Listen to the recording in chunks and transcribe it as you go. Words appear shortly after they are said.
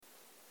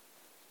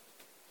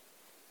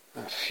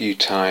a few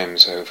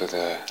times over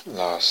the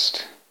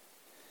last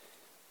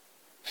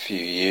few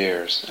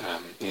years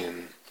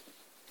in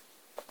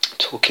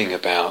talking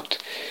about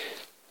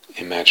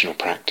imaginal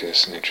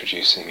practice and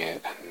introducing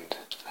it and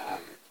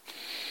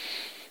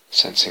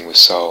sensing with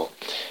soul.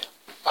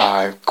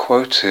 I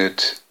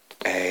quoted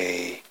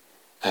an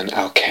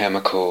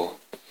alchemical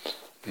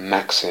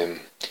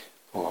maxim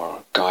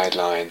or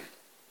guideline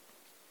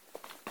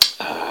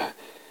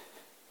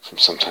from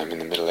sometime in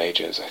the Middle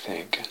Ages, I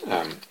think,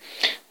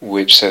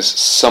 which says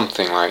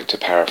something like, to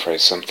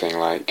paraphrase, something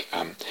like,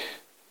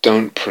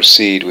 don't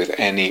proceed with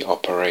any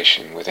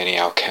operation, with any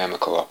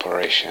alchemical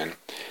operation,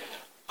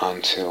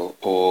 until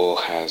all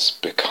has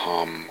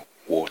become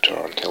water,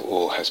 until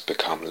all has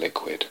become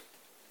liquid.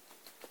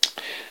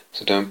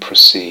 So don't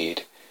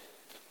proceed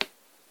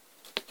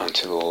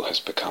until all has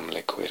become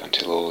liquid,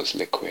 until all is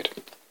liquid.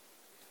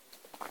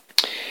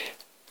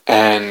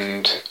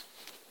 And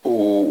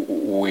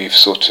we've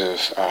sort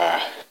of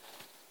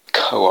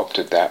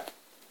co-opted that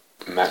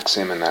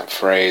maxim and that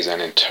phrase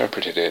and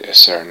interpreted it a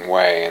certain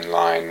way in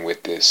line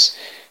with this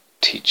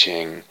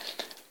teaching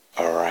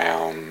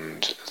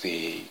around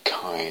the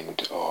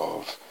kind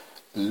of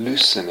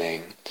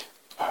loosening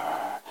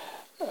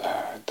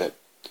that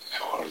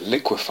or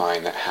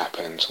liquefying that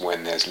happens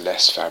when there's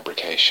less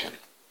fabrication,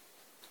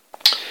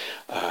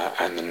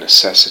 and the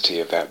necessity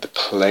of that, the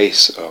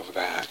place of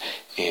that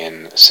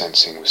in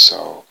sensing with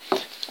soul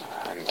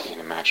and in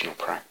imaginal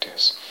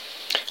practice.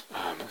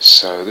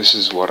 So this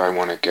is what I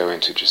want to go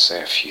into, just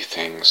say a few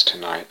things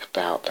tonight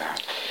about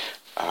that.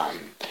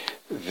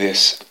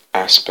 This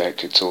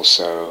aspect, it's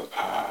also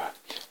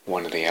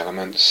one of the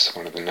elements,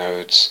 one of the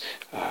nodes,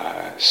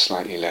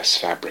 slightly less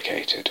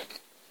fabricated.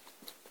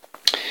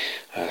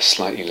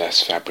 Slightly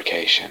less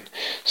fabrication.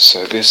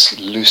 So this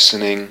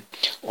loosening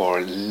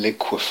or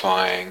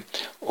liquefying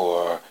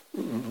or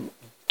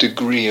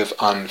degree of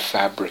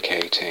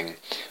unfabricating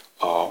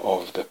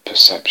of the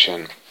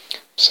perception,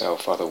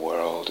 self, other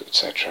world,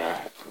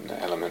 etc.,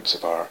 the elements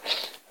of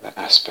the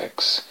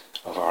aspects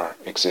of our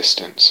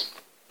existence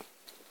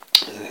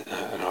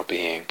and our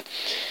being.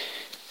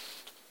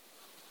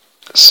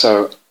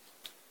 So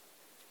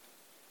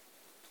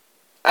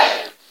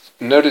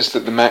notice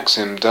that the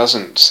maxim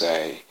doesn't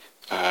say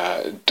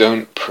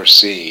don't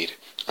proceed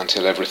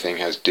until everything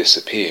has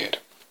disappeared.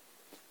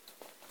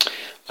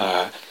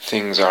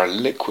 Things are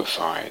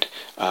liquefied,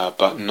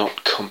 but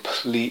not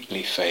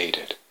completely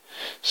faded.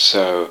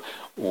 So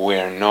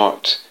we're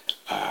not.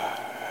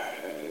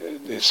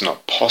 It's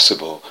not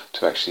possible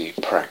to actually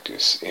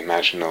practice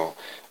imaginal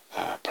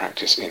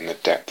practice in the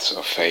depths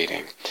of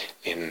fading,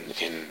 in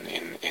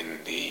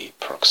the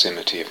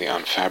proximity of the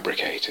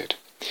unfabricated.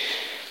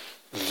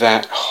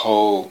 That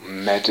whole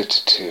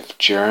meditative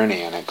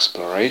journey and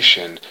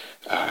exploration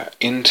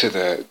into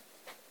the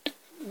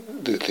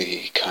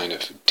kind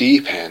of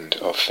deep end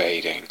of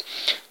fading,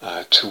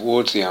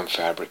 towards the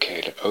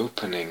unfabricated,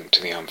 opening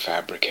to the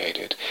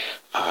unfabricated,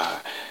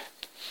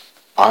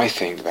 I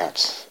think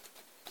that's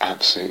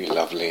absolutely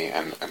lovely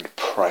and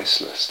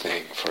priceless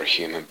thing for a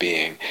human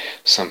being.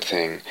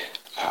 Something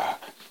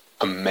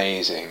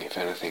amazing, if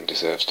anything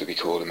deserves to be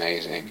called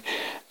amazing,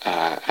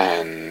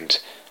 and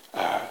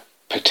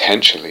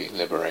potentially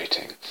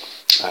liberating.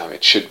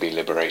 It should be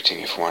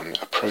liberating if one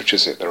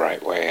approaches it the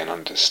right way and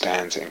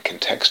understands it and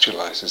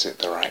contextualizes it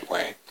the right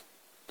way.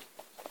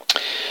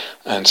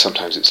 And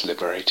sometimes it's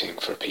liberating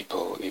for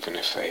people even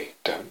if they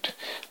don't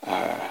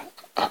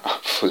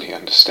fully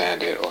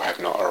understand it or have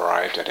not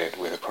arrived at it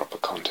with a proper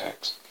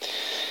context.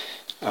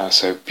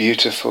 So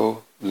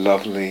beautiful,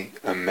 lovely,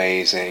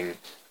 amazing,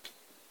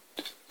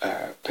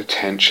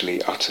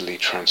 potentially utterly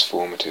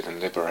transformative and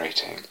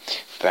liberating.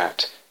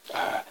 That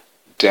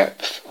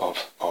depth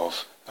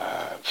of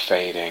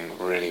fading,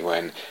 really,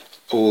 when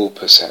all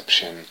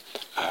perception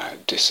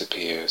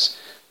disappears,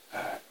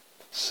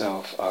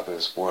 self,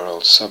 others,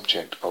 world,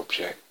 subject,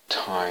 object,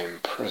 time,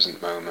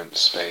 present moment,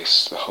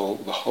 space, the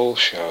whole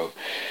show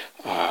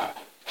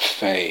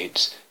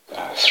fades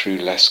through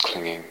less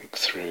clinging,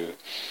 through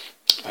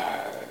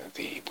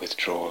the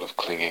withdrawal of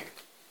clinging.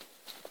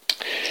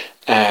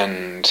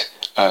 And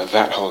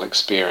that whole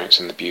experience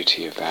and the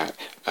beauty of that,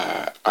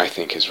 I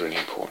think, is really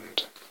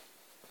important.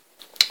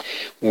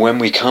 When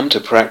we come to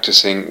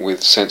practicing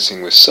with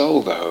sensing with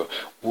soul, though,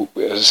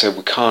 as I said,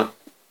 we can't,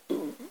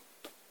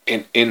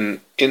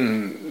 in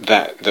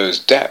those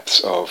depths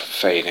of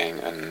fading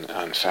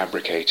and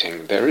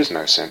fabricating, there is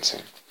no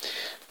sensing.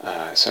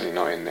 Certainly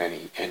not in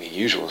any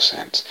usual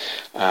sense.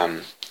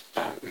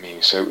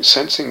 So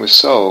sensing with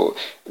soul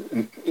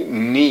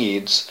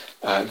needs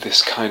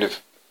this kind of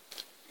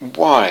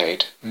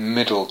wide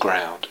middle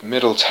ground,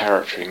 middle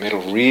territory,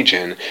 middle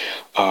region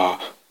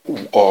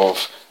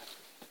of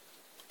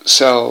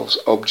selves,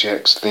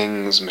 objects,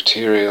 things,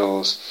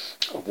 materials,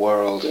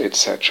 world,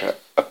 etc.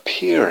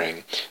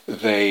 appearing.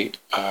 They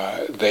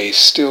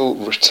still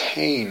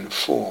retain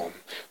form.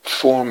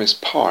 Form is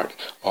part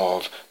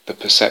of the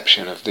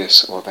perception of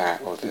this or that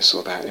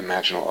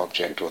imaginal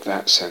object, or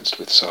that sensed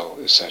with soul,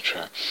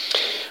 etc.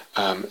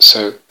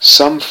 So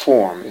some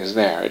form is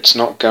there. It's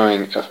not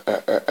going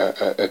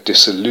a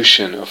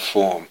dissolution of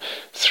form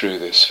through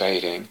this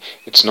fading.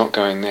 It's not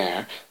going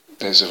there.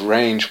 There's a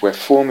range where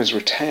form is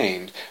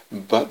retained,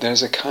 but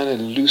there's a kind of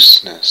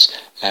looseness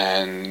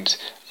and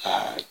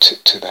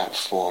to that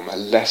form, a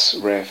less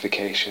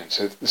reification.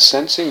 So the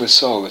sensing the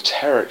soul, the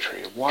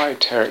territory, a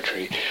wide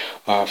territory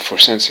for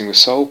sensing the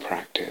soul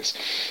practice,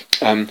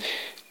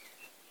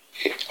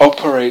 it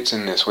operates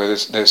in this where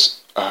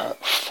there's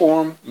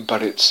form,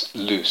 but it's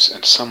loose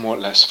and somewhat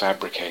less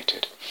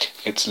fabricated.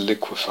 It's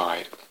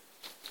liquefied.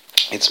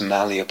 It's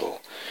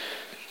malleable,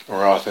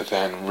 rather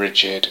than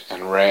rigid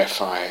and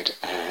reified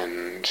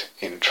and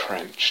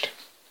entrenched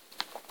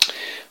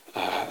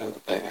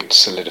and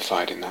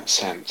solidified in that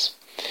sense.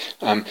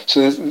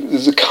 So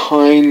there's a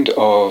kind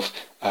of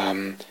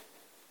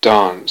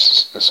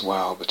dance as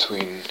well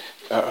between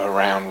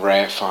around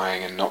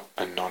reifying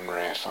and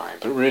non-reifying,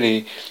 but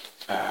really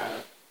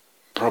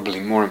probably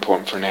more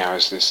important for now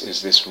is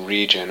this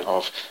region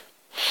of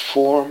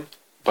form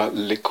but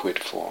liquid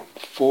form,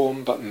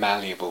 form but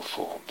malleable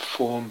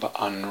form but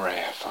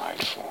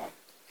unreified form.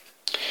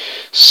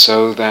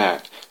 So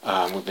that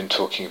we've been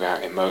talking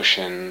about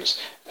emotions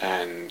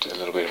and a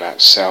little bit about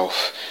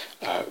self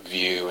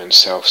view and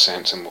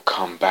self-sense, and we'll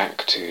come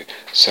back to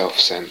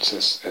self-sense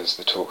as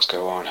the talks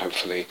go on,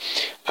 hopefully.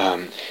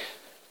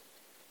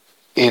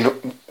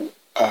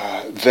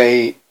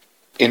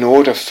 In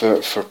order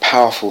for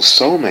powerful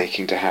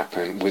soul-making to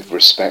happen with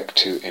respect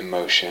to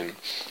emotion,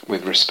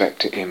 with respect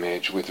to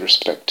image, with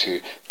respect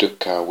to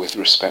dukkha, with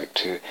respect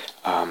to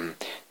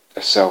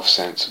a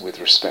self-sense, with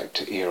respect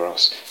to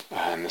eros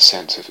and the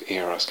sense of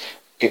eros,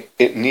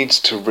 it needs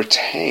to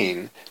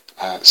retain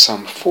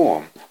some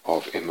form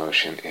of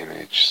emotion,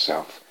 image,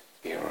 self,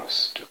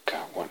 eros,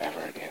 dukkha, whatever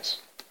it is.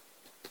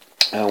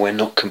 We're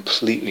not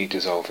completely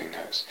dissolving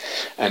those.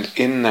 And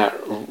in that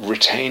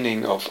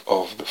retaining of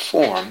the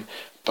form,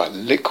 but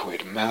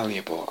liquid,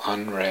 malleable,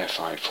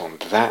 unreified form,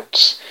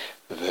 that's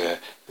the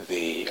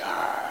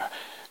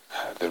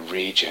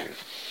region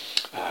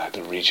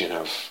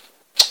of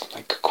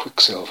like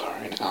quicksilver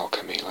in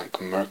alchemy, like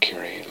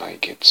mercury,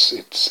 like it's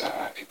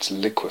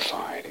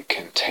liquefied. It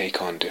can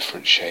take on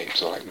different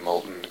shapes, or like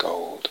molten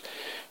gold,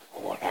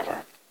 or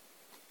whatever.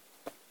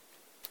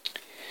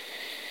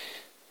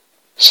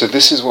 So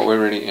this is what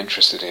we're really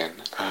interested in,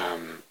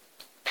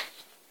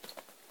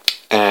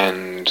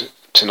 and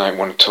tonight I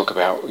want to talk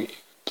about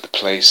the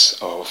place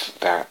of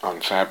that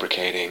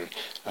unfabricating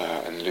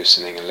and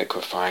loosening and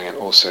liquefying, and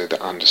also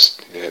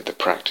the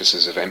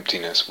practices of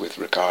emptiness with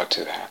regard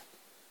to that.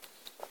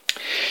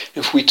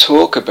 If we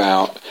talk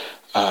about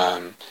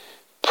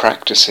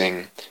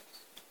practicing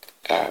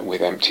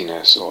with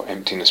emptiness, or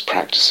emptiness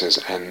practices,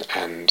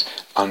 and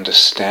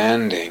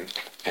understanding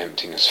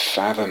emptiness,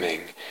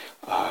 fathoming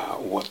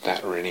what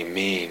that really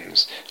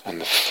means, and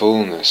the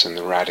fullness and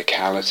the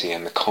radicality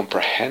and the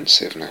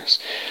comprehensiveness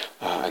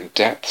and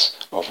depths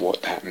of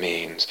what that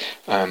means,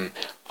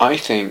 I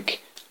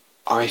think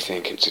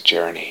it's a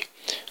journey.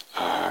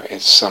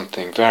 It's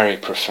something very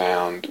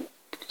profound,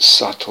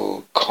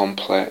 subtle,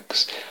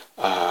 complex,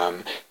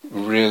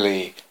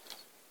 really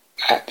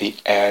at the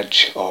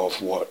edge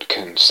of what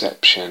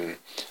conception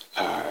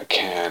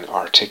can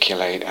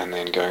articulate, and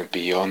then going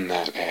beyond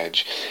that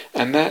edge.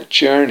 And that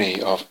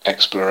journey of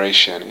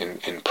exploration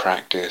in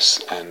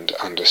practice and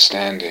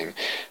understanding,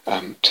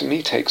 to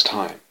me, takes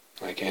time.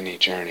 Like any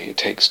journey, it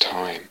takes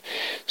time.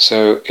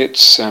 So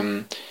it's,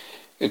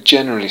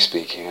 generally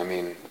speaking, I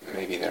mean,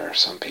 maybe there are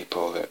some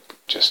people that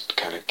just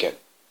kind of get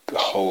the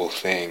whole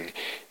thing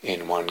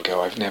in one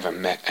go. I've never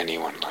met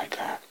anyone like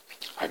that.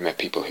 I've met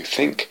people who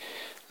think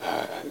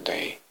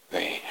they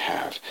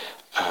have,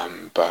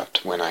 but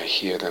when I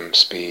hear them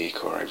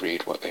speak or I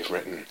read what they've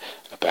written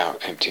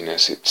about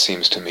emptiness, it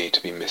seems to me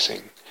to be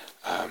missing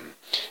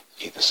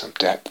either some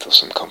depth or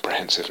some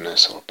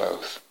comprehensiveness, or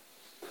both.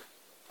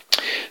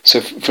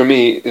 So for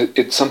me,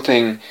 it's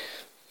something,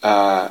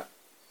 I'm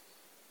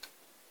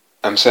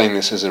saying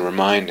this as a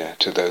reminder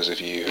to those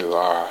of you who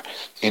are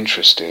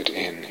interested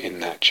in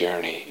that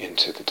journey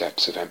into the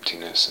depths of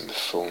emptiness and the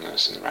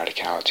fullness and the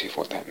radicality of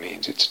what that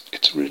means.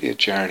 It's really a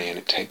journey, and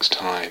it takes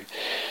time,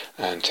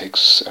 and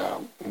takes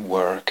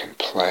work and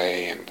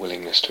play and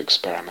willingness to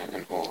experiment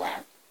and all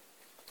that.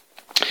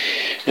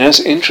 And that's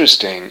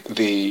interesting.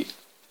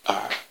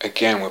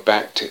 Again, we're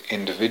back to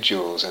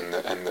individuals and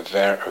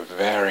the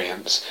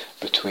variance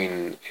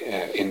between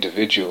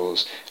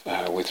individuals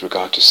with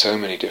regard to so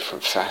many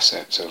different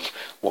facets of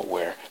what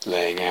we're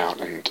laying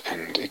out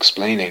and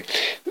explaining,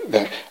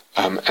 that,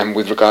 and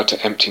with regard to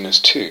emptiness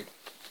too,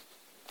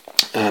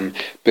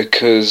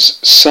 because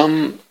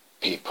some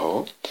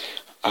people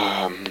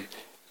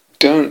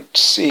don't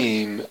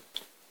seem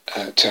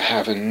to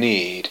have a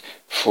need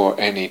for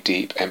any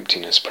deep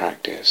emptiness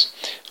practice.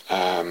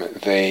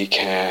 They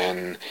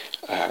can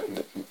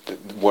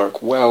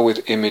work well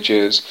with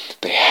images.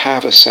 They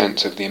have a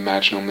sense of the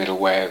imaginal middle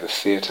way, of the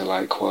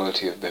theatre-like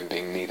quality of them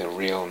being neither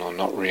real nor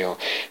not real,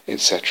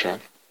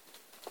 etc.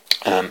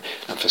 And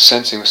for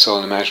sensing the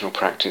soul and imaginal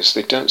practice,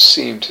 they don't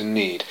seem to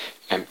need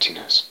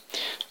emptiness.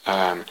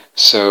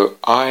 So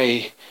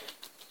I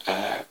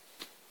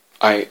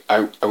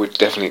would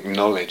definitely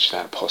acknowledge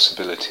that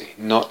possibility.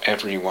 Not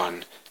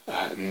everyone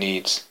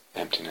needs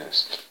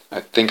emptiness. I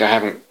think I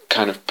haven't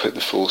kind of put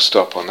the full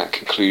stop on that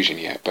conclusion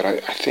yet, but I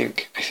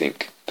think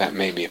that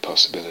may be a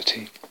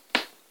possibility.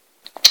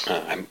 I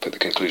haven't put the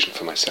conclusion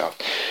for myself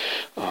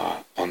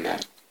on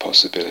that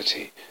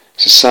possibility.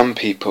 So some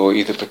people,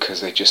 either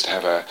because they just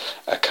have a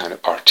kind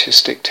of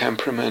artistic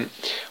temperament,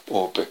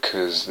 or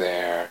because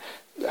they've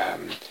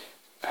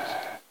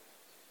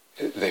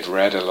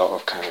read a lot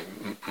of kind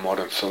of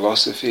modern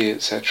philosophy,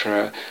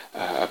 etc.,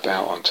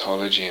 about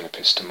ontology and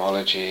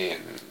epistemology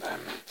and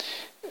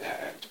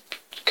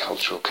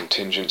cultural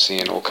contingency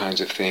and all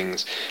kinds of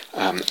things,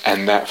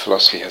 and that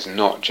philosophy has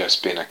not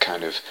just been a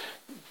kind of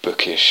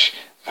bookish,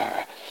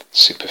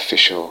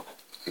 superficial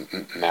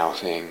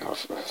mouthing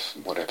of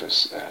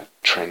whatever's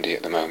trendy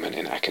at the moment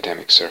in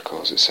academic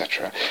circles,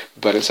 etc.,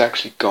 but it's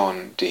actually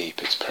gone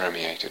deep, it's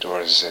permeated,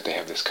 or as I said, they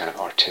have this kind of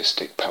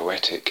artistic,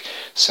 poetic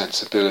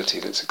sensibility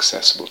that's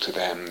accessible to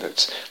them,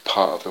 that's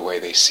part of the way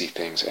they see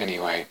things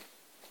anyway,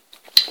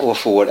 or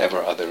for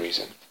whatever other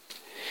reason.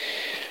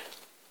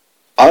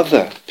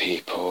 Other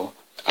people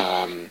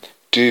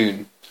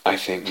do, I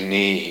think,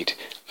 need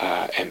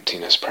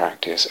emptiness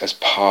practice as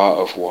part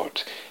of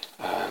what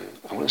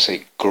I want to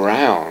say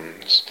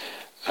grounds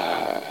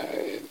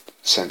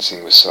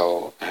sensing with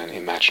soul and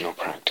imaginal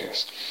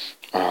practice.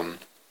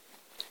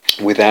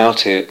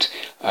 Without it,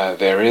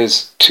 there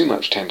is too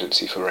much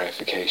tendency for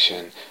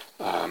reification.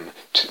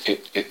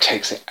 It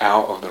takes it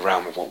out of the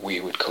realm of what we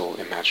would call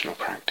imaginal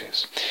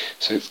practice.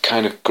 So it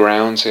kind of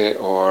grounds it,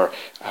 or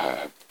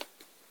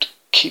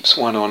keeps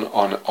one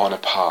on a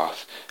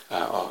path,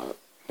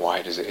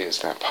 wide as it is,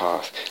 that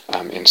path.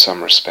 In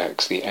some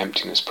respects, the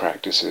emptiness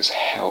practices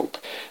help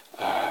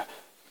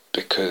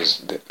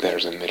because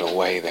there's a middle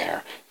way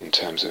there in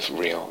terms of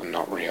real and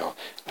not real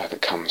that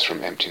comes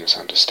from emptiness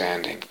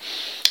understanding,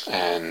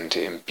 and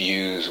it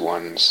imbues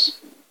one's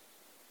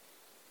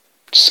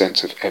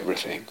sense of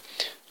everything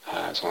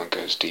as one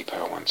goes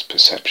deeper, one's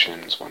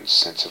perceptions, one's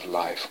sense of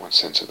life, one's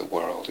sense of the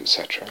world,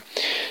 etc.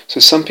 So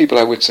some people,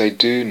 I would say,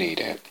 do need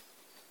it.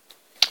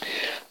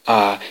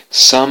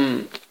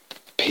 Some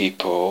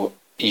people,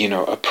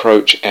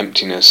 approach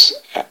emptiness,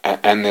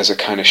 and there's a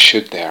kind of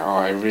should there.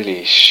 I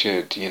really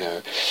should,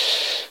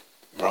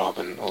 Rob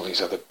and all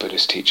these other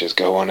Buddhist teachers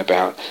go on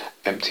about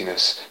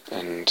emptiness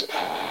and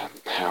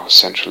how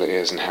central it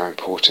is and how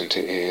important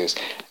it is,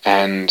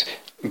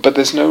 but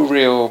there's no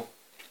real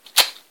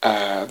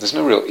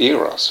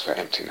eros for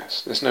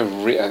emptiness. There's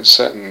no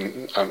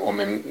certain, or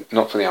maybe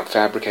not for the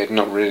unfabricated,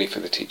 not really for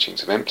the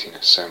teachings of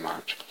emptiness so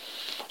much.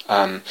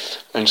 And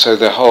so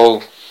the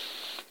whole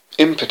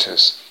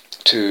impetus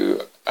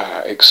to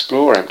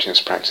explore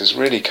emptiness practice is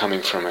really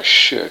coming from a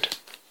should.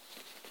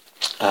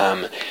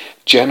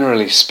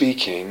 Generally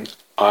speaking,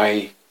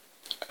 my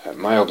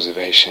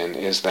observation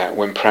is that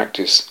when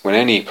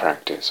any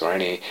practice or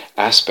any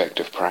aspect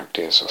of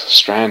practice or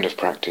strand of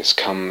practice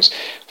comes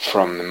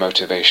from the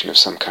motivation of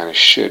some kind of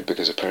should,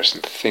 because a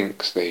person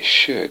thinks they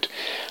should,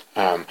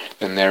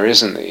 then there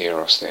isn't the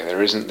eros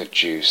there isn't the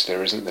juice,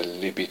 there isn't the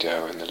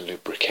libido and the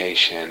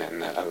lubrication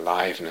and the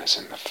aliveness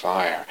and the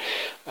fire,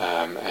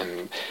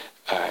 and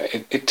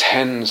it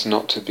tends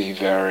not to be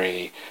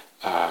very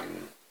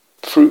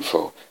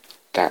fruitful.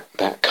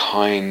 That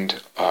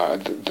kind,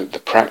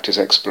 the practice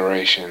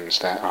explorations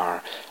that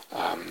are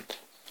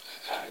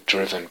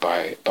driven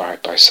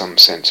by some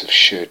sense of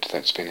should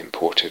that's been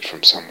imported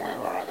from somewhere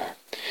or other.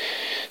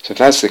 So if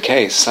that's the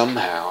case,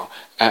 somehow,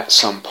 at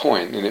some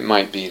point, and it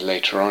might be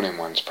later on in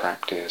one's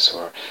practice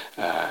or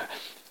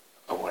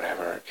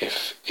whatever,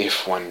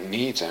 if one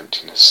needs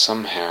emptiness,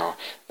 somehow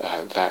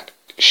that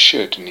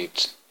should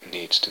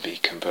needs to be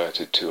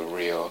converted to a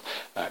real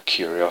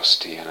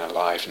curiosity and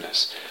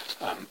aliveness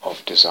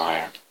of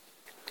desire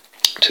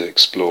to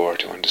explore,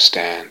 to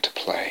understand, to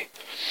play.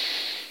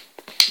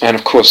 And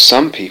of course,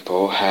 some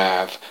people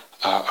have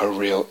a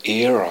real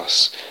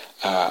eros,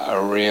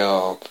 a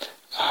real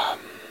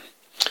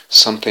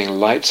something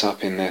lights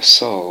up in their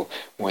soul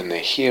when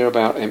they hear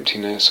about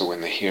emptiness, or when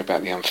they hear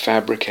about the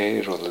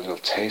unfabricated, or the little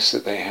taste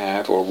that they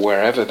have, or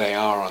wherever they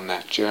are on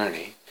that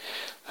journey.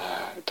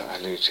 I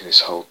allude to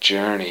this whole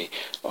journey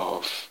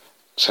of,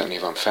 certainly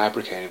of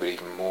unfabricated, but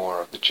even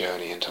more of the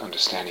journey into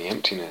understanding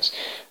emptiness,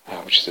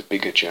 which is a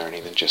bigger journey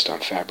than just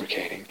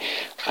unfabricating.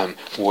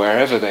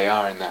 Wherever they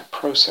are in that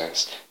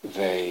process,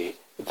 they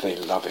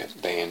love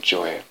it, they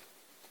enjoy it.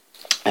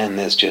 And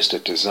there's just a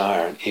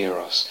desire, an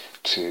eros,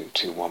 to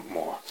want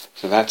more.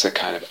 So that's a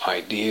kind of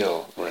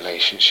ideal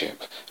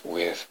relationship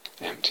with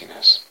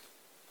emptiness,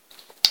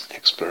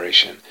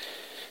 exploration.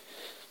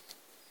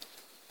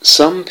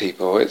 Some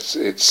people, it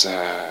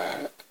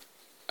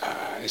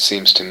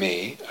seems to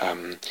me,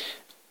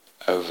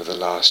 over the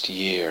last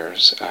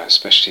years,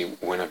 especially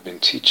when I've been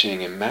teaching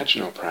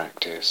imaginal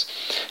practice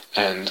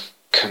and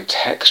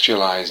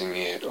contextualizing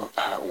it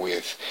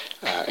with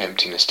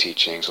emptiness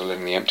teachings, or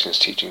letting the emptiness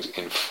teachings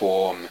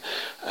inform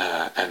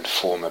and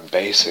form a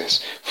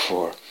basis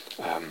for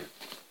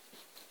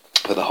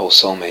for the whole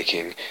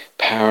soul-making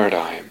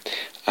paradigm.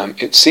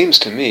 It seems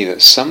to me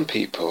that some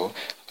people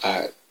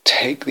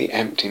take the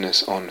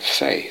emptiness on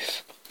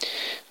faith.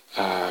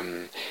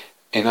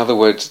 In other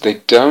words, they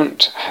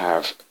don't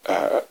have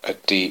a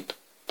deep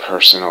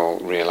personal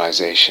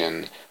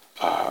realization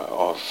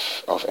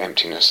of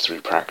emptiness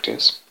through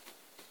practice,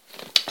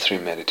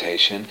 through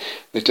meditation.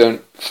 They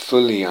don't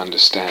fully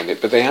understand it,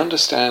 but they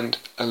understand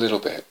a little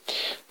bit.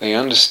 They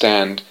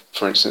understand,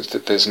 for instance,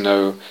 that there's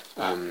no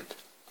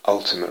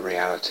ultimate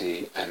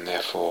reality, and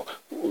therefore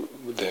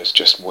there's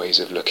just ways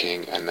of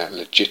looking, and that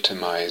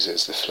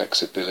legitimizes the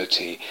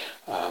flexibility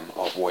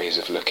of ways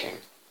of looking.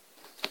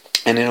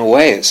 And in a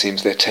way, it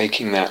seems they're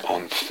taking that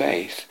on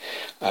faith,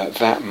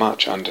 that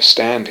much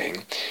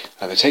understanding.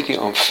 They're taking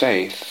it on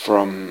faith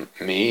from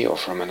me or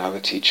from another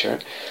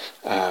teacher,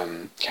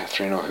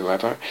 Catherine or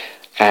whoever,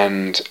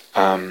 and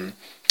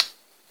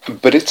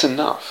but it's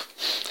enough,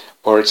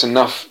 or it's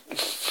enough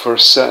for a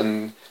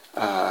certain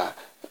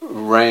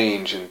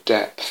range and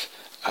depth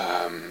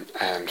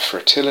and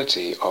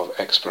fertility of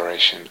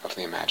exploration of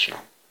the imaginal.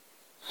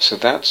 So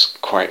that's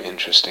quite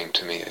interesting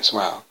to me as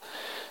well.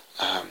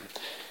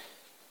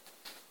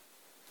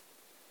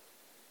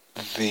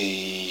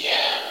 The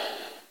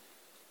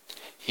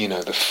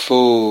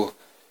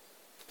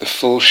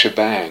full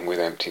shebang with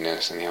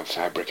emptiness and the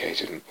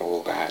unfabricated and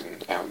all that,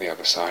 and out the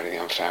other side of the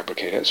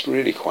unfabricated, it's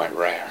really quite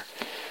rare.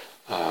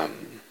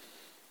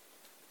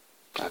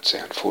 I'd say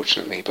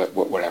unfortunately, but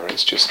whatever,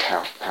 it's just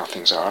how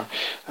things are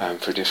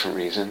for different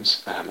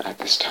reasons at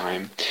this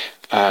time.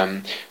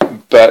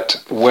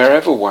 But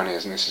wherever one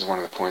is, and this is one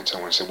of the points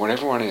I want to say,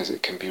 wherever one is,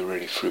 it can be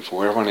really fruitful.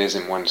 Wherever one is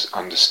in one's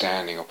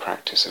understanding or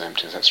practice of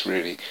emptiness, that's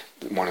really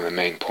one of the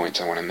main points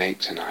I want to make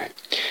tonight.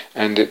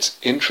 And it's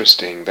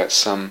interesting that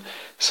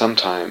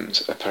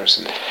sometimes a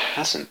person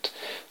hasn't,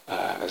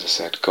 as I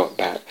said, got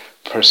that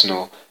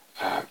personal,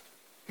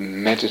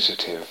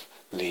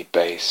 meditatively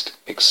based,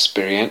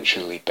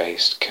 experientially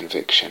based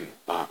conviction,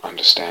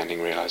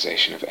 understanding,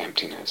 realization of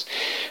emptiness.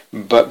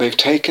 But they've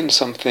taken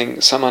some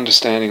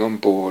understanding on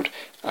board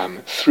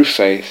through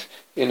faith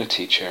in a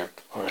teacher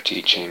or a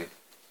teaching,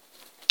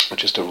 or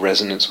just a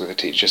resonance with a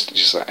teacher,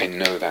 just like, I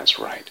know that's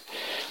right.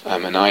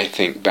 And I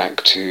think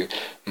back to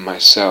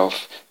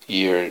myself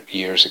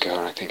years ago,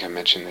 and I think I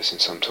mentioned this in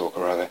some talk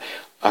or other,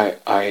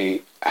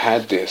 I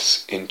had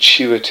this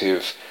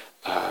intuitive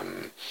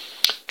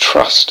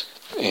trust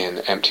in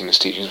emptiness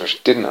teachings, which I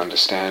didn't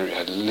understand, which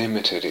had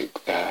limited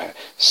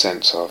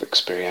sense of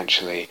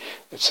experientially,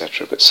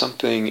 etc. But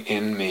something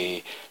in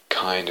me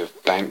kind of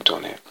banked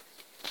on it,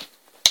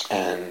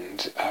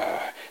 and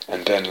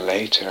then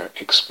later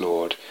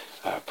explored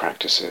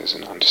practices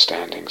and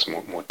understandings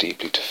more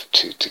deeply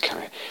to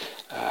kind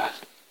of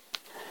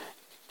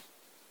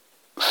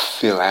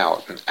fill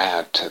out and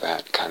add to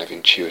that kind of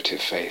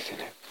intuitive faith in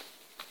it.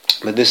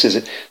 But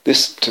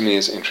this to me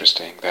is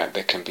interesting, that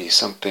there can be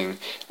something,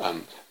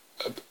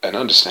 an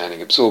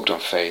understanding absorbed on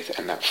faith,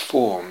 and that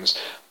forms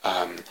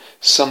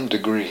some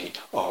degree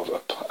of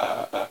a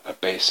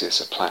basis,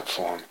 a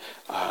platform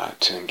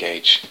to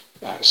engage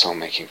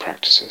soul-making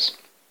practices.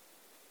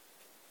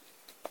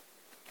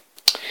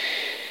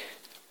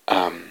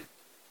 I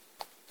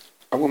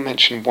will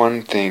mention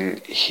one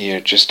thing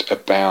here just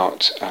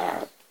about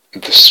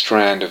the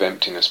strand of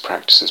emptiness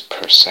practices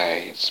per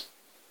se.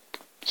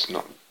 It's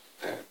not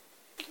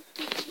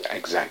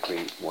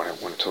exactly what I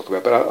want to talk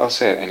about, but I'll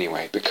say it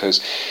anyway, because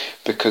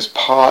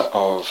part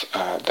of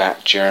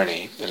that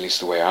journey, at least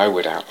the way I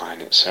would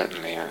outline it,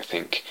 certainly, I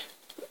think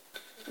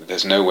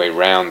there's no way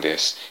round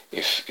this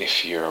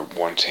if you're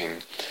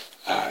wanting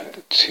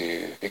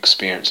to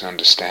experience and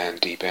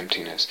understand deep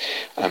emptiness.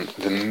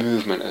 The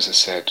movement, as I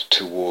said,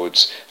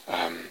 towards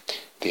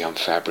the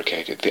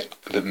unfabricated,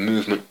 the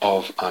movement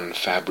of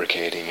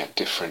unfabricating at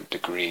different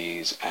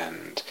degrees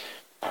and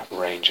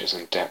ranges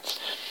and depths,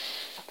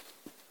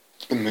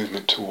 the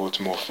movement towards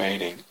more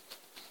fading.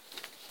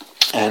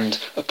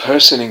 And a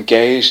person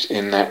engaged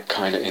in that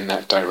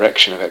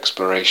direction of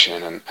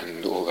exploration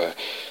and all the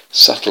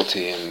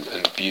subtlety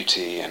and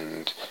beauty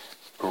and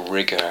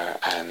rigor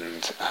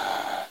and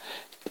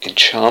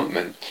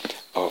enchantment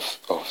of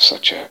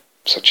such a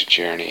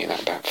journey,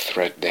 that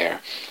thread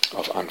there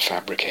of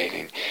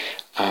unfabricating,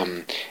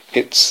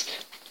 it's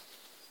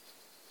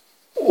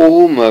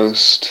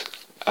almost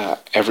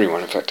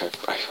everyone. In fact,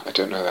 I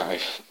don't know that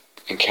I've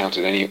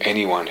encountered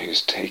anyone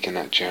who's taken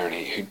that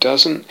journey who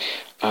doesn't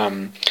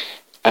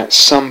at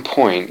some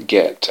point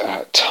get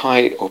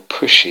tight or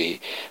pushy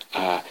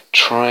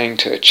trying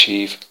to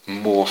achieve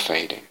more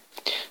fading.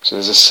 So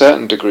there's a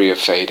certain degree of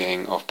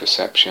fading of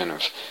perception,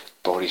 of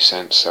body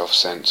sense,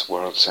 self-sense,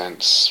 world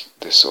sense,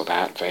 this or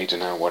that,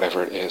 Vedana,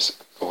 whatever it is,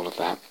 all of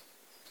that.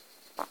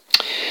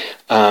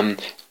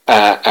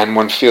 And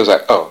one feels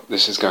like, oh,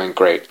 this is going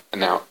great.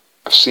 Now,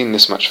 I've seen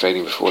this much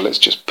fading before, let's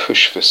just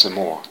push for some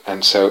more.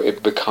 And so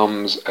it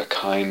becomes a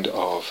kind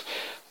of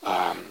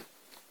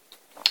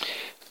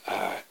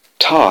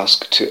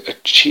task to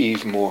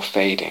achieve more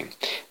fading.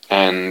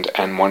 And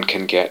one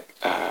can get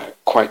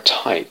quite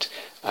tight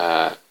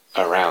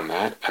around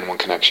that, and one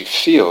can actually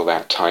feel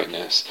that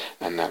tightness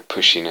and that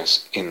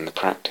pushiness in the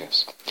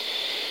practice.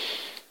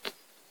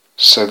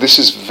 So this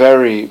is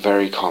very,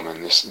 very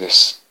common,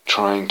 this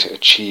trying to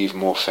achieve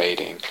more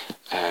fading,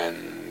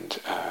 and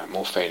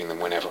more fading than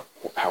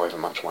however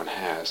much one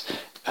has,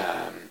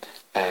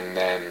 and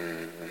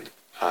then,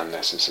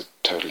 unless it's a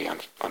totally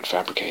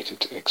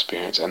unfabricated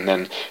experience, and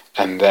then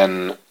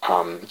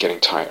getting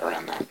tight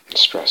around that, and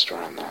stressed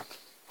around that.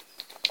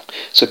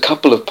 So a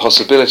couple of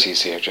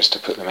possibilities here, just to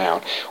put them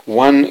out.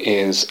 One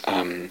is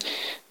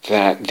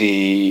that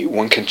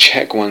one can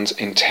check one's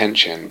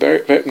intention.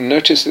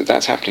 Notice that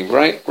that's happening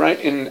right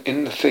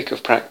in the thick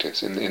of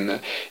practice, in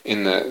the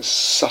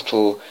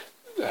subtle,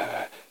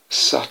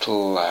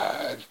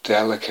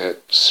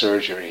 delicate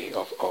surgery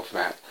of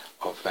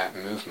that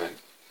movement,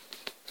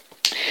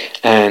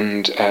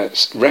 and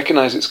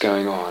recognize it's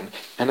going on,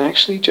 and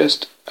actually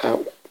just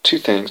two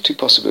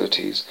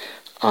possibilities.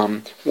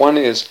 One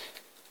is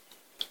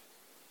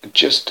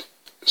just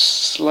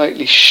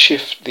slightly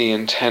shift the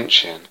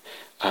intention,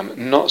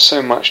 not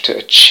so much to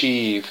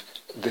achieve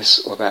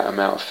this or that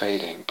amount of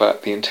fading,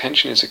 but the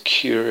intention is a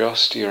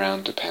curiosity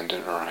around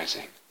dependent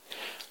arising.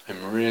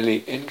 I'm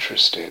really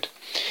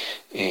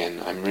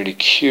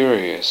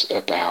curious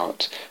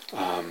about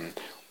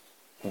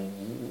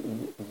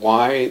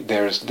why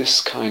there is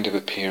this kind of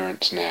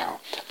appearance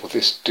now, or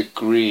this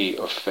degree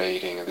of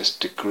fading, or this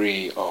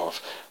degree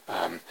of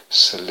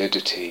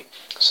solidity,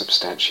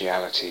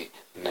 substantiality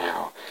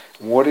now.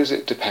 What is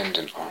it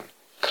dependent on?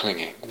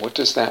 Clinging. What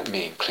does that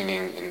mean?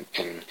 Clinging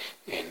in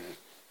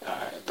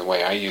the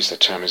way I use the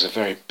term is a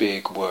very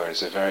big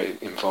word.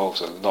 It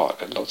involves a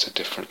lot at lots of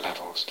different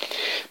levels.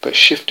 But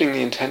shifting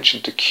the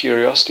intention to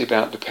curiosity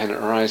about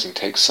dependent arising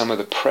takes some of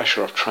the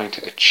pressure of trying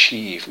to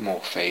achieve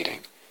more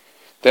fading.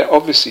 They're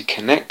obviously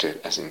connected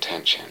as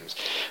intentions,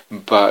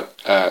 but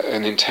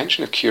an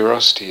intention of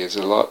curiosity is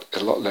a lot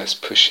less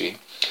pushy,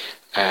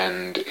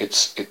 and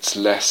it's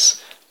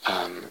less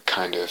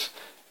kind of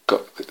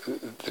got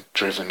the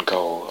driven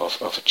goal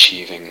of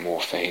achieving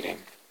more fading.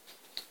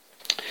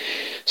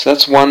 So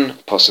that's one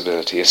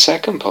possibility. A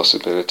second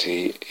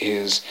possibility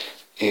is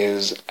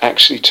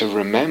actually to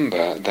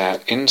remember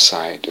that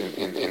insight,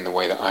 in the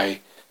way that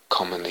I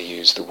commonly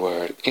use the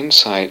word,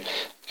 insight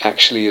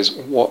actually is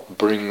what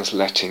brings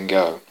letting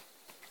go.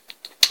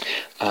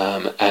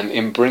 And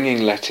in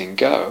bringing letting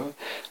go,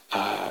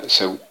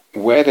 so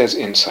where there's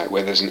insight,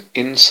 where there's an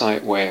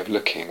insight way of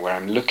looking, where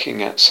I'm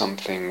looking at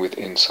something with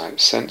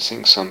insight,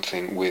 sensing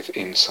something with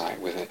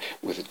insight, with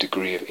a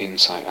degree of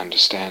insight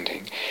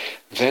understanding,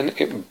 then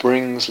it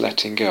brings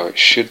letting go. It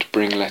should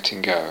bring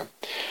letting go.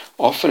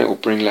 Often it will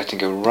bring letting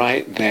go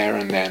right there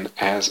and then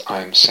as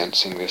I'm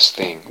sensing this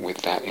thing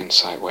with that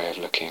insight way of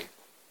looking.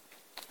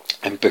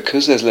 And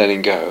because there's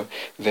letting go,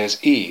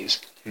 there's ease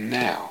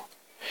now.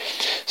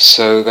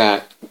 So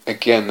that,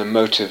 again, the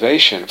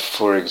motivation,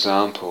 for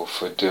example,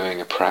 for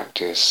doing a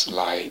practice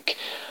like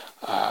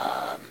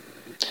a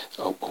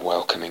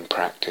welcoming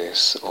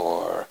practice,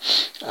 or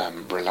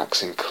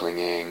relaxing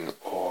clinging,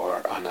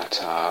 or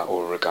anatta,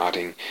 or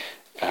regarding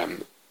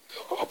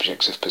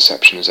objects of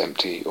perception as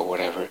empty, or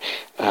whatever,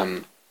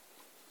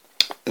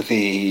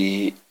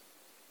 the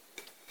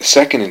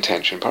second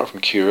intention, apart from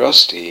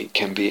curiosity,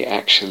 can be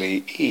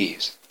actually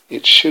ease.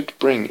 It should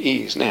bring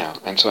ease now,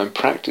 and so I'm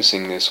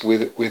practicing this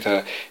with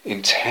a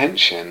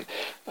intention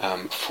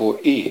for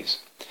ease.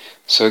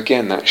 So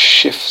again, that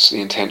shifts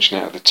the intention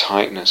out of the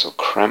tightness or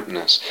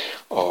crampedness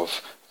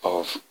of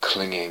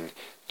clinging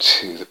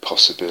to the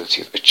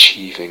possibility of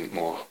achieving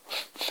more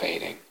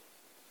fading.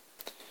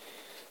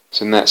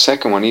 So in that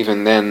second one,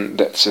 even then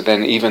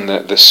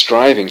the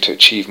striving to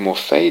achieve more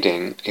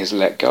fading is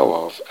let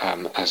go of,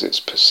 as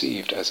it's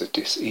perceived as a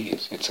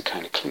dis-ease. It's a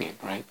kind of clinging,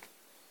 right?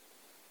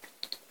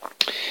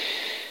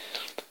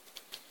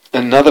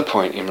 Another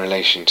point in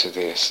relation to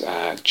this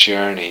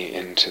journey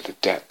into the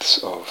depths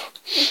of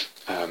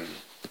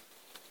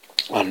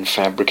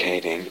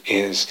unfabricating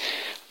is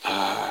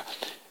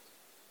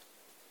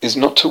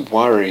not to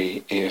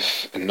worry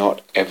if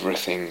not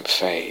everything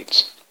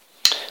fades.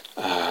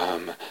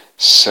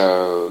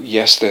 So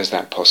yes, there's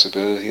that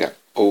possibility that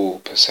all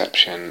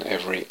perception,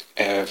 every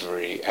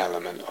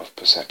element of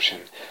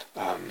perception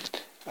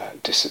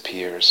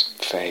disappears,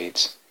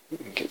 fades,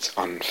 gets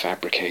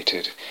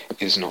unfabricated,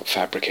 is not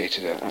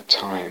fabricated at that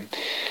time.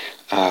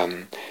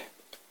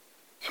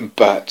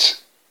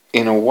 But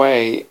in a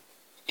way,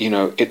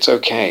 it's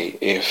okay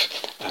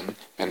if, and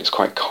it's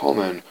quite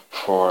common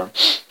for,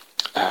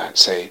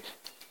 say,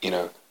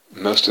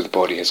 most of the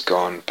body has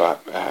gone,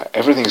 but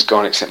everything's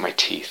gone except my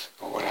teeth,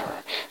 or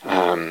whatever.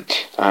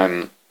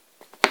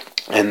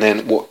 And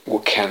then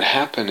what can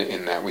happen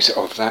in that, we say,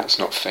 oh, that's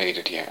not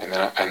faded yet,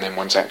 and then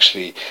one's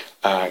actually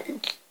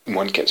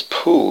one gets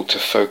pulled to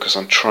focus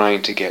on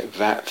trying to get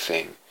that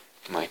thing,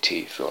 my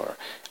teeth, or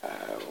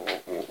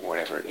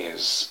whatever it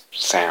is,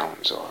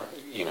 sounds, or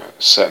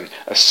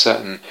a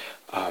certain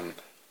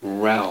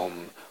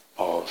realm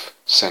of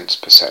sense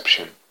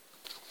perception.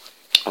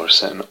 or a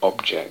certain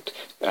object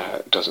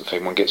doesn't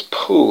fade. One gets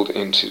pulled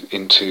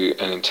into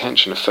an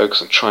intention, a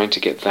focus on trying to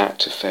get that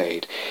to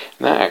fade,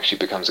 and that actually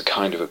becomes a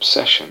kind of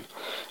obsession.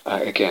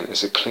 Again,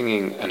 it's a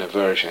clinging and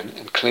aversion,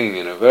 and clinging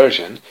and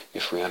aversion,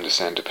 if we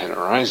understand dependent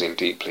arising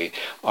deeply,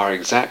 are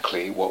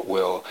exactly what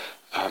will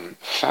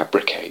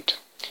fabricate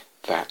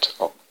that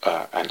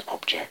an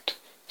object.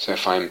 So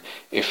if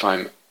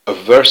I'm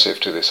aversive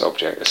to this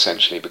object,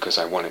 essentially because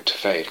I want it to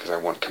fade, because I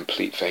want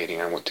complete fading,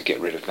 I want to get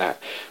rid of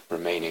that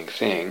remaining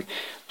thing,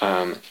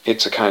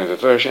 it's a kind of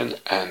aversion,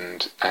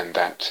 and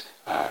that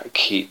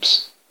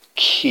keeps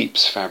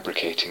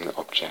fabricating the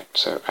object,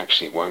 so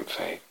actually it won't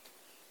fade.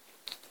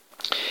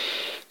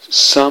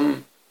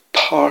 Some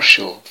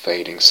partial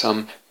fading,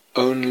 some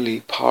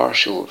only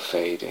partial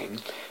fading,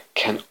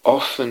 can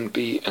often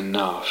be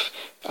enough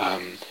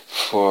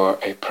for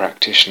a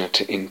practitioner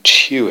to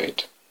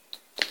intuit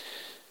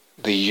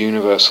the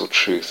universal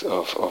truth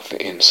of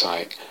the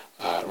insight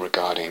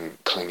regarding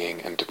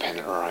clinging and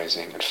dependent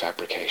arising and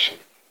fabrication.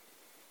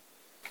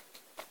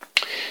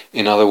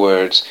 In other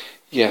words,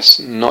 yes,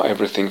 not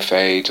everything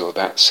fades, or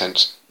that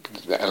sense,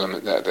 the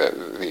element, that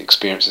the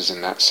experiences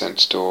in that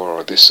sense door,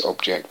 or this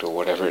object, or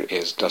whatever it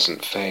is,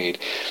 doesn't fade,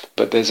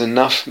 but there's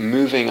enough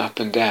moving up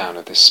and down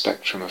of this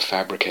spectrum of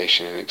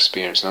fabrication and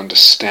experience, and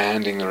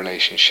understanding the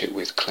relationship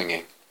with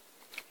clinging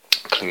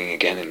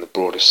again in the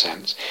broader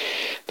sense,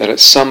 that at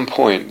some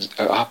point,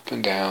 up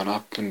and down,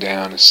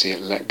 and see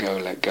it let go,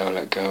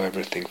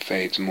 everything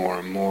fades more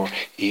and more,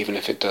 even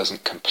if it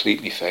doesn't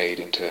completely fade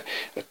into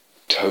a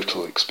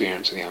total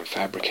experience of the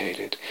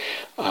unfabricated.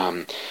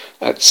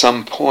 At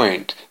some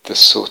point, the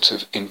sort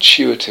of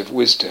intuitive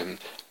wisdom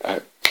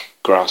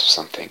grasps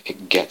something,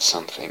 it gets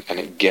something, and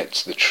it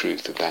gets the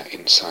truth of that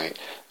insight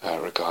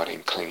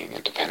regarding clinging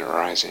and dependent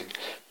arising.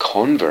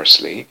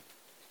 Conversely,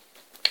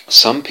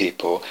 some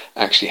people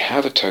actually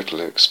have a total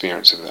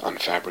experience of the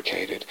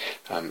unfabricated,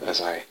 as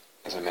I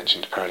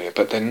mentioned earlier,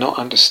 but they're not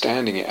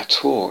understanding it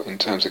at all in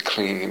terms of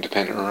clinging and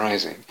dependent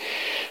arising.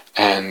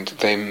 And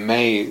they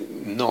may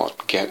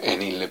not get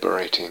any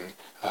liberating,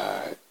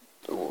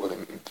 or they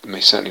may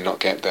certainly not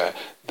get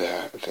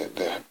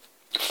the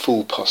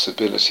full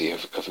possibility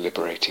of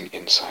liberating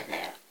insight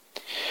there.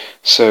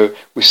 So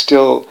we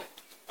still,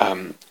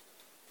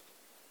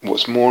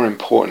 what's more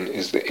important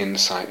is the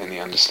insight and the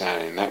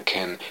understanding. That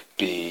can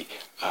be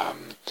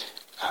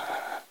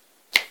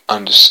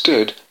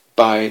understood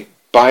by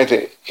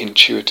the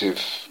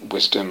intuitive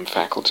wisdom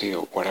faculty,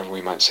 or whatever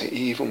we might say,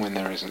 even when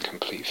there isn't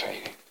complete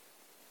fading.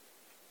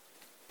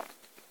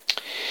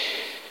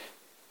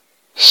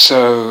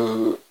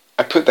 So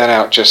I put that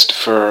out just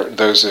for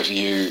those of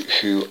you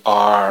who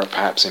are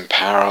perhaps in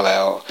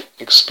parallel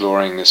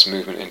exploring this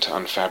movement into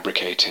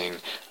unfabricating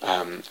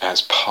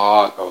as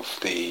part of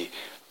the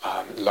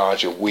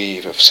larger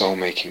weave of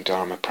soul-making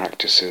Dharma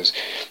practices,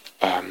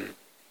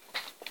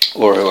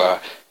 or who are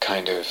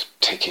kind of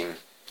taking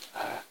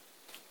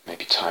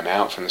maybe time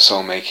out from the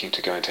soul-making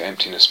to go into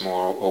emptiness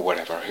more, or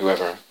whatever,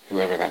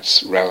 whoever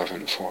that's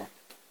relevant for.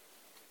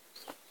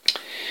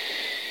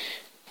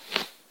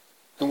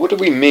 And what do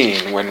we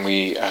mean when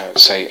we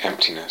say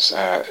emptiness?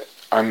 I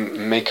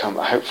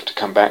hope to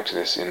come back to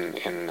this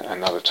in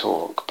another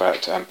talk,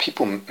 but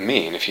people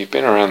mean, if you've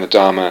been around the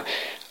Dharma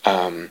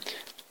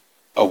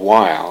a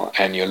while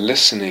and you're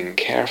listening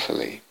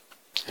carefully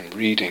and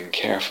reading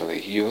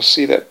carefully, you'll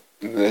see that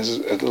there's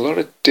a lot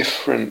of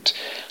different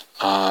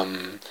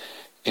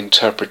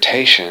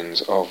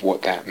interpretations of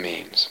what that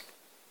means.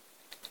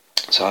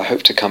 So I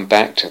hope to come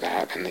back to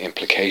that and the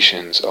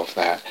implications of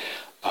that,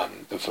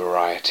 the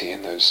variety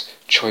and those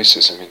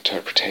choices of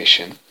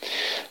interpretation.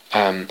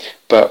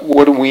 But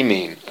what do we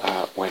mean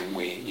when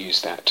we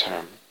use that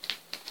term?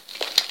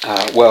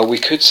 Well, we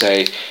could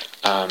say,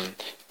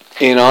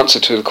 in answer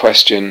to the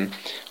question,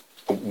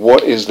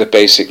 what is the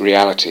basic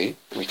reality?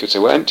 We could say,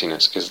 well,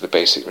 emptiness is the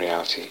basic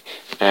reality.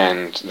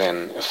 And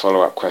then a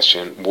follow-up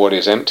question, what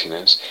is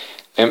emptiness?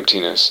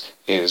 Emptiness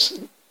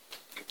is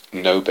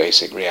no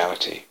basic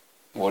reality.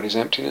 What is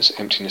emptiness?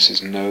 Emptiness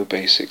is no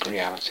basic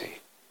reality.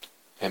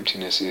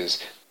 Emptiness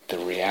is the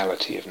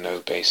reality of no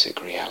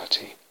basic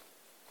reality.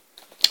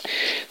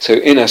 So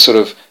in a sort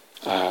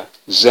of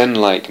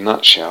Zen-like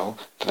nutshell,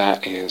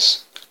 that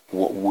is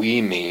what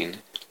we mean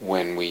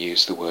when we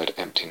use the word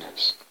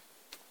emptiness.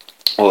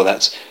 Well,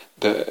 that's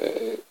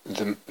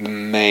the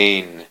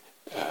main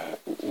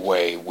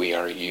way we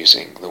are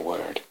using the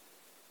word.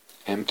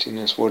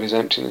 Emptiness, what is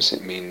emptiness?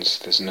 It means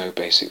there's no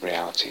basic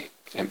reality.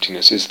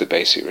 Emptiness is the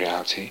basic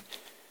reality,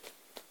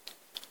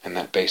 and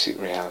that basic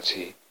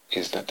reality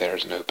is that there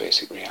is no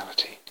basic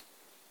reality.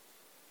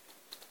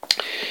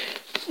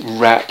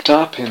 Wrapped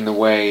up in the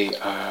way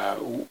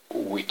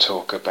we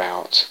talk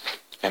about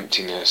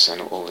emptiness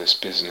and all this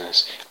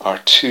business are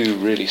two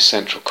really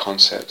central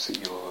concepts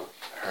that you'll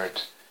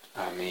heard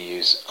me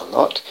use a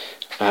lot: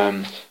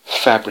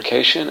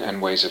 fabrication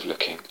and ways of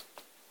looking.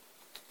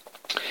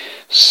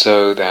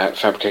 So that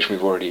fabrication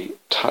we've already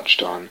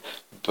touched on,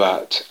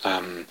 but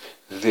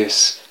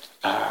this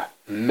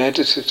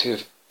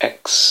meditative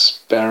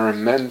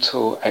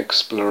experimental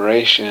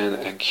exploration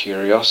and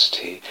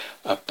curiosity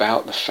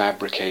about the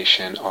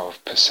fabrication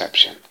of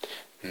perception,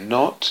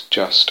 not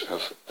just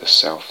of the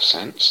self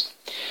sense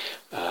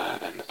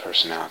and the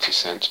personality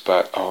sense,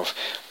 but of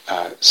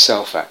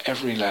self at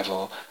every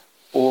level,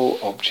 all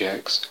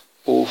objects,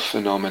 all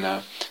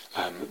phenomena,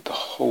 the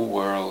whole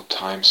world,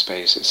 time,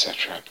 space,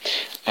 etc.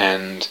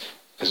 And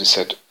as I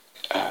said,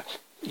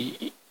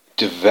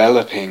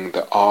 developing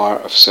the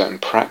art of certain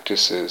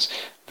practices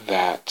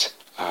that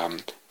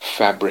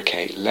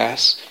fabricate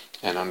less,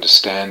 and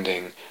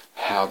understanding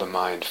how the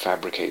mind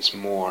fabricates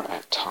more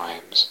at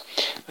times.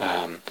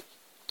 And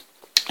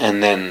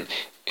then,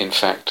 in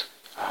fact,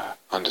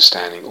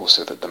 understanding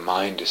also that the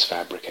mind is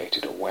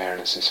fabricated,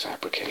 awareness is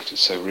fabricated,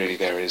 so really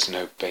there is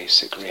no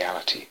basic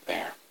reality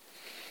there.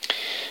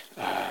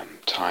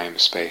 Time,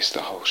 space,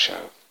 the whole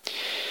show.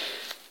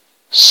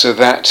 So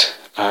that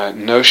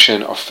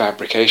notion of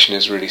fabrication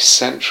is really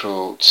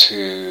central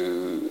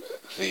to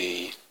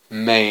the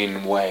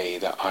main way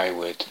that I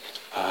would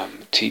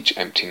teach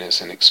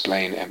emptiness and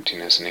explain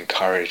emptiness and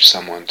encourage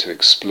someone to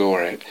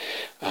explore it.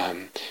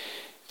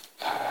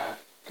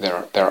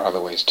 There are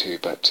other ways too,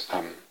 but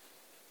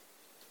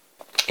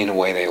in a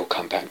way they all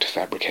come back to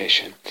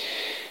fabrication.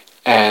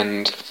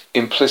 And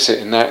implicit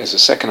in that is a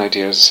second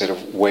idea, as a set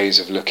of ways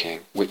of looking,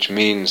 which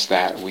means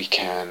that we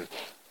can,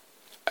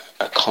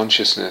 a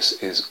consciousness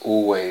is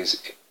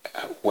always,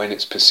 when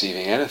it's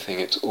perceiving anything,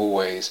 it's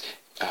always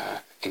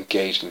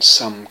engaged in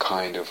some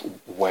kind of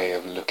way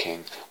of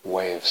looking,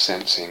 way of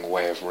sensing,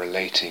 way of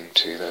relating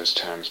to. Those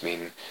terms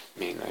mean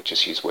I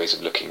just use ways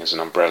of looking as an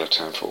umbrella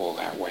term for all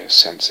that, way of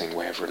sensing,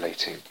 way of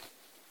relating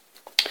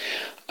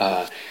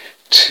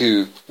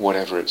to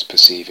whatever it's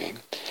perceiving.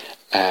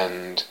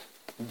 And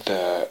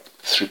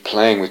through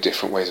playing with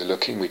different ways of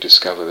looking, we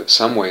discover that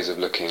some ways of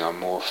looking are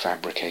more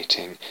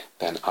fabricating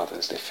than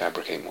others. They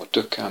fabricate more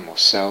dukkha, more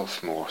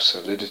self, more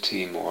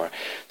solidity, more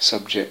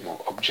subject,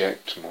 more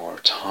object, more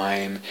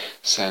time,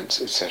 sense,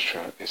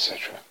 etc.,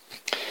 etc.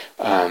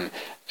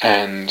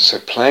 And so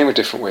playing with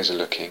different ways of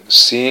looking,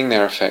 seeing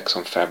their effects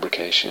on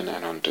fabrication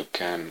and on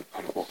dukkha and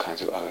on all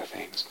kinds of other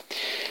things.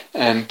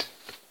 And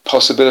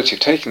possibility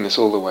of taking this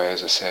all the way,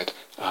 as I said,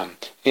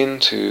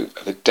 into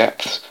the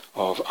depths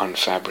of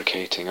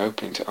unfabricating,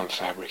 opening to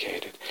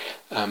unfabricated,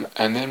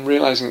 and then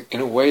realizing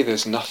in a way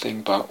there's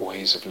nothing but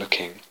ways of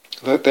looking.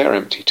 They're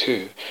empty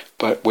too,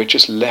 but we're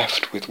just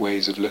left with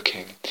ways of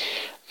looking,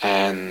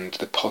 and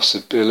the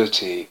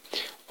possibility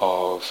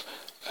of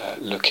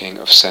looking,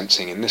 of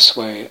sensing in this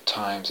way at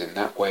times, in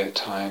that way at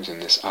times, in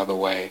this other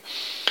way.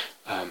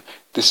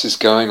 This is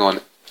going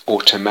on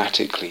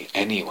automatically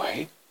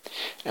anyway,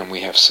 and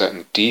we have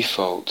certain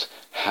default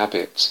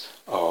habits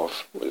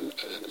of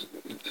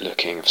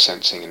looking, of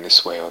sensing in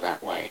this way or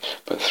that way.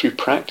 But through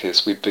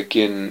practice we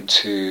begin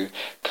to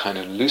kind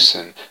of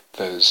loosen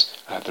those,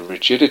 the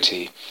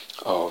rigidity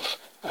of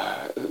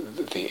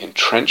the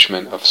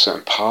entrenchment of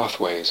certain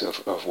pathways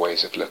of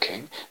ways of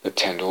looking that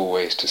tend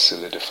always to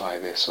solidify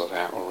this or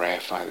that, or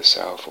reify the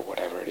self, or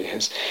whatever it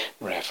is,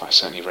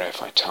 certainly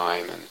reify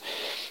time, and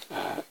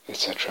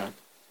etc.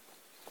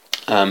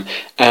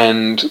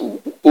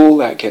 And all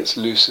that gets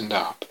loosened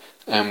up,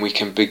 and we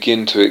can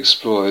begin to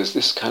explore. There's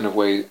this kind of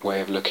way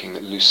of looking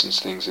that loosens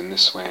things in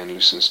this way and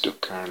loosens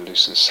dukkha and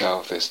loosens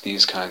self. There's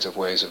these kinds of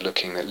ways of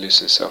looking that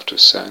loosen self to a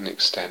certain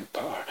extent,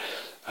 but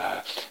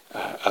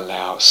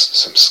allows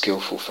some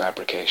skillful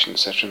fabrication,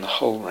 etc., and the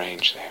whole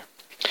range there.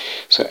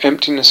 So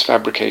emptiness,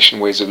 fabrication,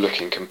 ways of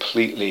looking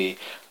completely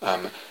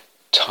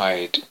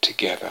tied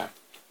together.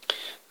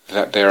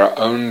 That there are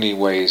only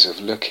ways of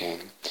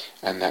looking,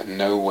 and that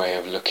no way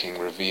of looking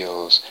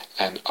reveals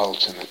an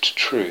ultimate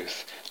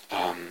truth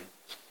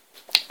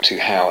to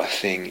how a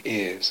thing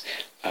is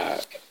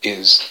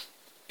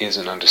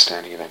an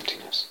understanding of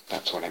emptiness.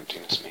 That's what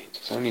emptiness means.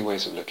 It's only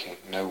ways of looking.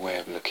 No way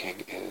of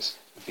looking is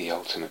the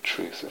ultimate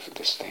truth of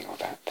this thing or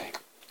that thing.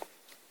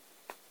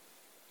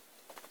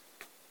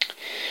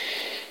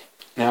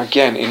 Now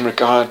again, in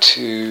regard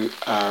to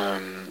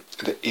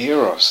the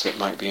eros that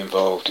might be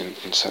involved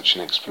in such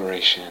an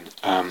exploration,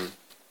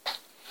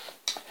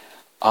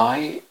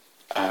 I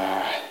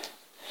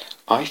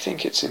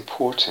think it's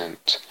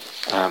important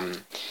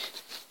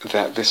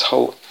that this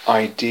whole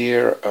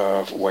idea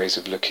of ways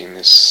of looking,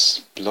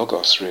 this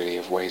logos really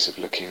of ways of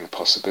looking, the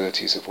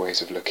possibilities of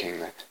ways of looking,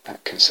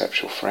 that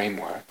conceptual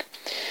framework,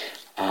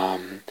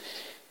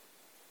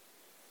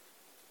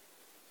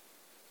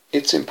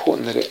 it's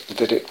important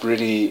that it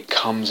really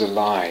comes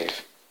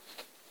alive.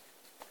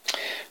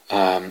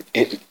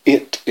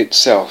 It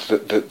itself,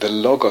 the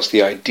logos,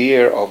 the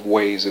idea of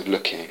ways of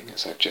looking,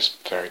 as I've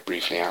just very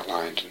briefly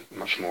outlined and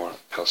much more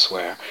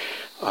elsewhere,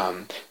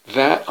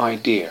 that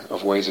idea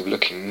of ways of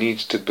looking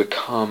needs to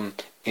become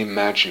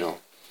imaginal.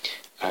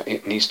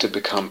 It needs to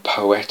become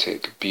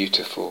poetic,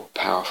 beautiful,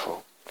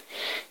 powerful.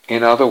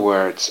 In other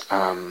words,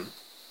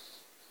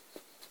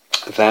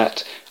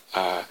 that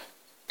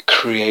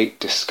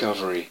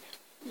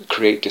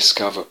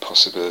discover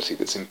possibility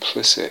that's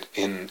implicit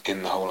in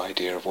the whole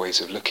idea of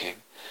ways of looking,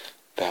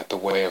 that the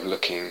way of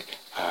looking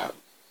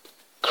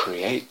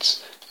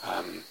creates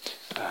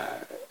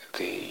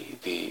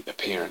the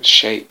appearance,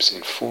 shapes,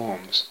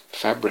 informs,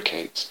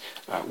 fabricates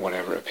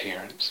whatever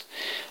appearance.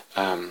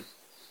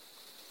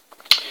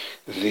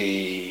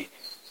 The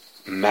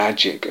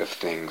magic of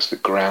things, the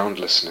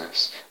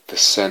groundlessness, the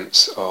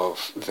sense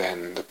of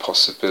then the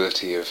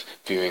possibility of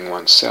viewing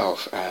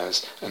oneself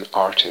as an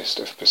artist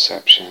of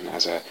perception,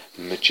 as a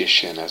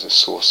magician, as a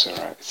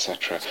sorcerer,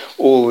 etc.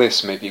 All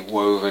this may be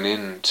woven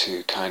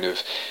into kind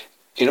of,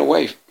 in a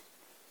way,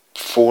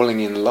 falling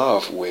in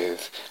love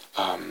with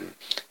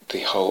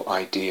the whole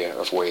idea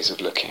of ways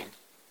of looking.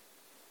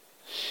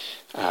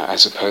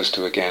 As opposed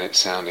to, again, it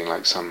sounding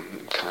like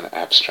some kind of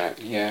abstract,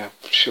 yeah,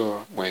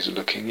 sure, ways of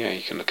looking, yeah,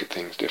 you can look at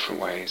things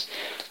different ways,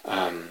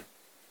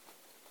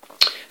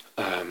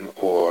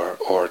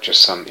 or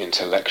just some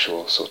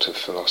intellectual sort of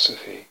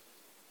philosophy.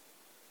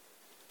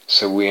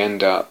 So we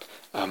end up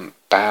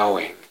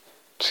bowing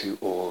to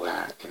all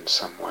that in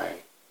some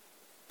way,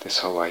 this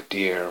whole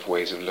idea of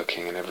ways of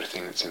looking and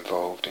everything that's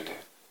involved in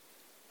it.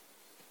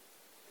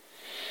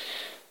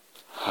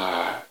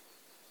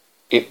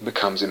 It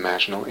becomes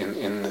imaginal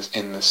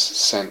in the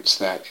sense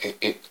that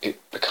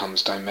it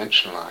becomes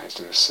dimensionalized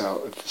in the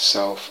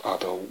self,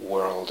 other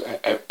world,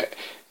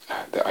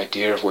 the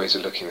idea of ways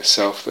of looking, the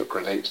self that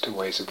relates to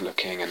ways of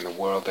looking, and the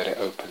world that it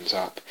opens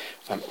up.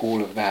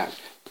 All of that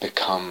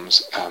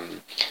becomes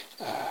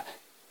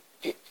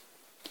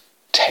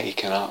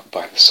taken up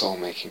by the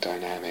soul-making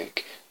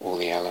dynamic, all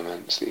the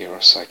elements, the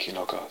eros, psyche,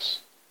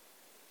 logos.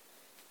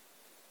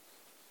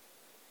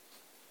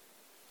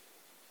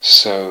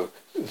 So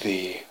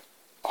the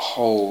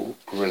whole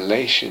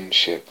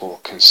relationship or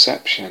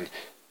conception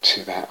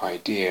to that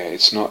idea,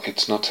 it's not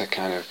a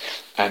kind of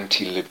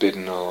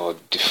anti-libidinal or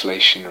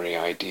deflationary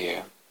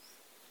idea.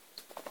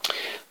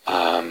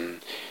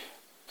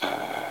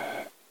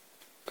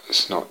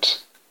 It's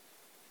not,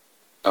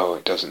 oh,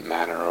 it doesn't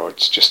matter, or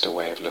it's just a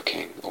way of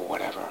looking, or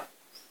whatever,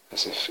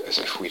 as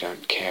if we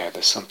don't care.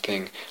 There's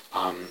something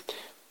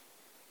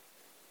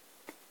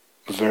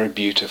very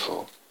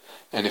beautiful.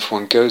 And if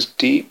one goes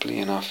deeply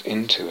enough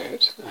into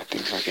it, I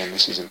think, again,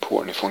 this is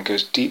important, if one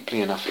goes deeply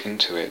enough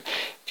into it,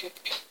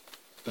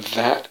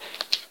 that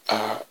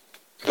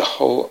the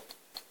whole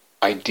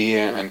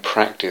idea and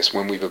practice,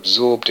 when we've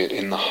absorbed it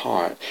in the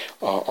heart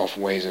of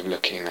ways of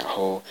looking, that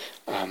whole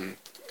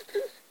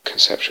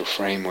conceptual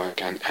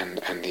framework and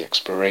the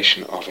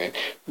exploration of it,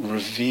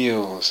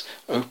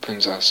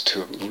 opens us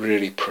to a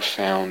really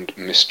profound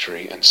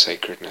mystery and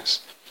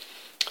sacredness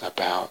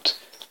about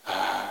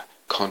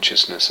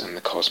consciousness and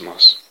the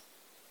cosmos.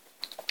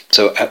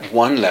 So at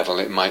one level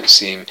it might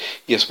seem,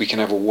 yes, we can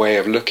have a way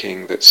of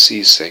looking that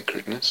sees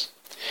sacredness,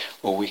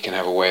 or we can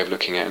have a way of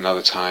looking at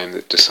another time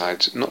that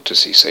decides not to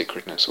see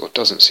sacredness, or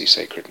doesn't see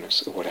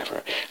sacredness, or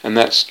whatever. And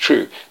that's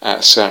true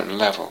at a certain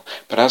level.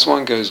 But as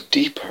one goes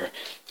deeper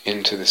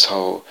into this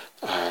whole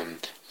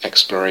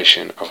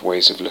exploration of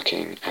ways of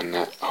looking, and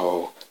that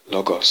whole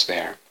logos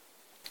there,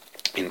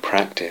 in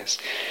practice,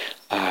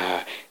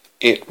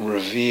 it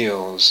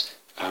reveals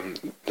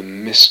the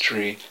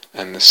mystery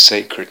and the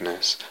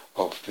sacredness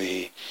of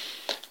the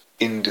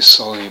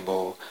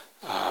indissoluble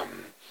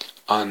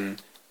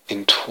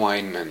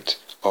entwinement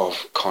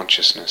of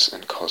consciousness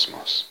and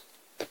cosmos,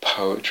 the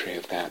poetry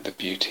of that, the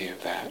beauty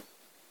of that.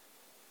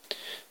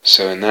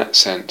 So in that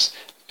sense,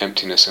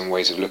 emptiness and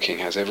ways of looking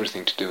has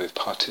everything to do with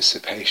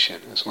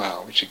participation as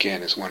well, which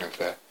again is one of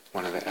the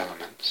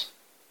elements.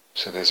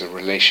 So there's a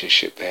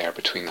relationship there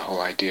between the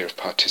whole idea of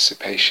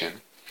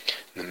participation,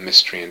 the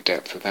mystery and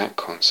depth of that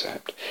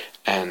concept,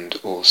 and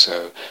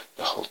also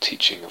the whole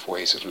teaching of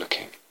ways of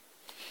looking.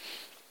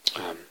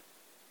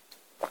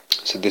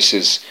 So this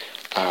is,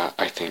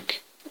 I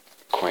think,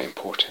 quite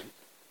important.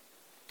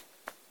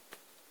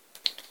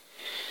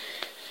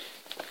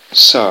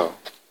 So,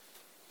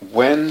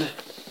 when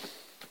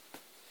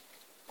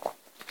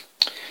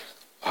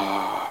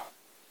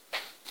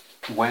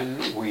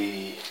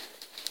we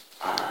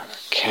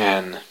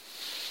can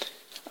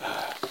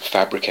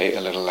fabricate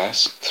a little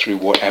less through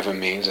whatever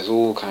means, there's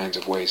all kinds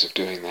of ways of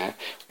doing that,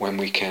 when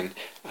we can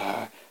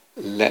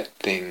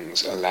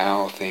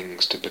allow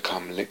things to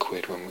become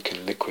liquid, when we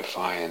can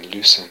liquefy and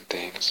loosen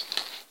things,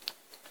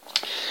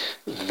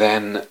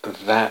 then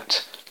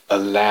that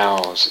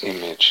allows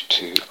image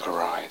to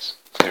arise.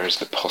 There is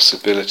the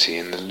possibility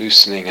in the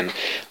loosening and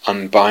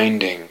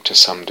unbinding to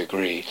some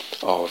degree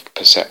of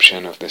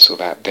perception of this or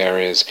that. There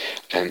is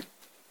an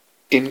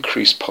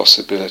increased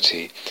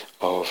possibility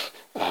of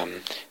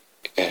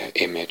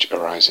image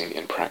arising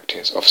in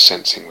practice, of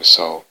sensing with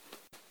soul.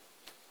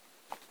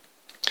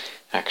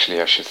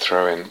 Actually, I should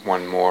throw in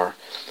one more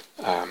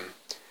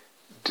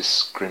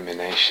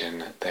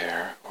discrimination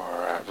there,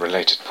 or a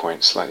related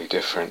point, slightly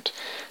different.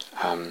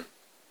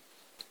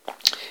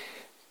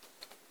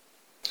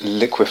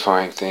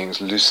 Liquefying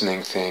things,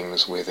 loosening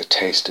things with a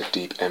taste of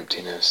deep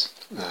emptiness,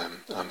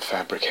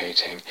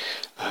 unfabricating,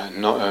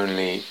 not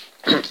only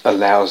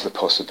allows the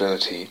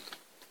possibility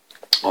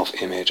of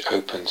image,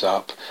 opens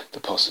up the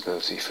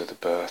possibility for the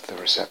birth, the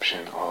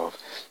reception of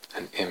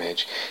an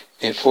image,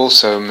 it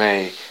also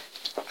may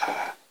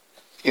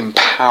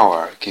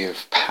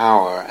give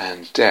power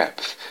and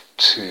depth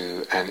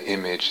to an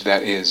image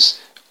that is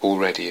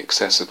already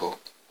accessible.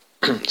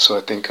 So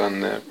I think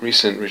on the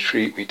recent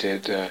retreat we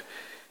did,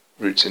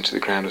 Roots into the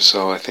Ground of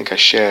Soul, I think I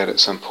shared at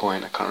some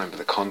point, I can't remember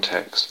the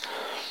context,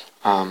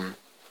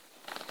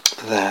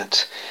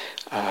 that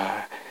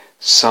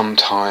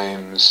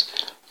sometimes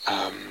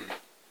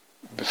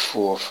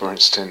before, for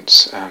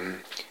instance,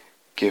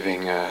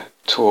 giving a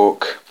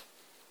talk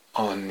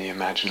on the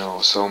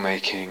imaginal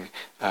soul-making,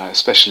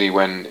 especially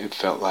when it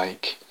felt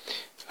like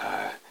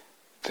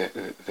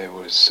there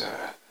was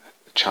a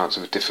chance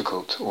of a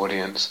difficult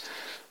audience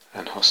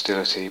and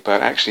hostility,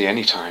 but actually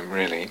any time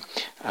really,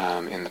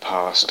 in the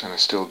past, and I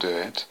still do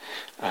it,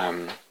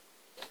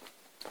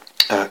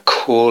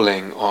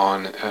 calling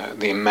on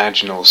the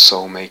imaginal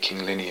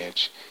soul-making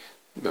lineage,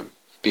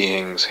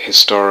 beings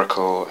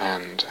historical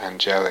and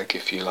angelic,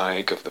 if you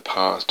like, of the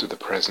past, of the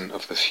present,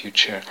 of the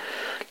future,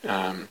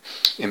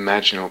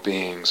 imaginal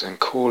beings, and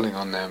calling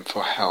on them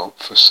for help,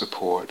 for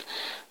support,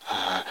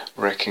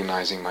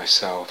 recognizing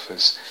myself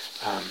as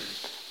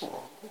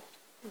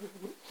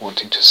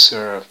wanting to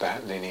serve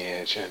that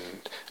lineage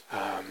and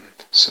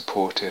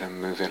support it and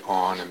move it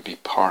on and be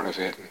part of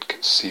it, and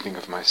conceiving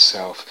of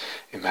myself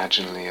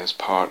imaginally as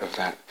part of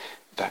that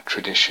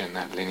tradition,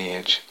 that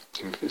lineage.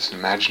 It's an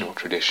imaginal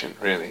tradition,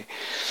 really.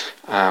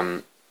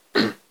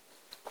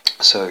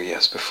 So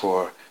yes,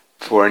 before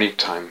any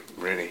time,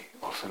 really,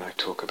 often I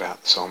talk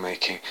about soul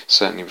making,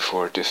 certainly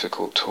before a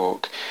difficult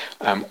talk,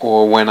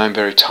 or when I'm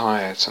very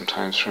tired,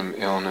 sometimes from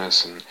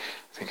illness, and I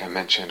think I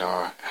mentioned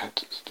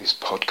these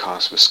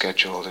podcasts were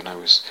scheduled and I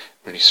was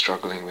really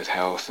struggling with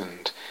health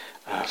and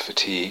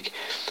fatigue,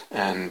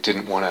 and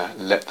didn't want to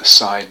let the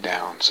side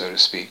down, so to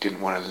speak,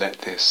 didn't want to let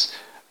this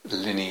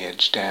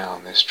lineage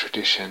down, this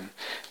tradition,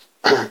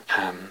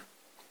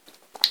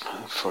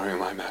 for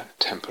whom I'm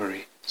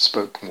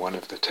one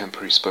of the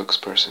temporary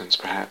spokespersons,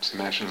 perhaps,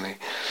 imaginally.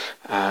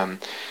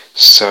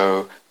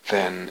 So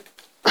then,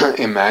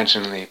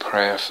 imaginally,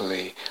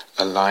 prayerfully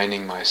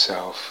aligning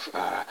myself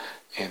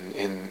in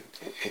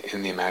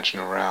the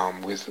imaginal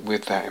realm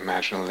with that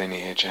imaginal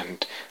lineage,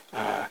 and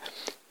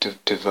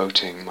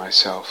devoting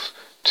myself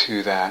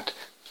to that,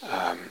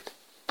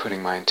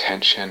 putting my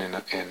intention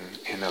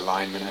in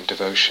alignment and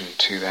devotion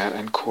to that,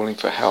 and calling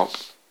for help.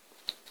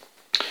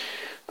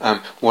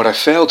 What I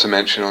failed to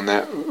mention on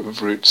that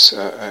Roots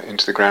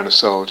into the Ground of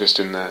Soul, just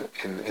in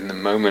the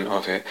moment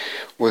of it,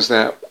 was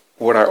that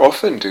what I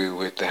often do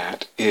with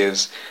that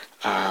is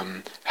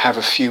have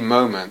a few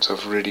moments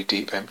of really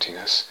deep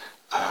emptiness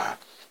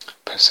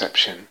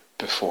perception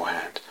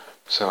beforehand.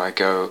 So I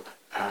go,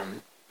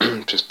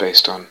 just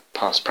based on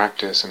past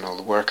practice and all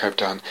the work I've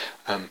done,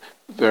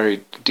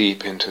 very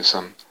deep into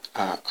some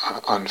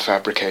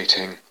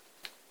unfabricating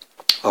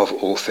of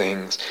all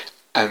things,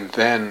 and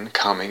then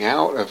coming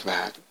out of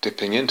that,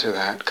 dipping into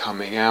that,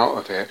 coming out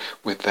of it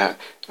with that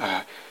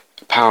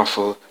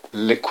powerful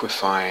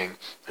liquefying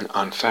and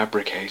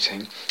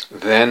unfabricating,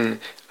 then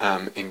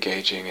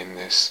engaging in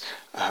this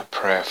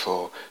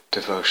prayerful,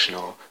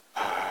 devotional,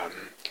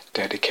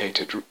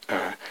 dedicated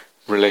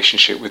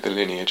relationship with the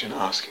lineage and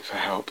asking for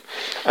help.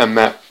 And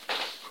that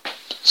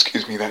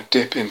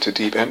dip into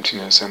deep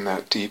emptiness and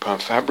that deep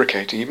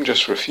unfabricating, even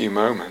just for a few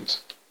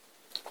moments,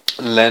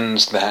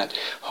 lends that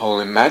whole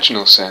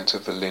imaginal sense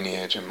of the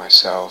lineage and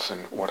myself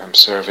and what I'm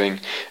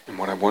serving and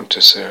what I want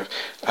to serve,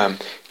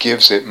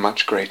 gives it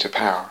much greater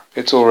power.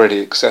 It's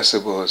already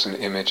accessible as an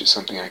image, it's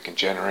something I can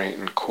generate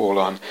and call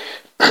on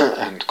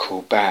and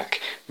call back,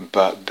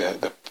 but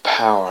the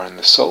power and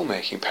the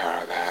soul-making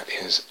power of that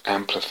is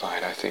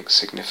amplified, I think,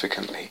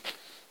 significantly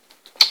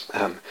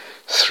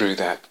through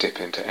that dip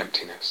into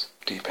emptiness,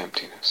 deep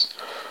emptiness.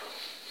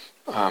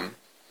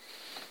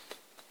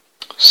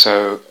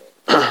 So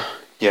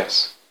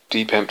yes,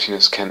 deep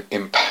emptiness can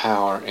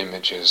empower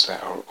images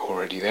that are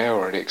already there,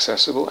 already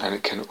accessible, and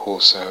it can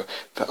also,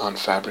 the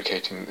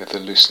unfabricating, the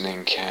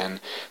loosening can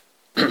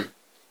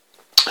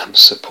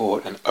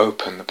support and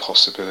open the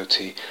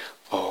possibility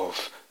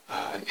of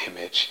an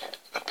image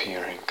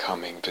appearing,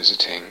 coming,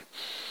 visiting,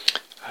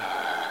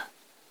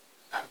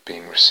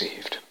 being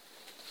received.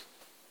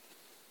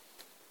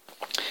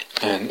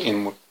 And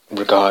in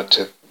regard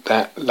to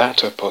that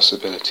latter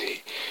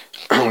possibility,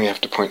 we have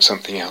to point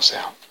something else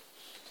out.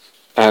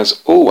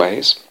 As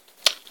always,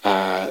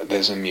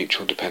 there's a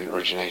mutual dependent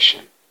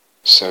origination.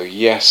 So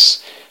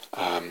yes,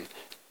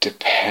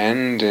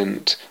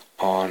 dependent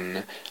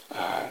on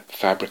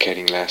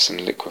fabricating less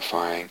and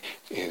liquefying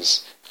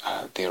is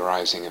the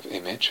arising of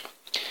image.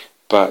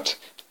 But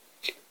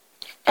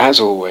as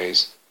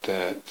always,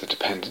 the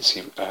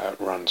dependency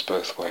runs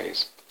both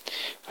ways.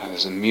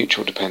 There's a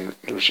mutual dependent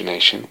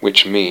origination,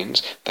 which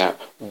means that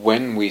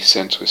when we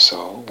sense with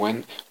soul,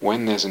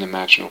 when there's an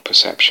imaginal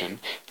perception,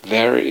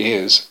 there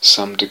is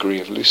some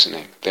degree of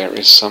loosening, there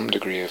is some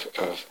degree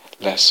of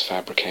less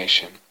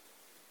fabrication.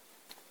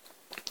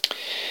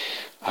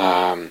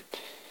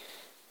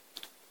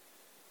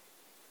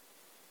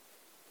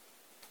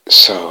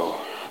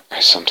 So I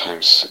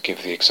sometimes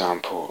give the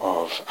example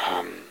of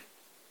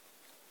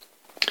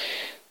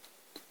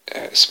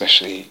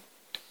especially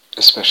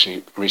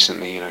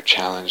recently,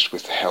 challenged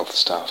with the health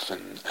stuff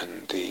and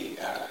the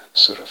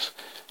sort of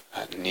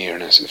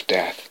nearness of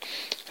death,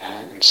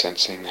 and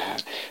sensing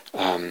that.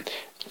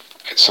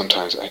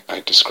 Sometimes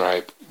I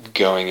describe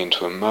going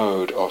into a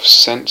mode of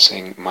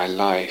sensing my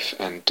life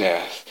and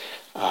death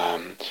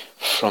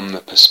from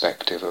the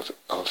perspective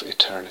of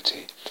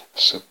eternity.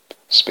 So,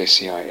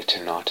 speciae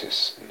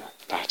aeternatis in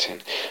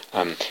Latin.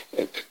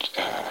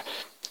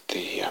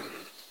 The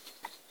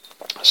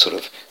sort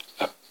of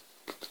a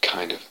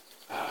kind of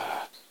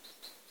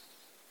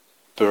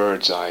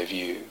bird's eye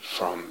view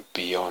from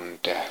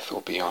beyond death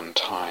or beyond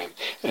time.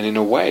 And in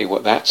a way,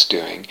 what that's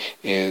doing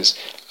is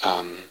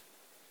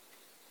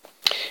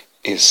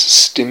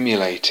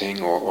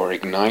stimulating or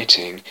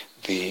igniting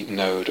the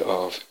node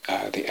of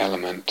the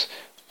element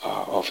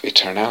of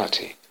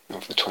eternality,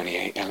 of the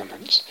 28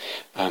 elements.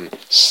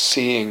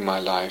 Seeing my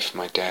life,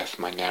 my death,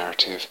 my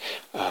narrative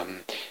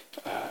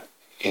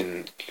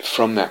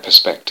from that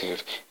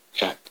perspective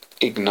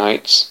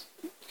ignites,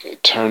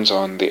 it turns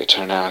on the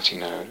eternality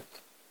node.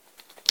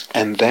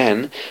 And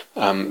then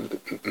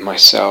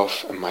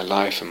myself and my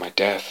life and my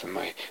death and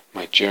my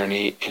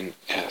journey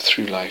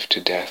through life to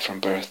death,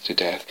 from birth to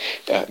death,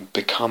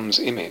 becomes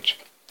image.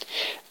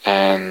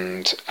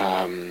 And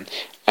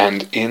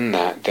in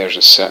that there's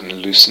a certain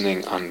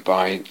loosening,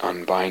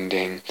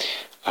 unbinding,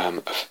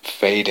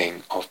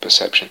 fading of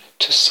perception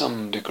to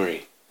some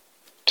degree,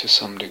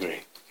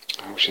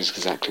 which is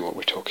exactly what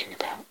we're talking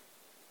about.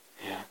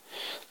 Yeah,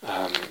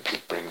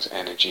 it brings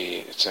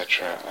energy,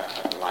 etc.,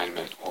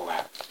 alignment, all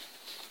that.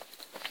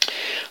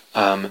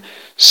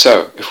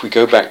 So, if we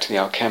go back to the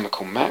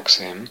alchemical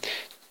maxim,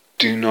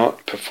 do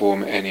not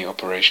perform any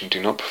operation, do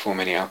not perform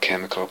any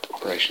alchemical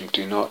operation,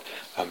 do not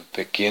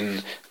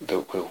begin the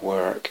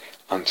work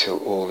until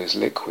all is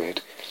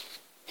liquid.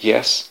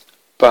 Yes,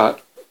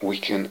 but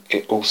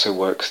it also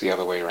works the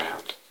other way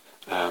around.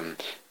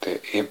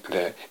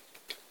 The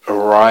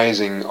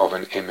arising of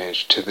an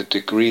image, to the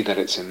degree that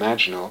it's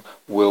imaginal,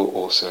 will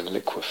also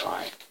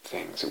liquefy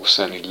things. It will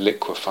certainly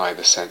liquefy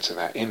the sense of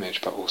that image,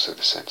 but also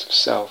the sense of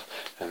self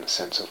and the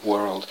sense of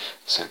world,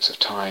 the sense of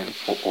time,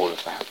 all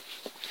of that.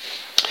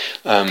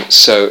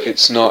 So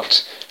it's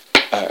not,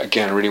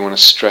 again, I really want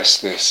to stress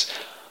this,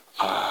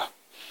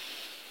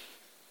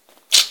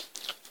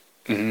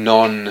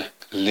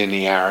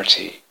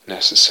 non-linearity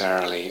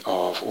necessarily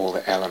of all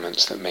the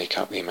elements that make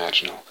up the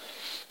imaginal.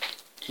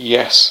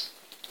 Yes,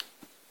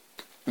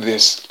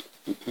 this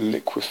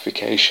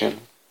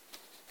liquefaction,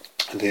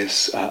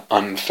 this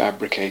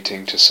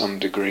unfabricating to some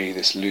degree,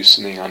 this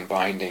loosening,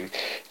 unbinding,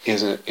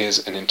 is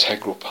an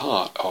integral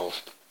part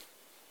of,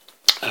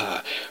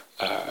 a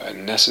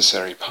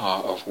necessary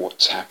part of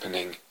what's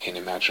happening in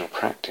imaginal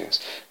practice.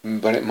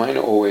 But it might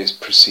not always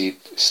proceed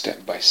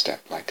step by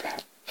step like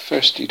that.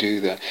 First you do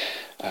the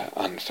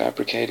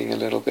unfabricating a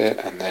little bit,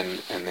 and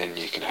then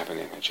you can have an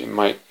image. It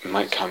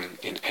might come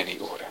in any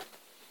order.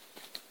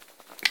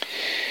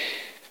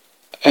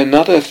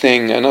 Another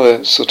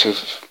sort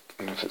of, I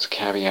don't know if it's a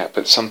caveat,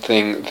 but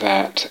something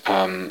that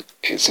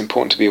it's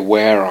important to be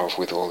aware of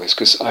with all this,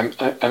 because I'm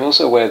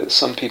also aware that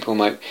some people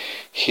might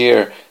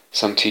hear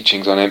some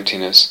teachings on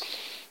emptiness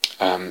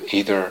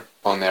either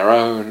on their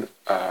own,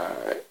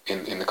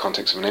 in the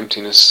context of an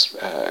emptiness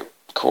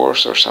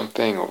course or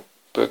something, or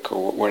book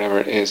or whatever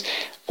it is,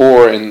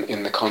 or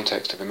in the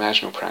context of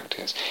imaginal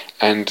practice,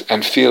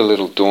 and feel a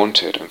little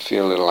daunted and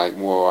feel a little like,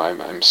 whoa,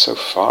 I'm so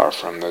far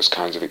from those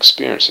kinds of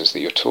experiences that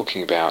you're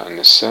talking about, and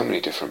there's so many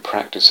different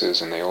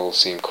practices and they all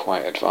seem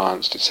quite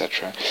advanced,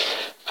 etc.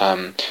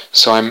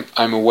 So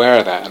I'm aware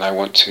of that, and I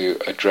want to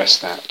address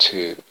that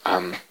too.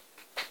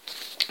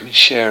 Let me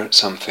share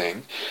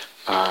something,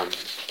 an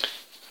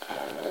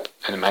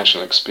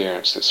imaginal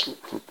experience that's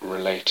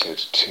related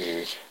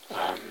to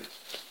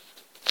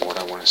what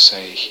I want to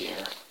say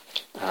here.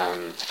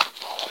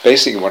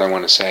 Basically what I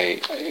want to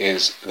say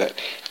is that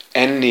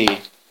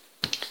any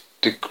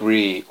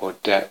degree or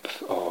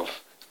depth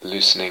of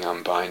loosening,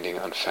 unbinding,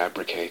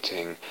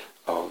 unfabricating,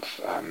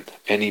 of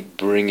any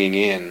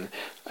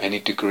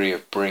degree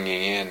of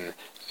bringing in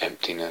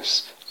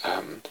emptiness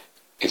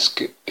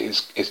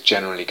is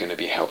generally going to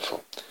be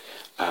helpful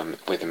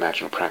with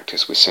imaginal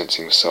practice, with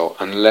sensing the soul,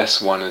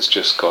 unless one has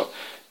just got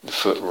the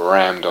foot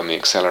rammed on the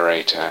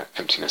accelerator,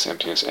 emptiness,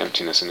 emptiness,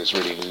 emptiness, and is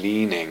really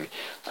leaning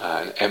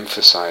and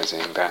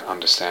emphasizing that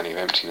understanding of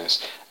emptiness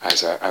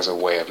as a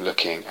way of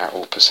looking at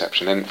all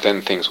perception.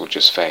 Then things will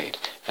just fade.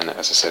 And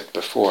as I said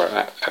before,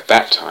 at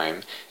that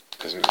time,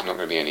 there's not going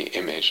to be any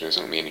image, there's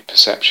not going to be any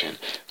perception.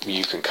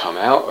 You can come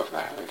out of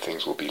that and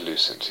things will be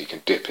loosened, so you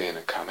can dip in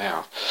and come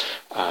out.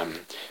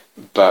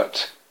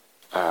 But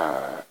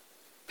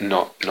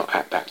not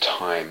at that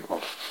time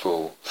of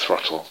full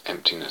throttle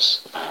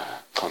emptiness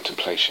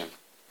contemplation.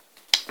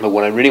 But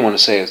what I really want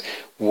to say is,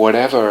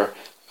 whatever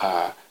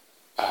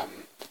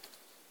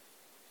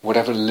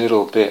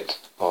little bit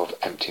of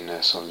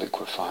emptiness or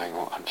liquefying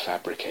or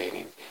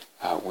unfabricating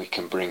we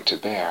can bring to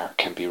bear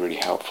can be really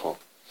helpful.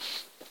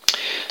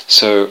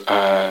 So,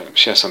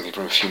 share something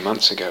from a few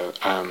months ago.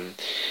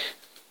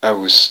 I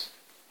was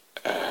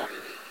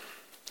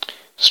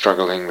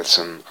struggling with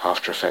some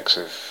after effects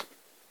of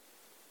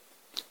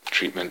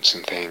treatments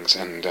and things,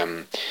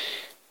 and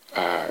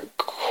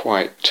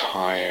quite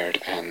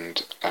tired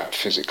and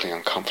physically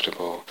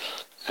uncomfortable,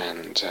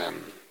 and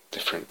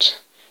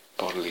different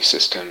bodily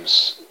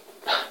systems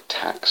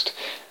taxed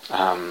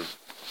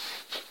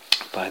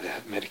by the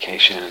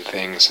medication and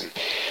things,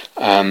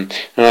 and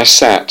I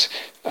sat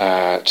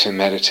to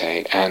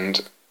meditate,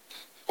 and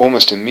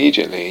almost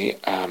immediately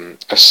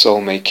a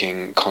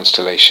soul-making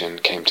constellation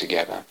came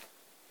together,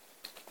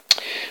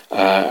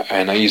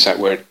 and I use that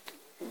word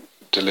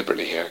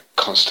deliberately here,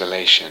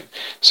 constellation.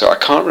 So I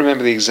can't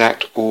remember the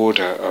exact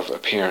order of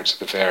appearance of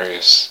the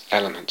various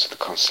elements of the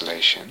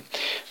constellation,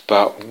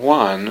 but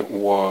one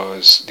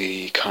was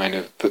the kind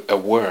of a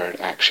word,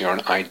 actually, or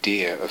an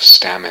idea of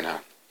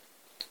stamina,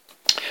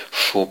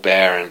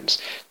 forbearance,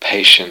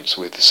 patience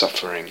with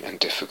suffering and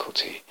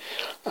difficulty.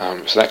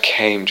 So that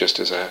came just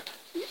as an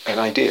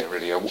idea,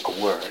 really, a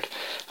word,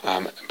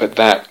 but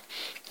that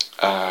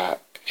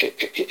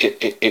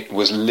it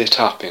was lit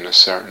up in a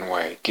certain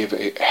way.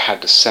 It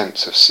had a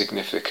sense of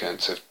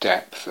significance, of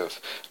depth, of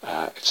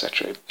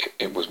etc.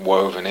 It was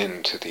woven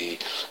into the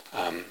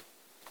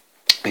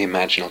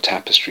imaginal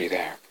tapestry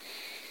there.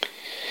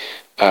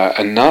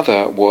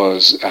 Another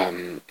was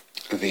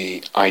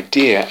the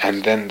idea,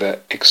 and then the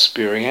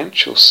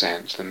experiential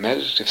sense, the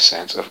meditative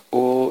sense of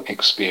all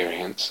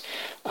experience,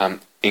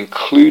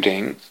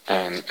 including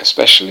and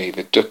especially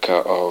the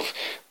dukkha of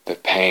the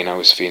pain I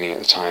was feeling at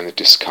the time, the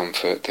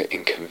discomfort, the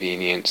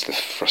inconvenience, the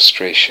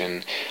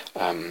frustration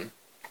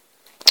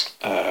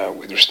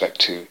with respect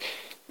to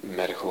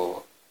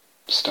medical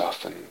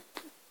stuff and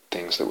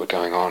things that were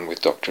going on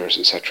with doctors,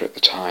 etc. at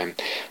the time.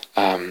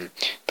 The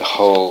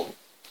whole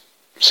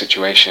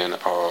situation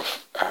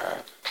of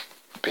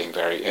being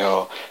very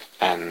ill,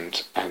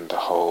 and the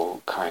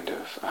whole kind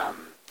of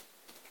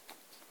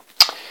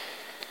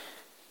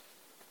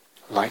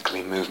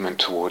likely movement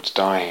towards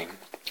dying.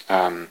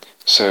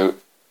 So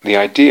the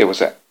idea was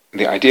that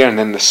and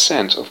then the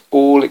sense of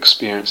all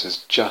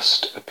experiences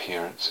just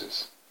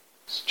appearances.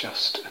 It's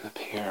just an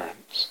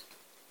appearance.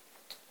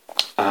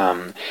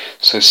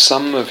 So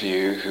some of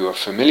you who are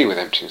familiar with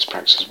emptiness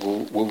practices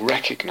will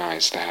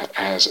recognize that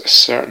as a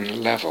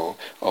certain level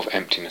of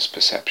emptiness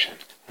perception,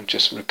 and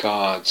just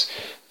regards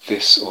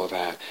this or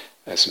that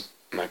as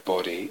my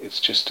body. It's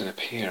just an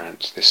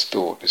appearance. This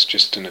thought is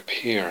just an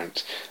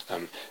appearance.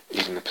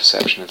 Even the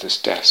perception of this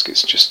desk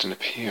is just an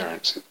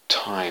appearance.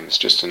 Time is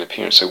just an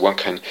appearance. So one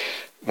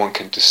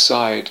can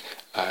decide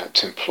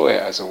to employ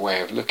it as a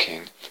way of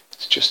looking.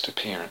 It's just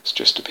appearance,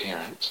 just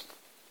appearance,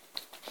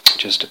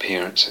 just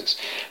appearances,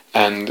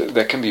 and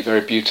that can be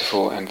very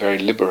beautiful and very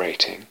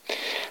liberating.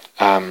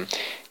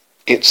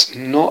 It's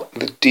not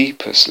the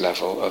deepest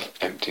level of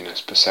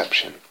emptiness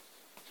perception.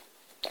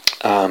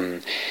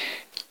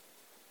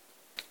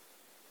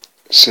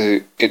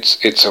 So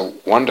it's a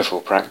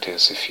wonderful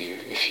practice if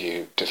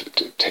you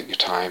take your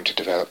time to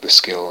develop the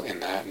skill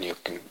in that, and you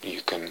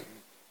can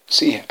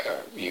see,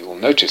 you will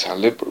notice how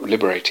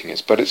liberating it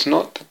is. But it's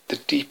not the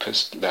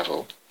deepest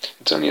level.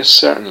 It's only a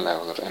certain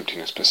level of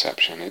emptiness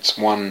perception. It's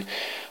one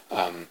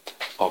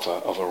of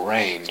a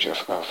range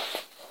of a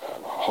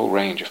whole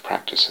range of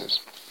practices.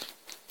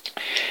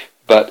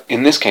 But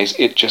in this case,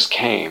 it just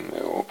came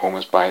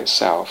almost by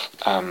itself.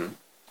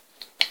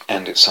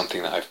 And it's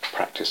something that I've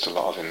practiced a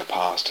lot of in the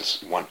past.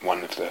 It's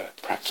one of the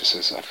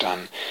practices I've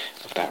done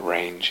of that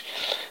range.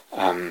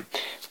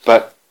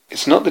 But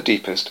it's not the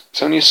deepest.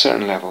 It's only a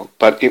certain level.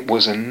 But it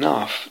was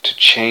enough to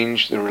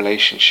change the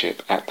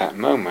relationship at that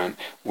moment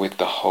with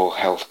the whole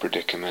health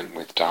predicament,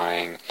 with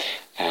dying.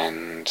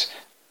 And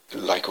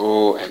like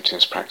all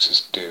emptiness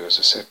practices do, as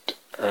I said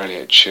earlier,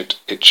 it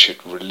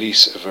should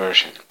release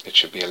aversion. It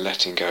should be a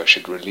letting go. It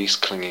should release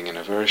clinging and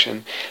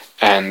aversion.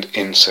 And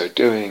in so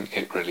doing,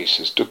 it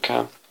releases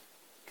dukkha.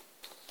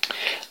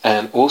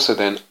 And also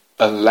then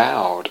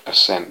allowed a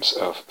sense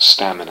of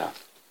stamina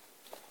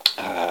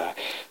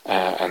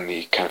and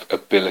the kind of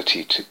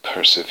ability to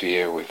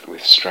persevere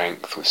with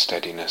strength, with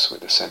steadiness,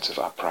 with a sense of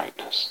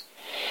uprightness.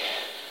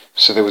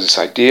 So there was this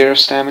idea of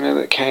stamina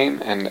that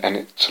came, and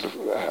it sort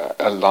of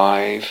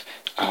alive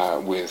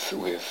with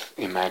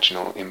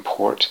imaginal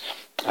import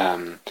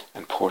and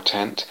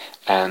portent,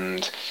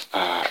 and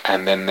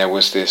then there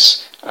was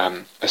this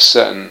a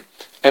certain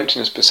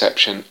emptiness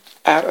perception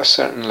at a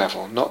certain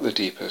level, not the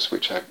deepest,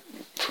 which I,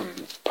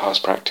 from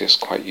past practice,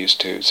 quite used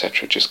to,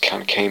 etc., just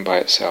kind of came by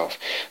itself.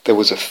 There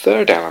was a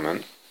third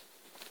element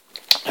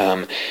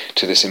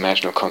to this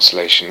imaginal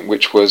constellation,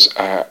 which was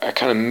a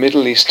kind of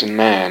Middle Eastern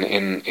man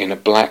in a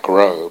black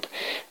robe,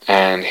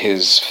 and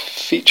his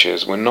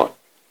features were not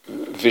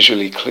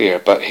visually clear,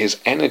 but his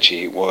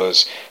energy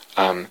was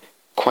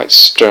quite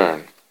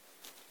stern,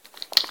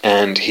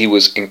 and he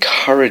was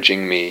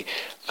encouraging me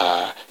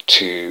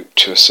to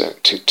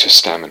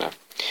stamina.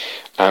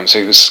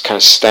 So he was kind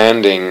of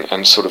standing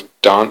and sort of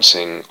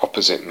dancing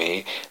opposite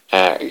me,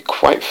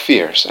 quite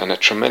fierce, and a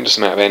tremendous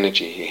amount of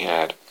energy he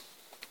had.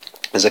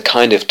 As a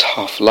kind of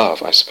tough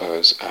love, I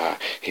suppose.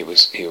 He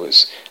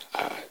was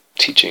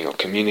teaching or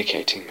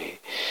communicating me.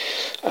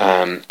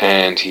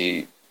 And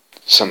he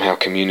somehow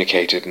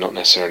communicated, not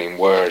necessarily in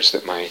words,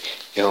 that my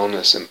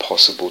illness and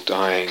possible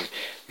dying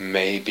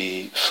may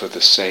be for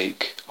the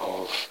sake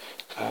of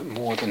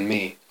more than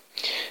me.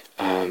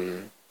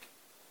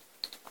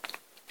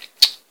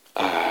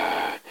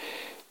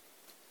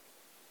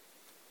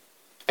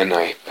 And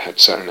I had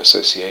certain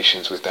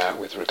associations with that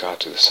with regard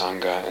to the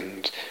Sangha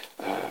and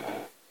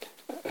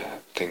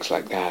things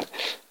like that.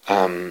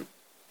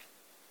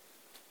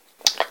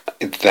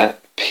 That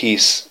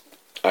piece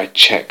I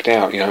checked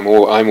out. I'm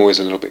always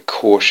a little bit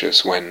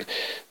cautious when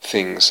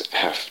things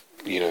have,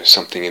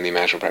 something in the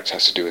imaginal practice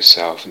has to do with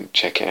self, and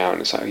check it out,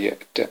 and it's like, yeah,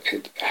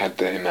 it had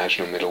the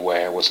imaginal middle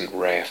way. I wasn't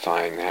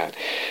reifying that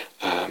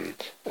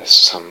as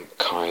some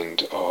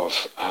kind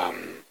of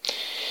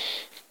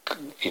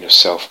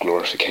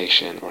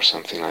self-glorification or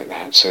something like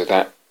that. So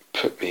that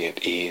put me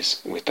at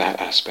ease with that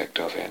aspect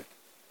of it.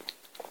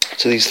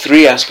 So these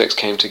three aspects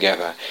came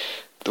together: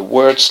 the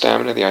word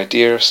stamina, the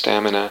idea of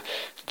stamina,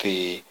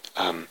 the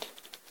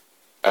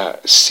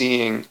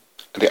seeing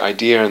the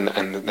idea,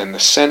 and then the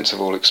sense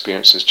of all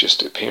experiences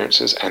just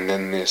appearances, and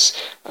then this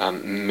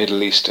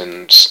Middle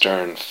Eastern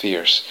stern,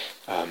 fierce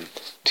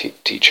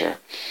teacher,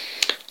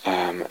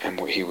 and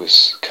what he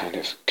was kind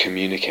of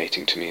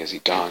communicating to me as he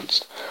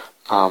danced.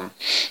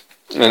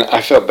 And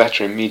I felt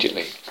better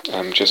immediately,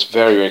 just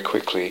very, very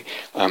quickly.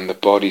 The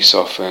body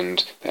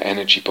softened, the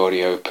energy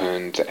body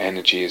opened, the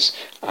energies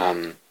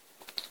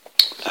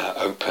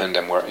opened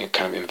and were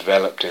kind of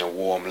enveloped in a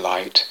warm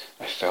light,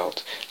 I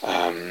felt.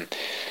 And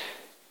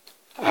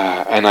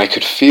I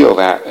could feel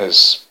that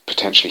as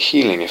potentially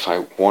healing if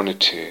I wanted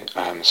to,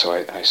 so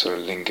I sort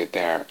of lingered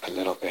there a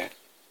little bit.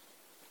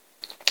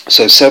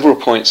 So several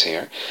points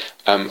here.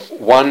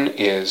 One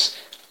is,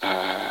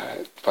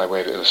 by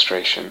way of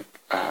illustration,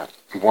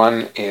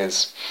 one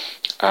is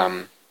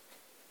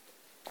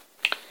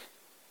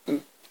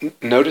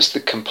notice the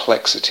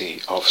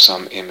complexity of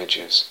some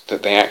images,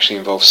 that they actually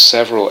involve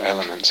several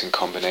elements in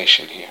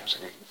combination here. So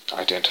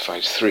I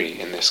identified three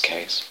in this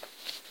case.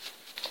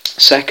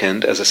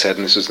 Second, as I said,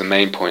 and this was the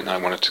main point that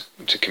I wanted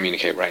to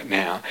communicate right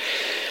now,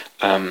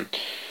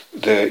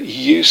 the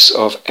use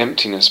of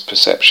emptiness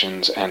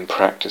perceptions and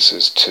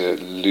practices to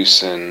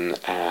loosen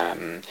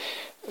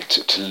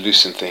to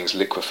loosen things,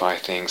 liquefy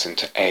things, and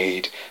to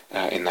aid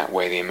in that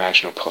way the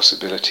imaginal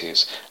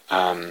possibilities.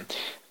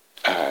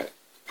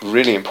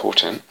 Really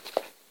important.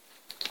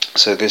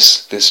 So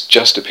this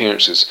just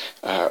appearances,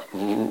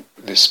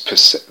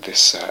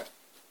 this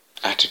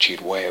attitude,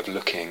 way of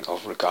looking,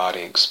 of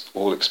regarding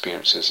all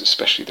experiences,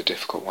 especially the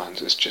difficult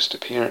ones, as just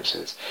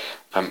appearances,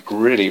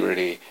 really,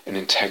 really an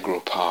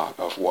integral part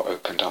of what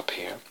opened up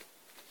here,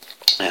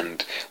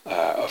 and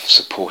of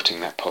supporting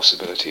that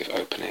possibility of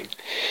opening.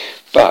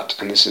 But,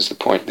 and this is the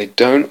point, they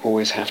don't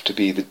always have to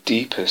be the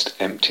deepest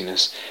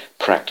emptiness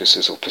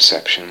practices or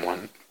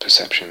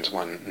perceptions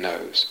one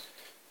knows.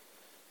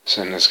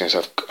 So in this case,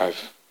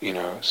 I've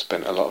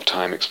spent a lot of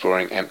time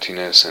exploring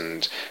emptiness,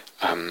 and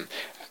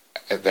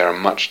there are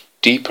much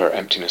deeper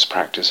emptiness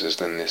practices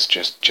than this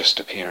just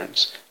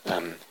appearance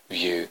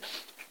view.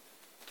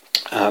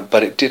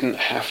 But it didn't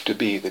have to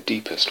be the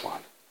deepest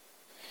one.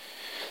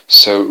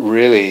 So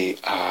really,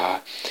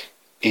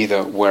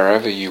 either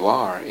wherever you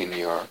are in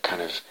your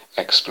kind of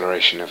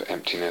exploration of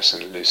emptiness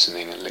and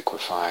loosening and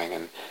liquefying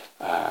and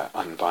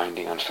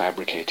unbinding,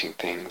 unfabricating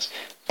things,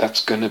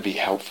 that's going to be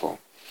helpful.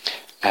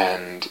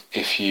 And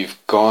if you've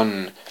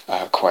gone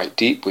quite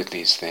deep with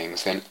these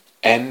things, then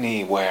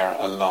anywhere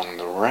along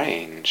the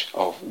range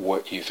of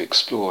what you've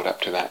explored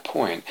up to that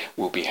point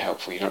will be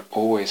helpful. You don't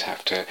always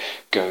have to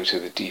go to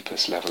the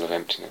deepest level of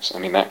emptiness. I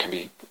mean, that can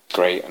be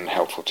great and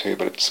helpful too,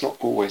 but it's not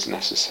always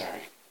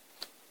necessary.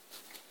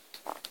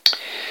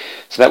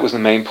 So that was the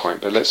main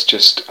point, but let's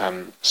just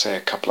say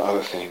a couple of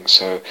other things.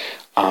 So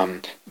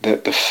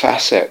the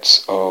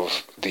facets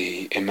of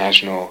the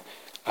imaginal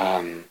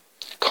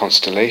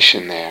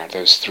constellation there,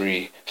 those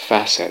three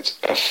facets,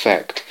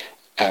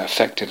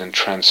 affected and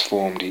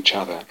transformed each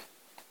other.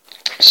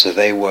 So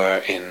they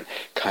were in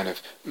kind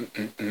of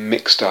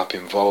mixed up,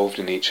 involved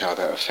in each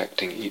other,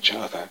 affecting each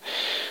other.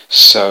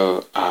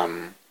 So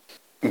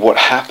what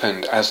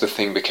happened as the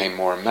thing became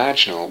more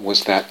imaginal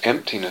was that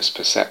emptiness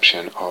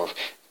perception of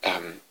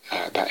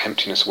that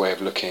emptiness way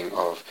of looking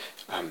of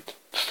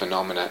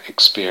phenomena,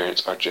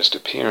 experience, are just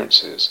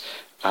appearances.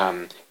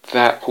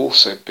 That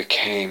also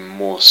became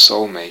more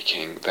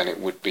soul-making than it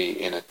would be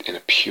in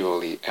a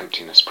purely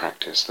emptiness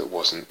practice that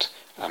wasn't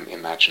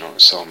imaginal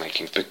and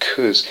soul-making,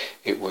 because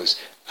it was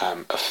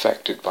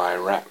affected by,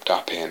 wrapped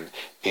up in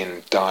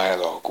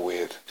dialogue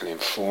with, and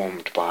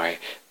informed by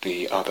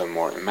the other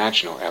more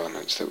imaginal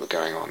elements that were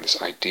going on.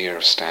 This idea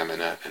of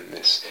stamina and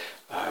this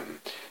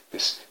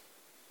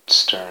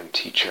stern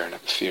teacher and a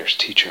fierce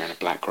teacher in a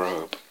black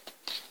robe,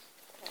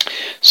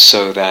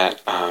 so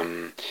that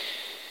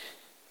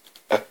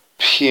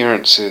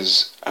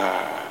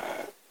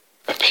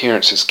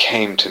appearances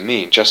came to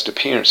mean, just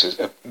appearances,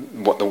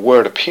 what the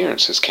word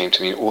appearances came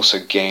to mean also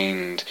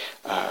gained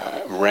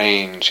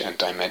range and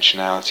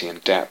dimensionality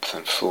and depth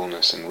and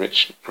fullness and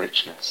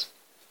richness.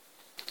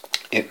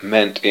 It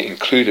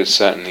included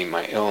certainly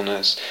my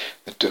illness,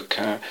 the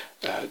dukkha,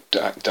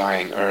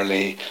 dying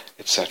early,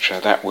 etc.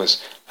 That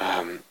was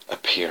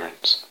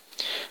appearance.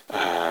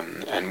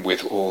 And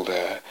with all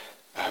the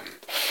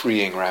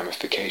freeing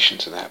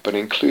ramifications of that, but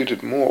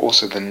included more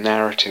also the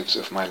narratives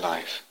of my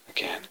life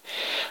again.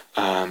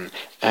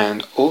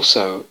 And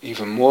also,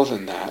 even more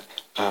than that,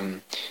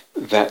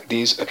 that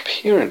these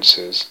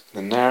appearances,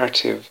 the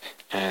narrative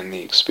and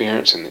the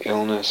experience and the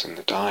illness and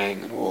the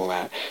dying and all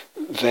that,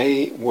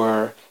 they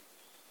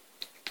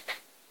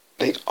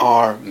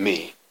are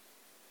me.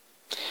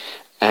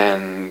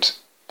 And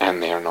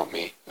they are not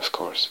me, of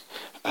course.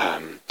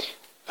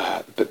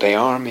 But they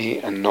are me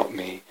and not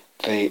me.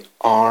 They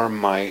are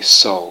my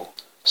soul.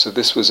 So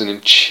this was an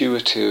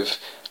intuitive,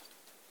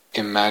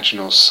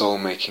 imaginal,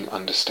 soul-making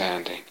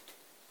understanding.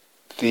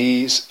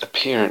 These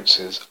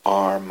appearances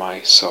are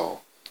my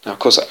soul. Now, of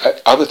course,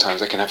 at other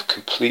times I can have a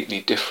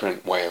completely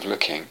different way of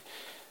looking.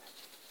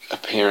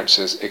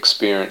 Appearances,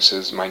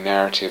 experiences, my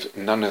narrative,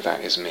 none of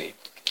that is me.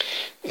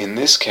 In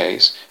this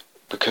case,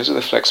 because of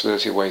the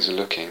flexibility of ways of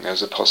looking,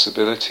 there's a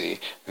possibility,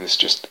 and this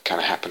just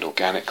kind of happened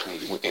organically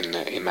in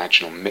the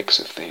imaginal mix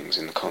of things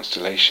in the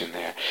constellation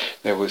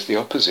there was the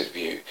opposite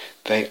view.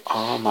 They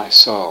are my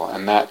soul,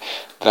 and that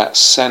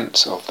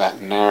sense of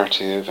that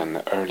narrative and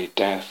the early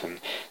death and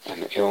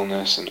the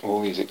illness and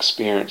all these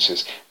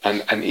experiences,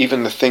 and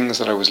even the things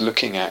that I was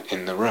looking at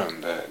in the room,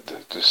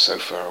 the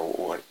sofa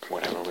or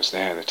whatever was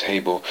there, the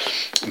table,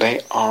 they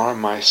are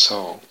my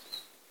soul.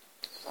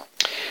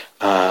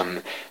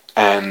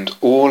 And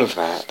all of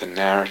that, the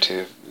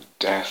narrative,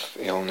 death,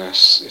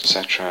 illness,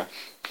 etc.,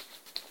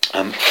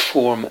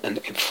 formed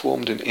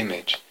an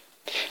image.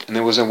 And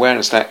there was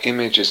awareness that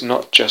image is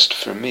not just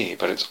for me,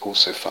 but it's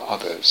also for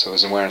others. So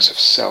there's awareness of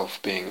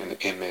self being an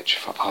image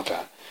for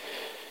other,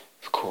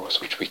 of course,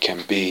 which we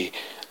can be,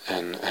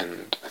 and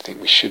I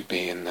think we should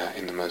be in the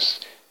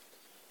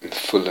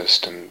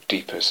fullest and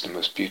deepest and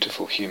most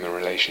beautiful human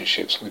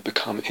relationships. We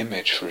become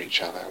image for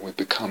each other. We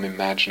become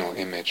imaginal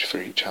image for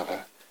each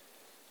other.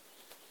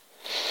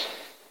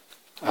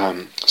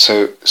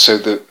 So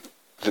the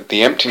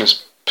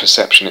emptiness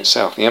perception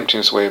itself, the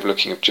emptiness way of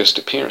looking of just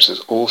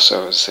appearances,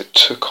 also, as I said,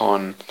 took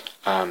on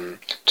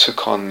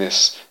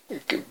this,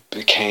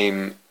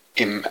 became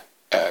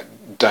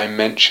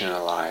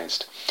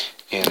dimensionalized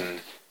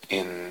in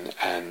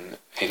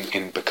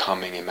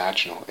becoming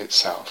imaginal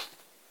itself.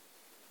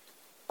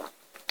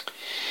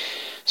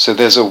 So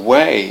there's a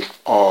way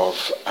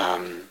of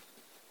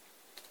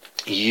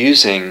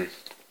using.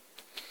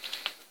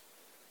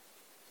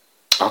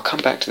 I'll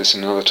come back to this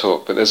in another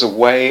talk, but there's a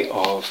way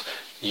of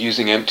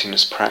using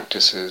emptiness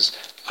practices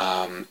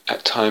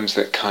at times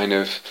that kind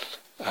of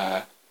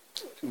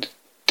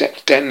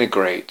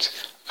denigrate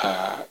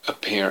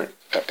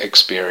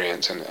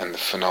experience and the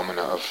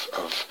phenomena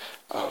of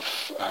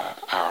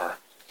our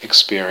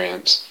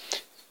experience,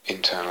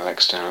 internal,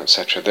 external,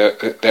 etc.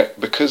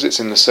 Because it's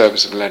in the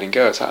service of letting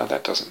go, it's like, oh,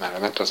 that doesn't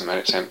matter,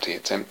 it's empty.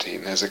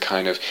 And there's a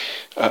kind of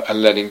a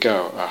letting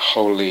go, a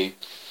holy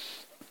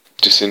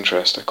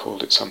disinterest, I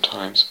called it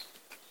sometimes.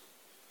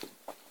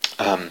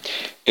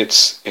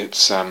 It's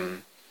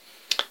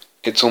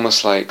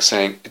almost like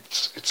saying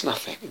it's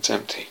nothing, it's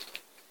empty,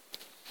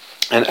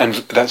 and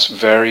that's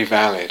very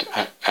valid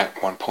at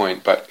one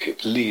point, but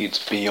it leads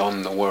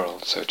beyond the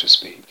world, so to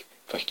speak.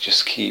 If I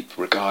just keep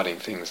regarding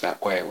things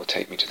that way, it will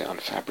take me to the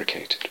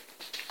unfabricated.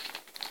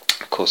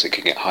 Of course, it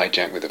can get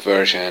hijacked with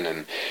aversion,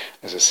 and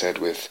as I said,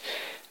 with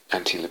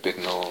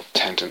anti-libidinal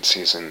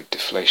tendencies and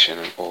deflation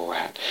and all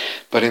that.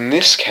 But in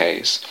this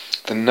case,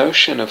 the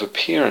notion of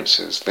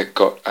appearances that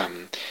got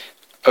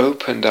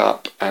opened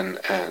up and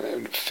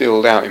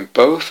filled out in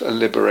both a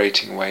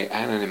liberating way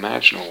and an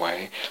imaginal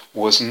way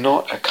was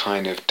not a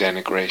kind of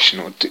denigration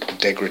or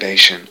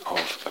degradation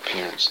of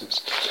appearances.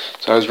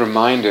 So I was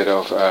reminded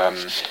of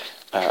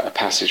a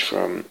passage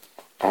from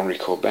Henri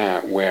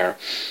Corbin where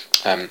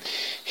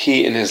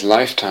he in his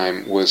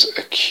lifetime was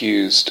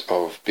accused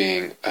of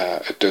being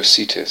a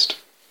docetist.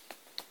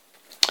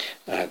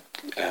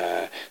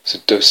 So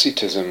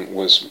docetism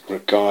was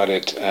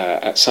regarded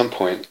at some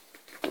point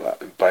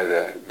by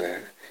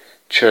the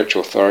church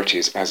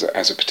authorities as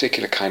a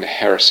particular kind of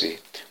heresy.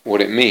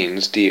 What it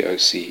means,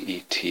 D-O-C-E-T-I-S-M,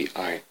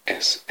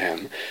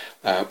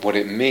 what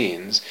it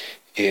means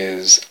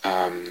is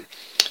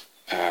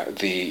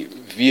the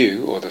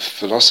view or the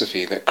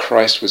philosophy that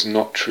Christ was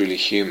not truly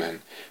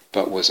human,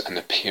 but was an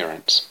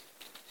appearance.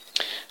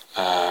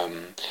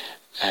 And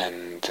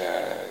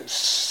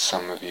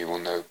some of you will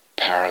know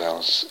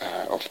parallels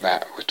of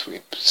that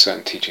between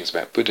certain teachings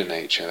about Buddha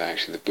nature, that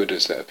actually the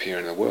Buddhas that appear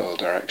in the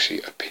world are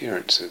actually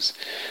appearances.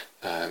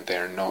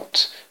 They're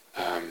not,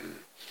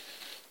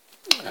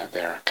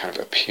 they're kind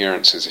of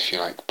appearances, if you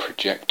like,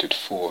 projected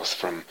forth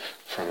from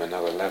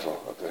another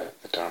level of the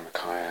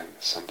Dharmakaya and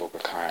the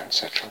Sambhogakaya,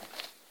 etc.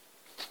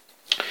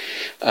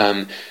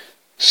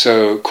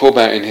 So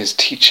Corbin, in his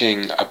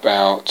teaching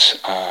about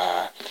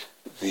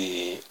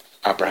the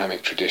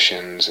Abrahamic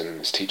traditions and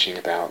his teaching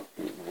about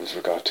with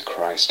regard to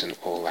Christ and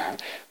all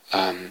that,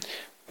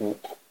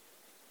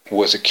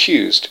 was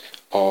accused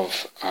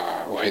of,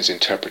 or his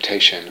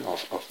interpretation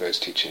of those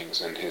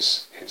teachings and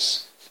his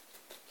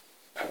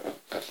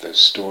of those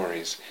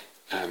stories,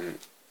 and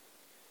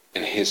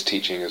his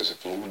teaching as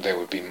they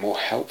would be more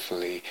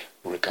helpfully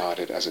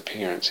regarded as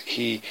appearance.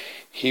 He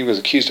was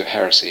accused of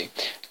heresy,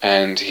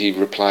 and he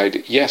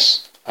replied,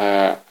 "Yes,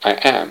 I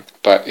am,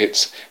 but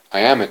I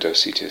am a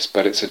Docetist,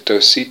 but it's a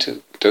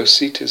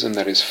Docetism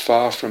that is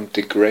far from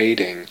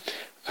degrading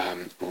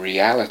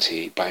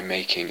reality by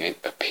making it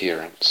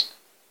appearance.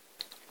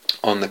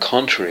 On the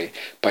contrary,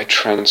 by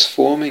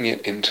transforming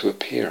it into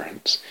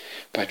appearance,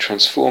 by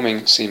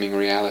transforming seeming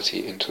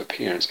reality into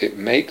appearance, it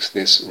makes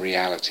this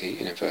reality,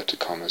 in inverted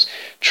commas,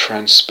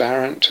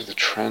 transparent to the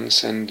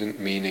transcendent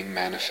meaning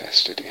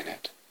manifested in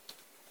it."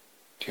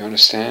 Do you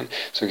understand?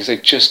 So we can say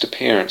just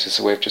appearance is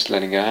a way of just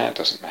letting go, it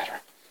doesn't matter.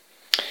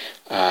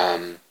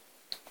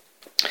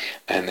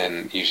 And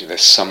then usually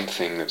there's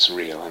something that's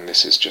real, and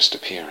this is just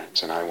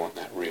appearance, and I want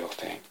that real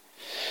thing.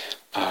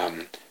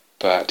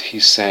 But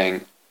he's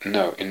saying,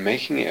 no, in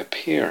making it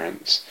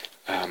appearance,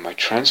 by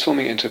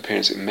transforming it into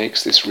appearance, it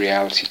makes this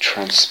reality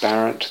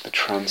transparent to the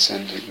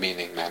transcendent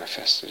meaning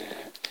manifested in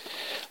it.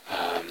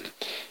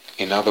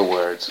 In other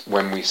words,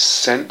 when we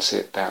sense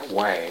it that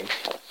way,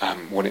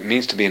 what it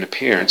means to be an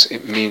appearance,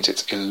 it means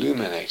it's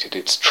illuminated,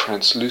 it's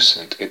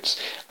translucent, it's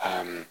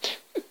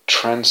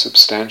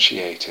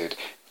transubstantiated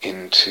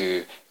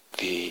into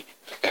the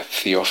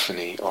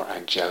theophany or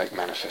angelic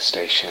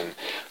manifestation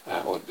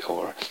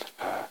or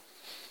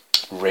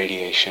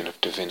radiation of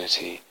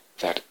divinity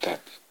that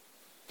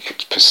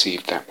it's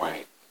perceived that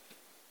way.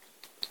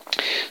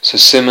 So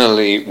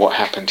similarly, what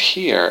happened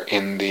here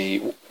in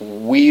the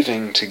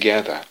weaving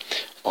together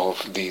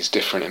of these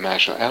different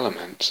imaginal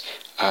elements,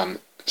 a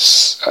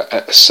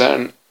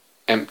certain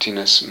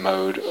emptiness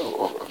mode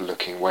of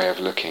looking, way of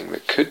looking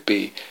that could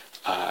be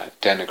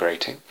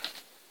denigrating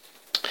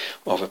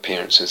of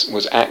appearances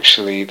was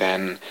actually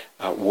then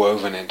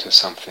woven into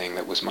something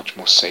that was much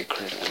more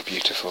sacred and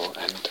beautiful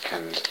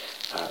and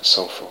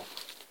soulful.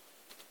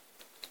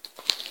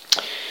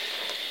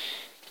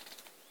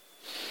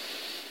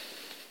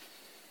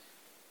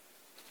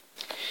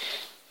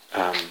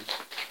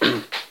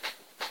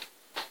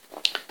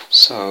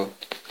 So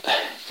let's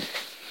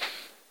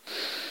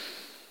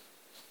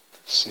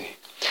see.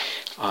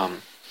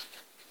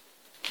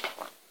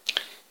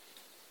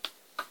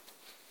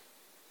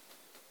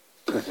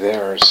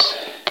 There's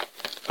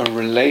a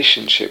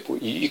relationship.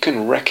 You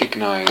can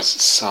recognize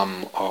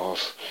some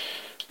of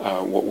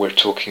what we're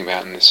talking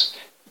about in this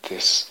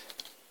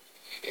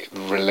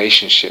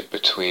relationship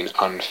between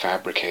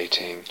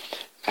unfabricating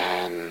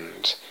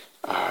and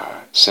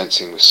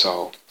sensing with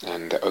soul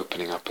and the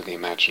opening up of the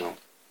imaginal.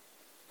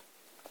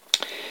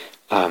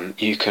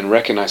 You can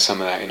recognize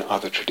some of that in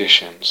other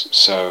traditions.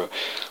 So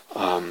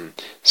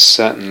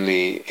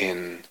certainly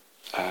in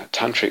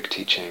tantric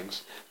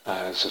teachings,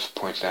 as I've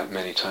pointed out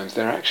many times,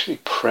 they're actually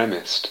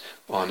premised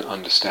on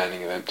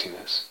understanding of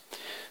emptiness,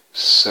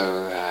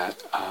 so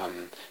that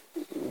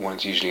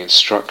one's usually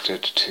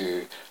instructed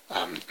to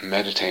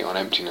meditate on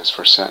emptiness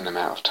for a certain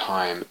amount of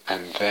time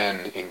and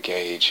then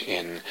engage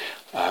in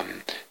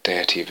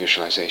deity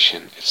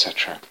visualization,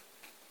 etc.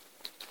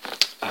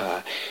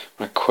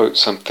 I quote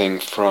something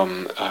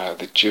from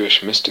the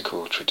Jewish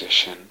mystical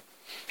tradition,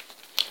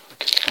 if I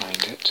can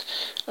find it.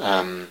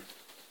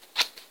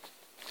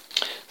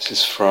 This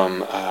is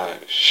from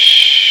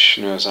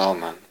Shneur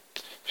Zalman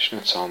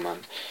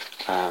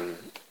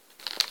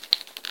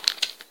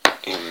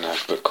in a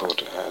book called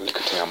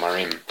Likutei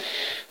Amarim,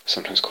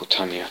 sometimes called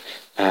Tanya,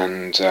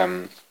 and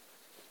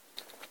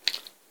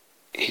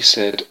he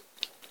said,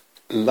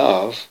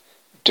 "Love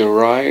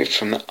derived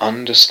from the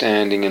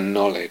understanding and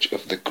knowledge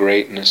of the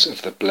greatness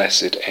of the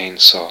blessed Ein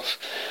Sof."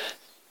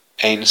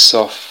 Ein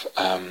Sof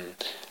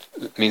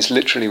means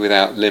literally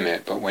without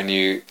limit, but when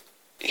you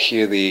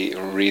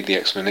read the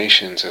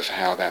explanations of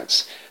how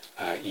that's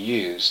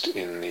used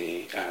in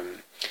the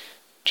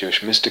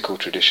Jewish mystical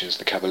traditions,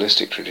 the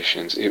Kabbalistic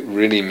traditions, it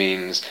really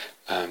means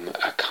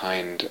a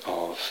kind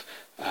of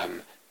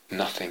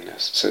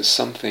nothingness. So it's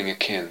something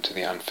akin to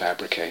the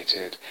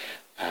unfabricated.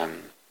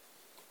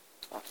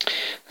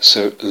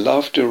 So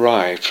love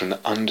derived from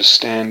the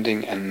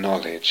understanding and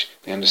knowledge,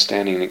 the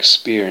understanding and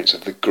experience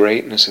of the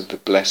greatness of the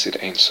blessed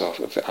Ein Sof,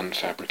 of the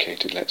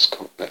unfabricated,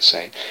 let's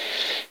say,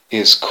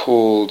 is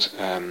called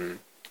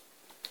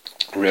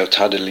Real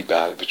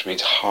Tadalibal, which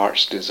means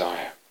heart's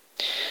desire.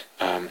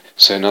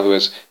 So in other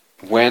words,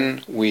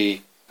 when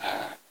we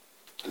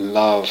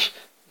love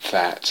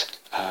that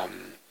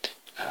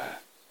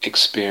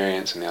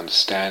experience and the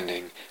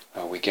understanding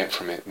we get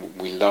from it,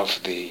 we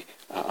love the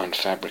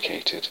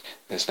unfabricated,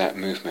 there's that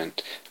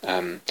movement,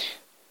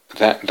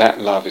 that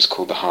love is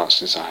called the heart's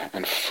desire.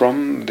 And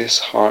from this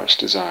heart's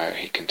desire,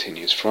 he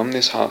continues, from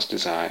this heart's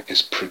desire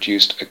is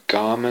produced a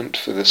garment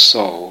for the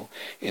soul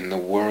in the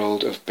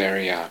world of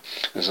Burbea.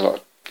 There's a lot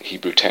of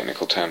Hebrew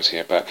technical terms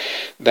here, but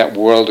that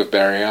world of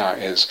Burbea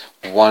is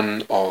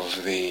one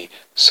of the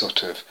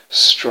sort of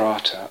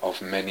strata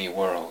of many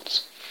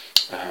worlds.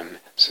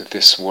 So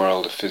this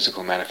world of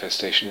physical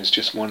manifestation is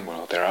just one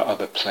world. There are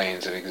other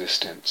planes of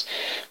existence.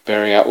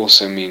 Burbea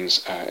also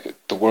means,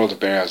 the world of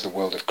Burbea is the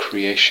world of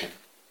creation.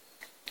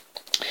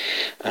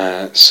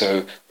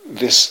 So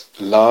this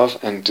love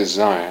and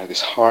desire,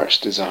 this heart's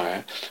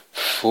desire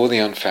for the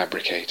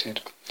unfabricated,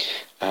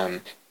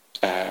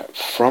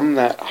 from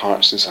that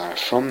heart's desire,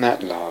 from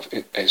that love,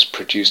 it has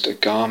produced a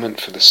garment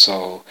for the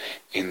soul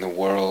in the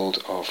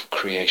world of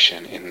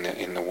creation,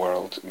 in the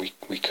world,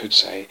 we could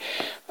say,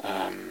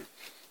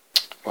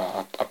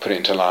 well, I'll put it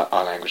into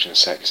our language in a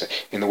sec. So,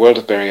 in the world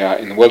of Burbea,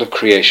 in the world of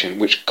creation,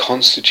 which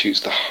constitutes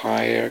the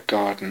higher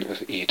Garden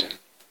of Eden.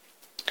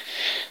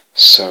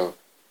 So,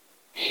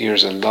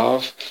 here's a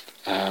love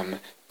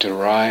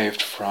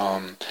derived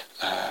from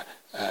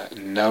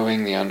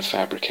knowing the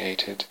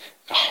unfabricated,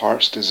 a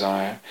heart's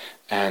desire,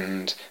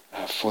 and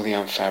for the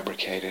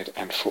unfabricated,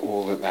 and for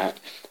all that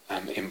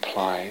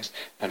implies.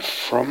 And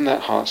from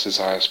that heart's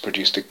desire is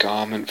produced a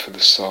garment for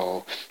the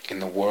soul in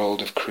the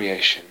world of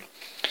creation.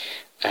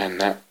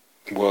 And that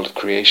world of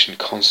creation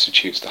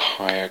constitutes the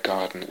higher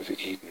Garden of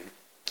Eden.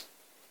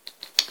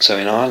 So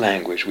in our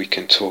language we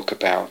can talk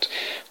about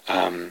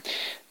the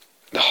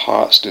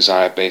heart's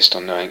desire based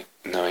on knowing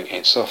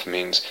Ein Sof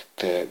means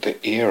the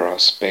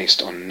eros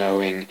based on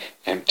knowing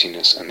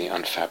emptiness and the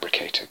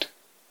unfabricated.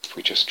 If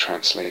we just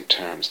translate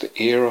terms, the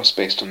eros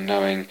based on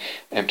knowing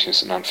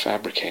emptiness and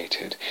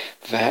unfabricated,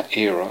 that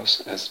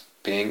eros, as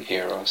being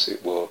eros,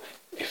 it will,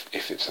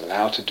 if it's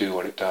allowed to do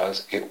what it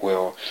does, it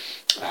will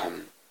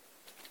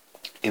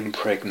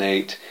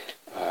impregnate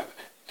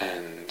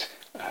and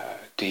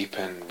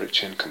deepen,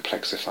 richen,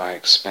 complexify,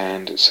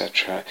 expand,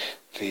 etc.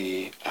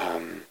 the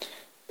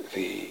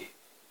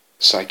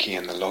psyche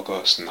and the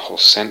logos and the whole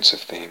sense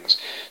of things,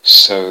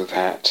 so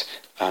that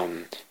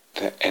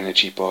the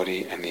energy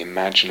body and the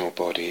imaginal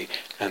body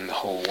and the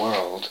whole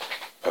world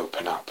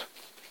open up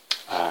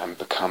and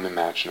become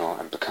imaginal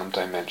and become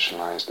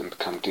dimensionalized and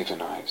become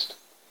divinized.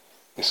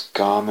 This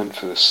garment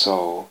for the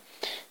soul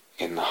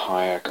in the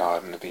higher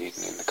Garden of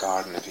Eden, in the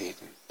Garden of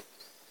Eden.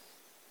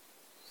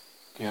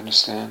 You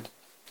understand?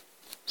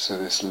 So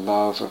this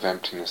love of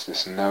emptiness,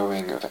 this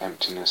knowing of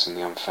emptiness and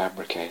the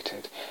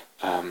unfabricated,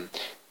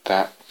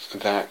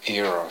 that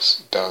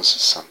eros does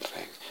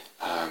something,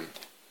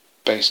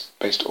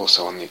 based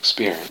also on the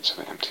experience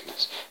of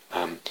emptiness.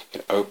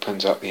 It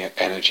opens up the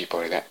energy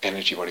body. That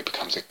energy body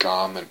becomes a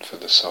garment for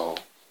the soul.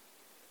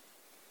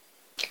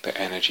 The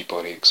energy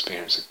body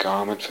experience, a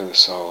garment for the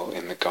soul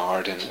in the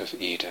Garden of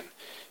Eden,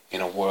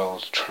 in a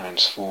world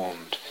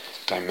transformed,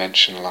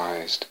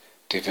 dimensionalized,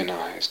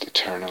 divinized,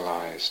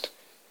 eternalized,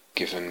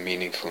 given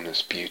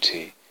meaningfulness,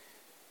 beauty,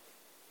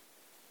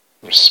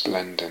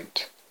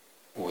 resplendent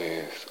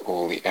with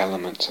all the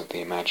elements of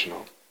the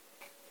imaginal.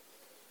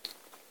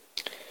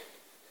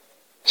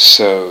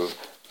 So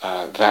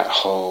that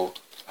whole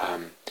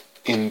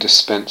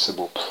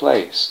indispensable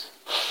place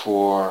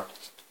for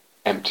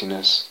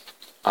emptiness,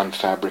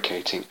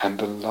 unfabricating, and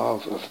the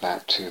love of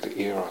that too, the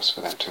eros for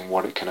that too, and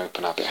what it can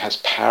open up. It has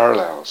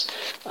parallels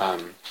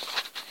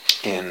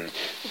in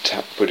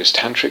Buddhist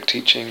tantric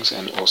teachings,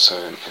 and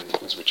also, in,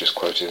 as we just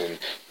quoted,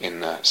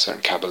 in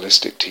certain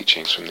Kabbalistic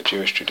teachings from the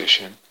Jewish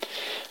tradition,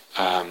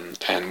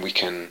 and we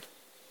can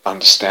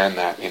understand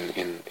that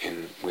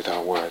in with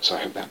our words. So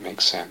I hope that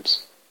makes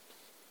sense.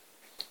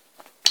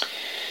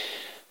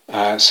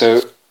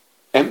 So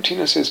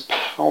emptiness is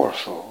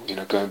powerful.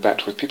 Going back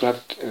to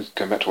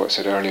what I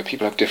said earlier,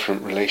 people have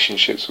different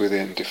relationships with it,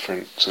 and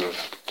different sort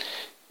of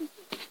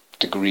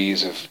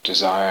degrees of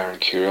desire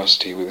and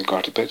curiosity with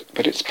regard to it,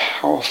 but it's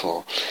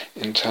powerful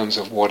in terms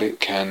of what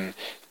it can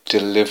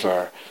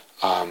deliver,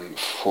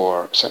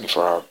 certainly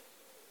for our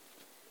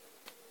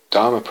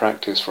Dharma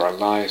practice, for our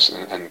lives,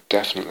 and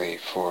definitely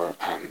for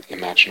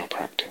imaginal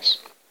practice.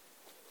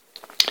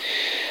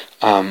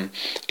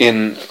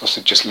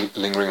 Also just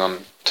lingering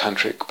on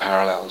tantric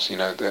parallels,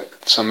 that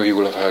some of you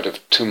will have heard of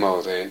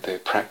Tumo, the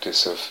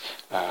practice of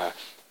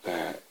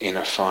the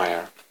inner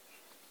fire,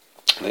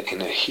 the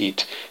inner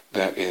heat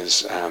that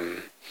is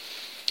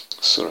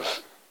sort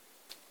of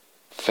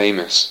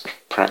famous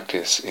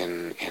practice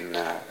in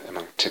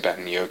among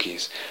Tibetan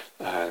yogis.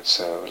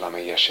 So Lama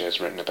Yeshe has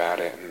written about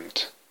it,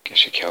 and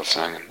Geshe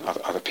Kelsang and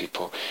other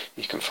people.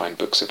 You can find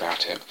books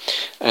about it.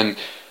 And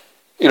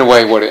in a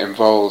way, what it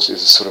involves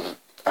is a sort of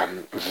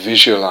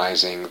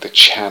visualizing the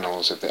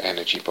channels of the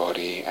energy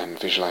body, and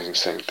visualizing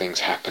certain things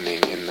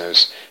happening in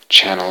those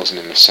channels, and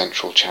in the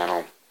central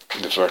channel,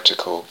 the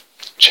vertical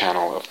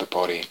channel of the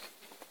body,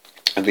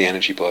 of the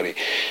energy body.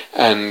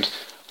 And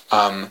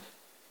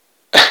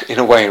in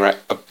a way, right,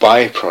 a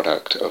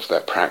byproduct of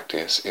that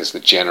practice is the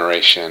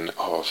generation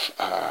of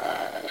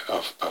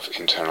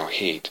internal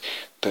heat.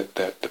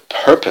 The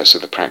purpose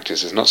of the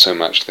practice is not so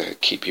much to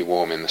keep you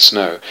warm in the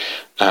snow,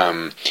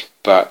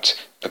 but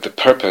the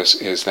purpose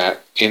is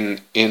that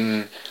in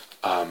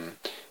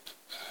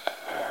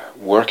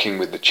working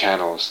with the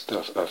channels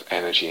of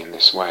energy in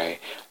this way,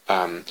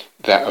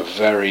 that a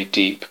very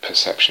deep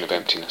perception of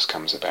emptiness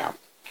comes about.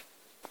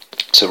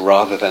 So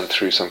rather than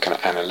through some kind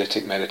of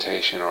analytic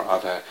meditation or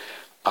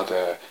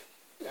other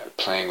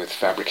playing with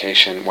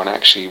fabrication, one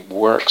actually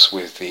works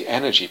with the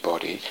energy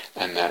body,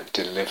 and that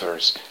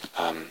delivers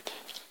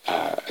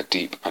a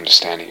deep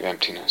understanding of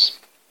emptiness.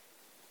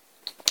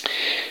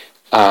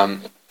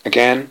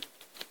 Again,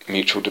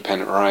 mutual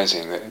dependent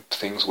arising, that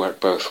things work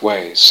both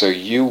ways. So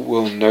you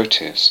will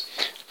notice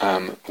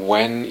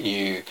when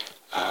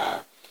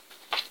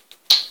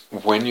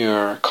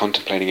you're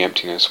contemplating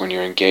emptiness, when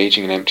you're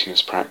engaging in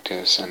emptiness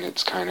practice and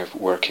it's kind of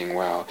working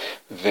well,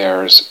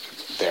 there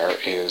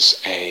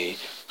is a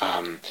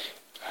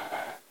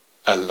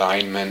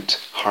alignment,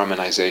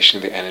 harmonization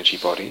of the energy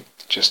body,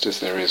 just as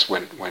there is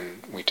when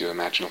we do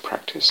imaginal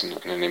practice and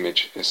an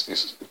image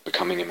is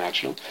becoming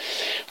imaginal.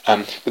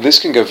 But this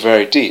can go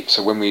very deep.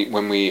 So when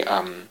we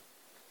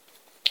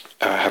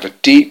have a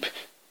deep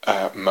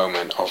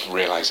moment of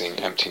realizing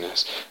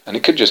emptiness, and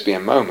it could just be a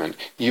moment,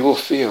 you will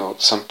feel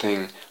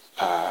something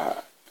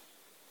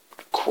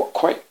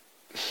quite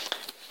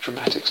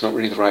dramatic. It's not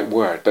really the right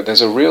word, but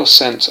there's a real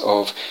sense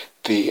of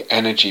the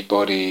energy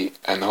body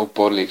and the whole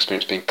bodily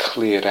experience being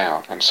cleared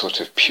out and sort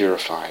of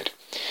purified,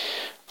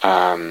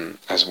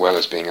 as well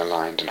as being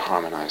aligned and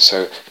harmonized.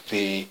 So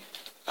the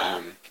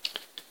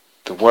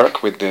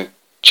work with the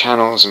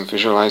channels and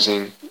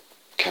visualizing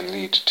can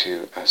lead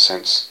to a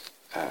sense,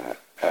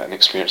 an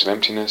experience of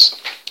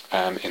emptiness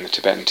in the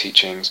Tibetan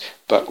teachings,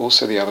 but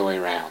also the other way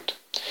around.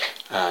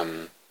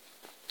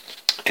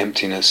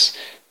 Emptiness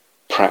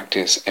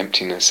practice,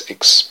 emptiness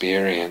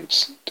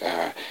experience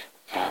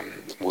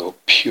will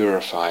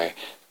purify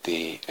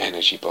the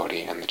energy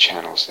body and the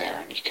channels there,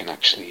 and you can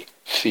actually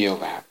feel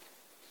that.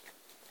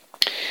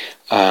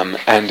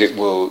 And it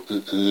will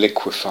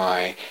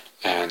liquefy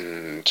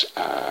and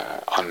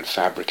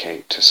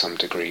unfabricate to some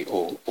degree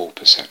all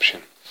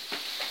perception.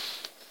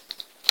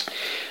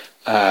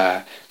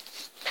 I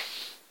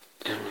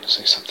want to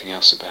say something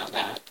else about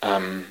that.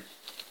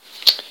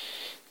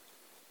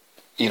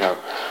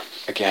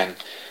 Again,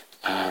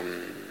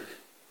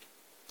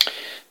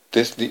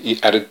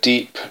 at a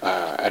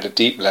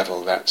deep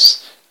level,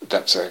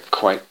 that's a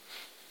quite,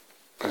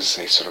 let's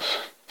say, sort of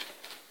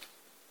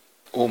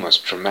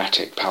almost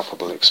dramatic,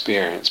 palpable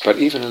experience. But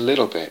even a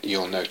little bit,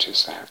 you'll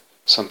notice that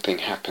something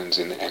happens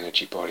in the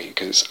energy body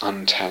because it's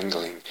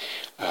untangling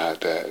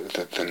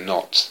the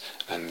knots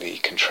and the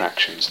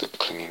contractions that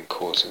clinging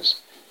causes.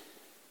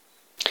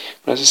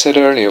 But as I said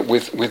earlier,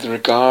 with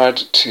regard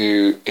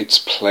to its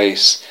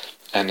place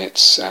and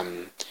its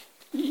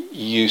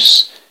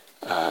use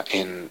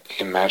in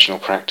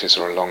imaginal practice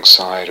or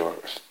alongside or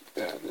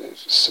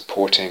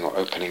supporting or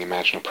opening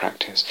imaginal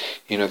practice,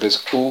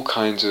 there's all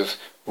kinds of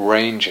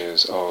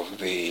ranges of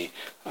the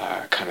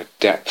kind of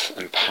depth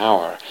and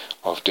power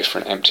of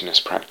different emptiness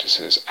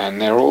practices,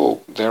 and they're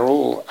all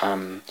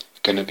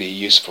going to be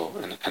useful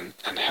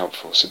and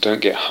helpful. So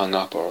don't get hung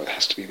up, or it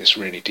has to be this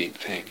really deep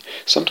thing.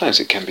 Sometimes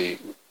it can be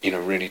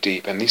really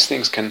deep, and these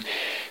things can,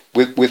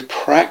 with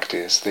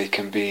practice, they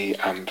can be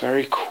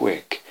very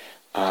quick.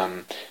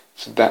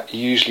 So that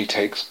usually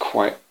takes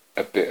quite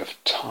a bit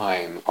of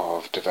time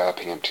of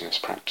developing emptiness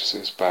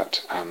practices,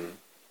 but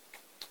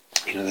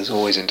there's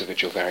always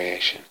individual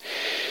variation.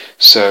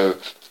 So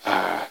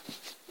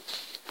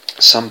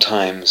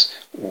sometimes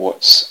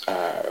what's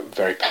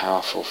very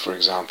powerful, for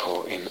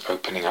example, in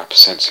opening up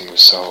sensing with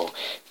soul,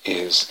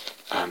 is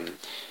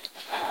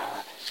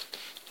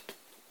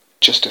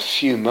just a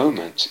few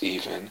moments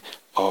even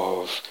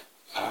of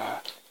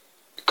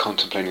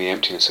contemplating the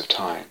emptiness of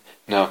time.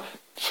 Now,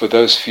 for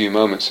those few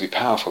moments to be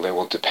powerful, they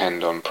will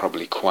depend on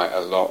probably quite a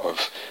lot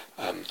of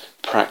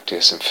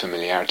practice and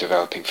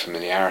developing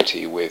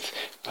familiarity with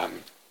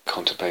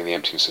contemplating the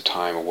emptiness of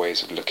time, or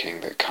ways of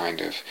looking that kind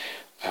of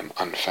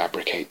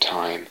unfabricate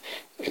time,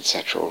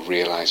 etc., or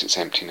realize its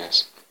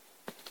emptiness.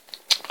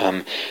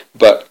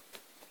 But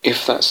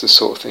if that's the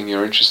sort of thing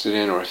you're interested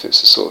in, or if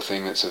it's the sort of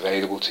thing that's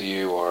available to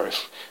you, or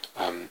if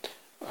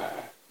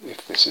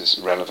this is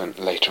relevant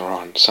later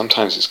on,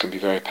 sometimes this can be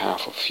very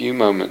powerful. Few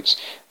moments,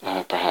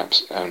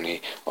 perhaps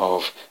only,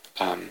 of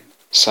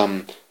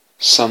some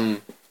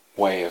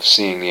way of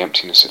seeing the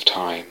emptiness of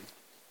time,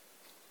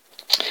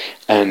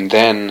 and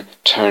then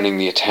turning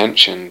the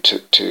attention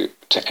to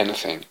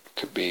anything.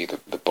 Could be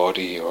the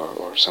body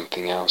or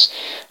something else,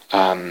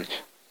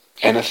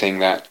 anything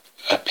that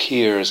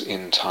appears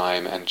in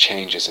time and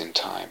changes in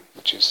time,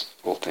 which is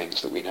all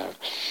things that we know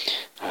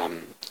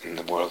in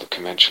the world of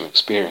conventional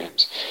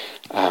experience.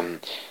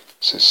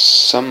 So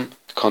some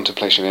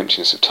contemplation of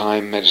emptiness of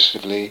time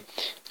meditatively,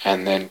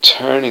 and then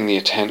turning the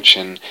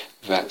attention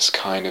that's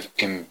kind of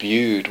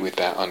imbued with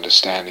that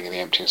understanding of the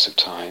emptiness of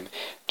time,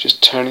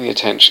 just turning the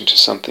attention to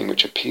something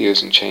which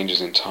appears and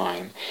changes in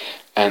time,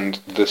 and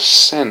the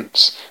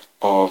sense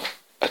of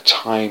a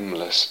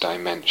timeless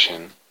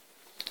dimension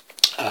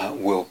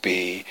will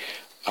be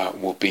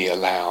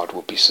allowed,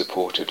 will be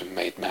supported and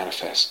made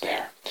manifest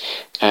there.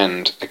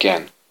 And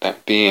again,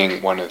 that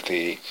being one of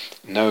the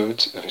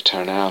nodes of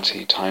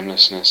eternality,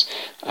 timelessness,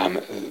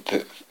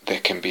 there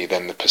can be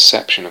then the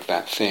perception of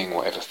that thing,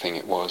 whatever thing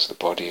it was, the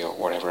body or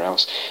whatever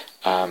else,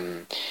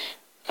 the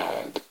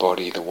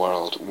body, the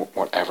world,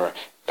 whatever,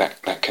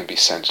 that can be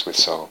sensed with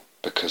soul,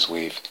 because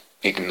we've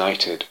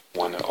ignited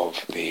one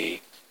of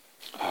the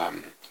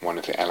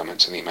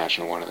elements in the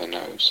imaginal, one of the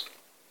nodes.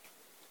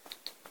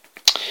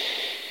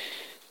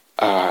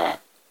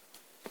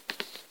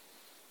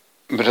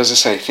 But as I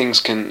say, things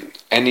can,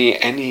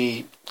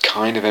 any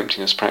kind of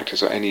emptiness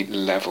practice or any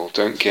level,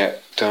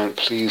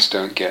 please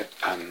don't get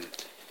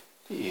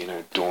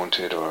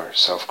daunted or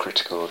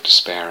self-critical or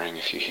despairing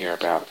if you hear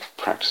about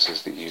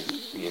practices that you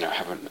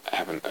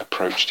haven't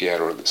approached yet,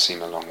 or that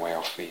seem a long way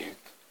off for you.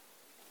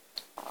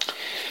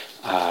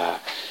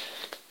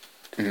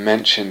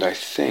 Mentioned, I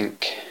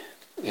think,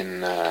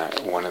 in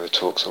one of the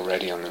talks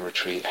already on the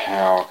retreat,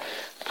 how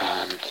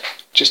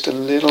just a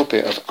little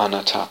bit of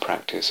anatta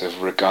practice,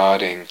 of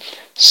regarding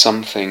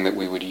something that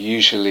we would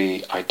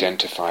usually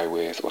identify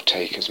with or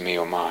take as me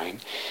or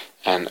mine,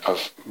 and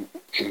of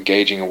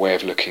engaging a way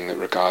of looking that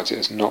regards it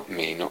as not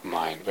me, not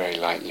mine, very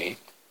lightly.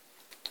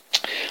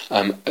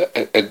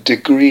 A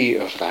degree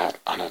of that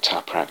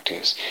anatta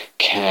practice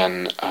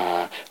can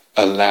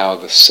allow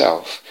the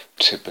self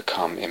to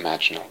become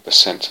imaginal. The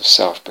sense of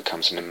self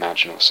becomes an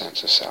imaginal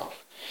sense of self.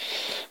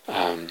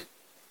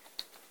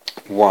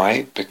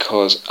 Why?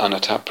 Because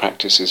anatta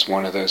practice is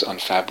one of those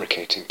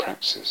unfabricating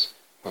practices.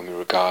 When we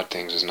regard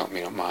things as not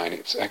me, not mine,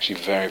 it's actually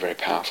very, very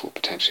powerful,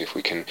 potentially,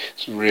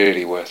 it's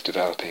really worth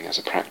developing as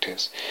a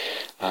practice,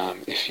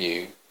 if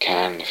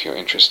you're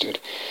interested.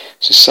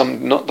 So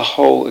not the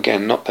whole,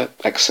 again, not the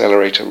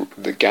accelerator,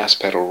 the gas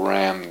pedal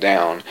ram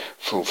down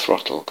full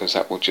throttle, because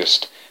that will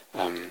just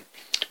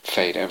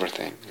fade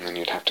everything, and then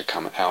you'd have to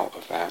come out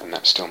of that, and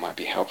that still might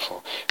be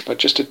helpful. But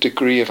just a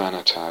degree of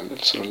anatta, a little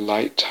sort of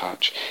light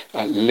touch,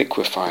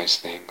 liquefies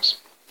things.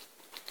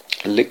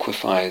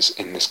 Liquefies,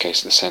 in this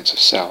case, the sense of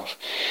self,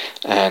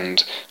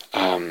 and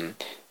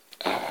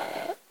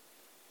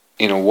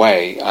in a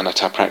way,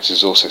 anatta practice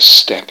is also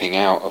stepping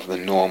out of the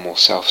normal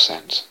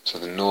self-sense. So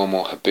the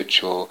normal,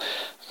 habitual,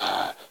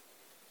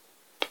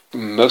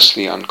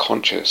 mostly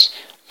unconscious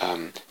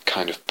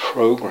kind of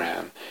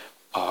program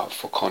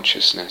for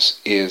consciousness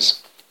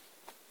is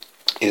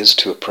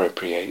to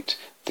appropriate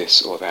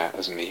this or that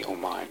as me or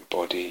mine,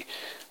 body,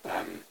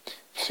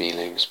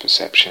 feelings,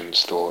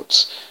 perceptions,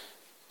 thoughts,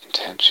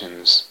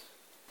 intentions,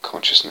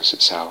 consciousness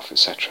itself,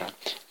 etc.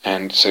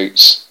 And so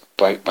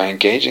by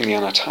engaging the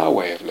anatta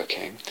way of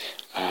looking,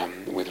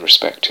 with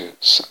respect to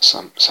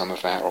some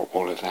of that or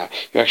all of that,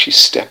 you're actually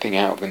stepping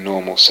out of the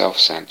normal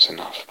self-sense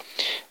enough.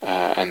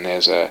 And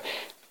there's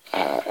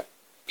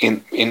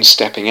in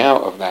stepping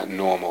out of that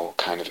normal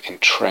kind of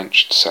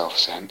entrenched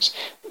self-sense,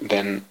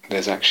 then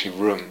there's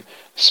actually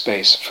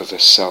space for the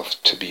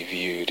self to be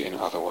viewed in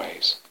other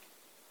ways.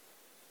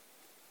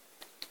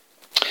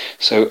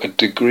 So a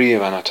degree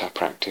of anatta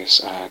practice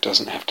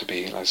doesn't have to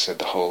be, like I said,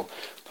 the whole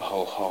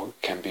hog,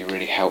 can be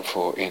really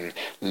helpful in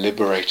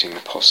liberating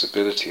the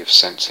possibility of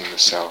sensing the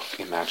self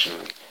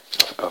imaginally,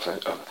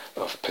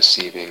 of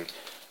perceiving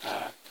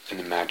an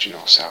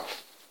imaginal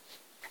self,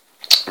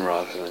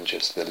 rather than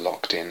just the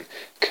locked-in,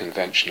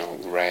 conventional,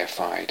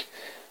 reified,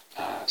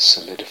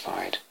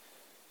 solidified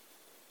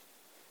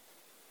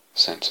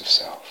sense of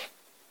self.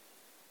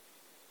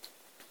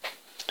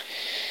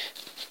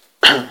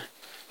 I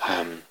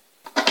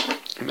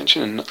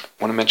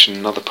want to mention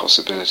another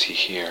possibility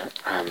here,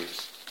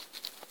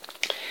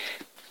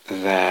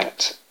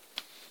 that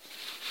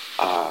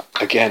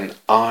again,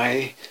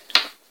 I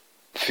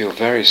feel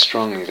very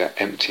strongly that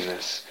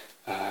emptiness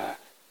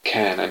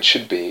can and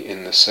should be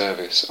in the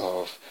service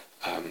of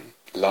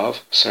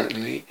love,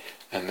 certainly,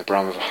 and the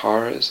Brahma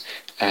Viharas,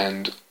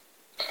 and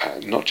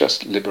not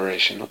just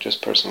liberation, not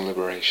just personal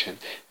liberation,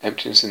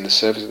 emptiness in the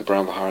service of the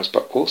Brahma Viharas,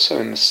 but also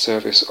in the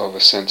service of a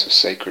sense of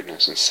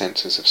sacredness and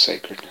senses of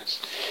sacredness.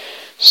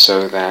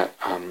 So that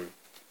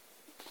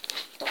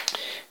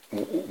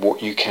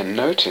what you can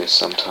notice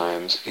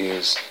sometimes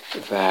is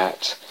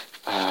that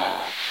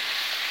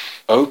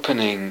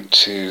opening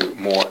to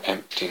more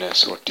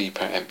emptiness or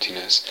deeper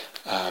emptiness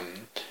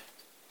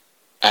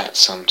at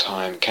some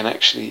time can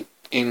actually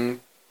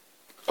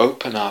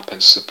open up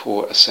and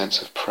support a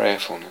sense of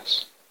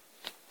prayerfulness.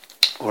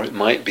 Or it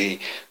might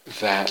be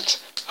that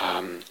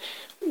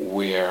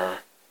we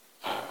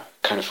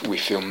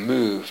feel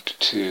moved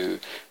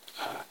to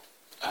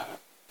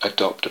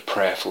adopt a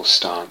prayerful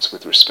stance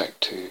with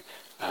respect to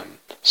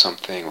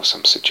something or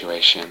some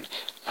situation,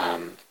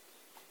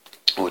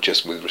 or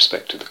just with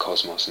respect to the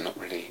cosmos, and not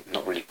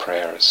really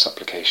prayer as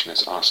supplication,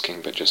 as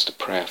asking, but just a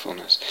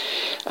prayerfulness.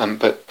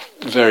 But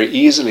very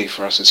easily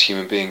for us as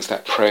human beings,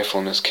 that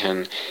prayerfulness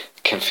can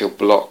feel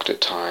blocked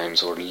at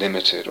times, or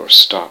limited, or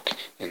stuck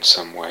in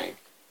some way.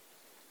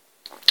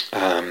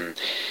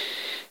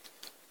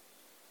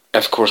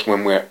 Of course,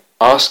 when we're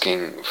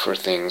asking for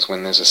things,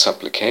 when there's a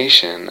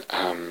supplication,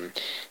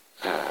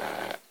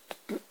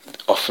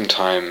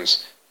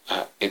 oftentimes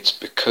it's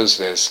because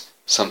there's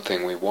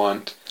something we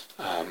want,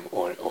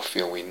 or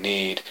feel we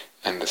need,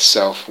 and the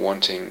self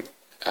wanting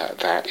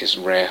that is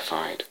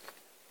rarefied.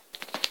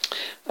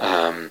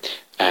 And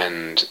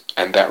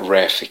that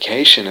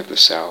reification of the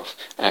self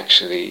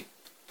actually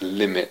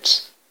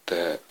limits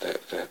the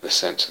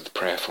sense of the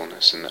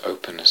prayerfulness and the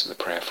openness of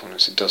the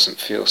prayerfulness. It doesn't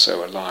feel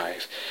so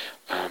alive,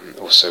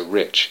 or so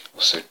rich,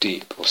 or so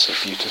deep, or so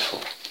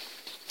beautiful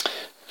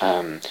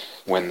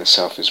when the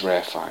self is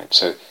rarefied.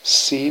 So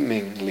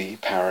seemingly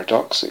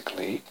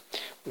paradoxically,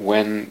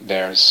 when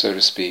there's, so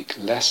to speak,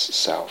 less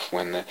self,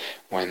 when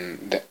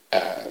the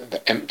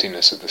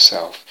emptiness of the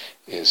self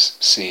is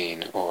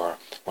seen, or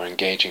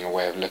engaging a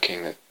way of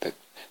looking that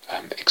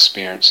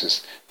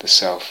experiences the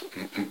self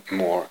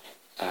more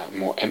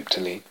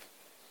emptily,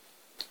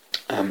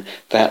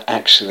 that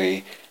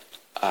actually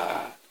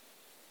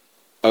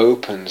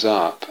opens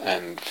up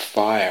and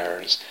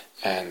fires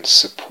and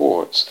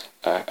supports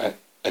a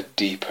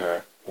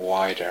deeper,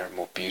 wider,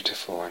 more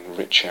beautiful and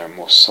richer,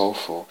 more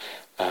soulful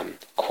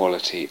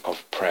quality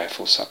of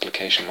prayerful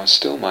supplication. One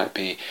still might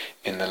be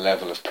in the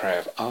level of prayer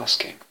of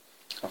asking,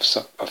 of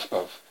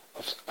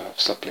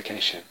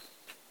supplication,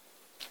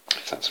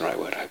 if that's the right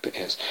word. I hope it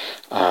is.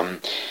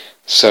 But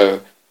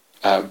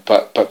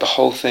the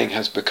whole thing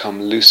has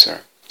become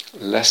looser,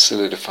 less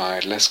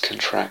solidified, less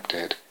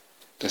contracted.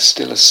 There's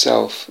still a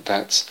self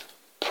that's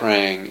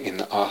praying in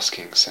the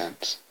asking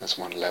sense. That's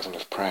one level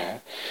of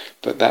prayer,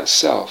 but that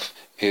self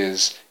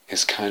is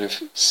kind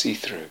of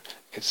see-through.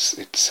 It's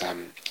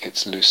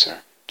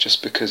looser,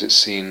 just because it's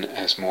seen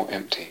as more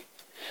empty.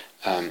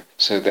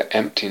 So the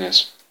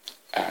emptiness,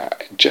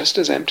 just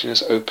as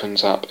emptiness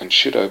opens up and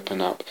should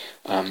open up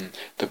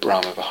the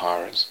Brahma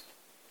Viharas,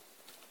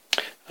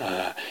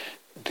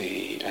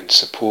 and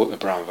support the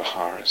Brahma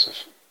Viharas.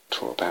 I've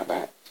talked about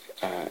that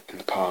in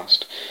the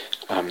past.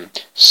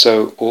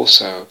 So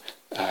also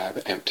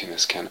the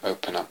emptiness can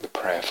open up the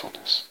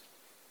prayerfulness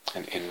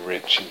and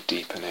enrich and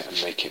deepen it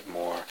and make it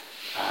more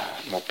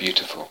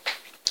beautiful.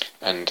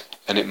 And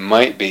it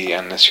might be,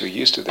 unless you're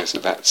used to this,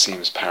 that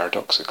seems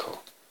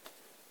paradoxical.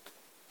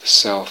 The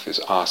self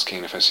is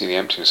asking, if I see the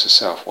emptiness of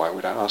self, why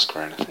would I ask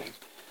for anything?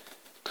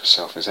 Because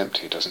self is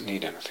empty, it doesn't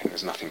need anything,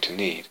 there's nothing to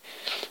need.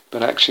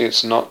 But actually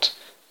it's not,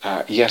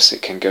 yes,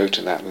 it can go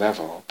to that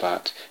level,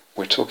 but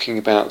we're talking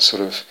about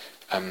sort of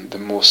the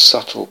more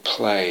subtle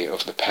play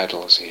of the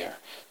pedals here,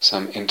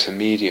 some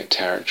intermediate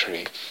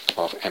territory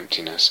of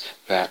emptiness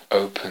that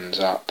opens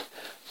up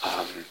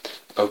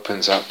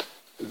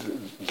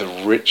the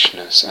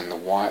richness and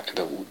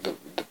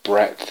the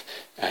breadth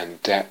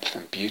and depth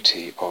and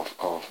beauty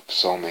of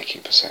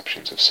soul-making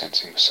perceptions, of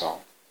sensing the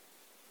soul.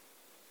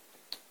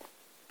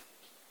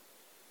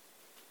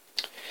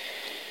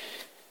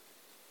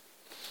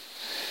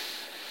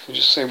 I'll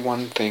just say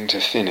one thing to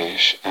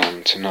finish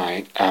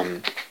tonight.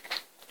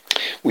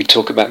 We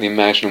talk about the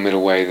imaginal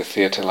middle way, the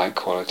theatre-like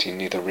quality,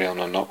 neither real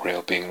nor not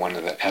real, being one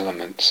of the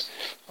elements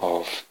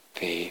of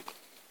the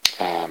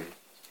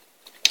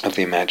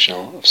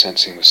imaginal, of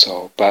sensing the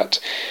soul, but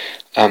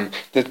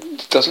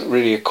that doesn't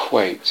really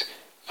equate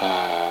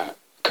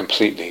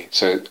completely.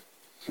 So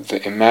the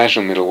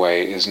imaginal middle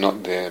way is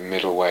not the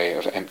middle way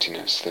of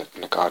emptiness that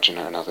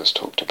Nagarjuna and others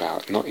talked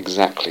about, not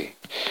exactly.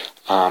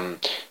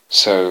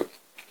 So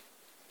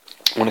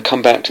I want to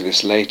come back to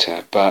this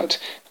later, but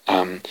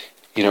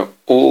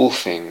all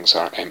things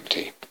are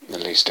empty,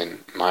 at least in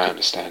my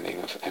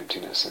understanding of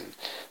emptiness, and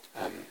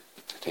I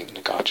think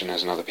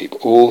Nagarjuna's and other people,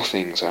 all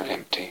things are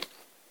empty.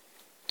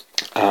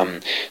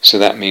 So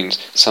that means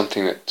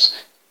something that's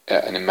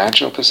an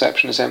imaginal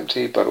perception is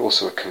empty, but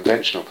also a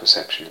conventional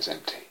perception is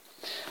empty,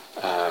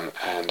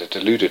 and a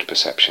deluded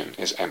perception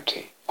is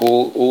empty.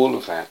 All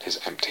of that is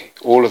empty.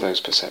 All of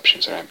those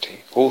perceptions are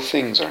empty. All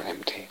things are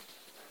empty.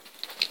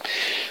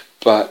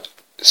 But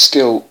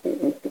still,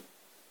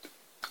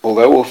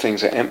 although all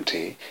things are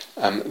empty,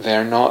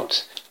 they're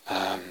not.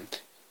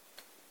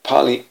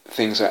 Partly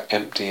things are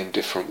empty in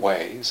different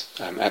ways.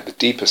 At the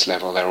deepest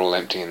level, they're all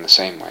empty in the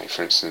same way.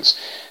 For instance,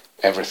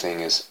 everything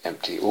is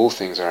empty. All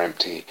things are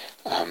empty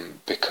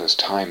because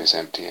time is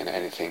empty, and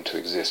anything to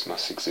exist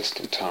must exist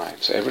in time.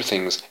 So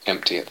everything's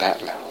empty at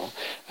that level.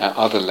 At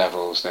other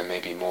levels, there may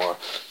be more.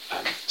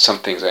 Some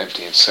things are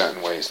empty in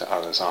certain ways that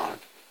others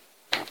aren't.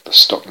 The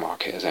stock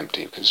market is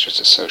empty because it's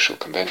just a social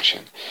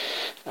convention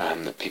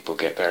that people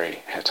get very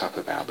het up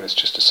about, but it's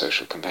just a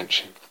social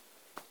convention.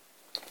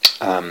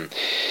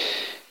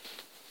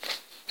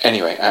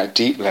 Anyway, at a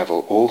deep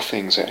level, all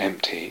things are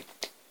empty,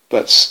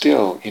 but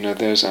still,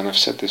 there's, and I've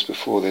said this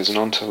before, there's an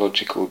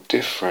ontological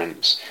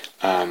difference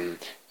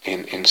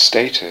in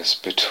status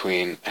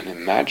between an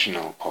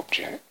imaginal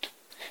object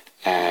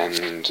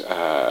and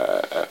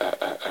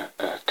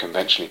a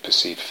conventionally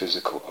perceived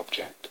physical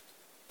object.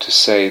 To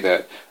say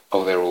that,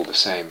 they're all the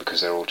same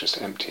because they're all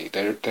just empty,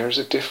 there's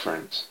a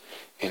difference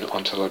in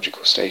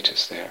ontological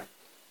status there.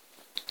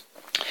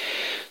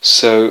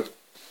 So,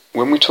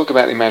 when we talk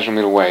about the imaginal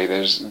middle way,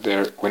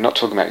 we're not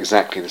talking about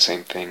exactly the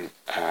same thing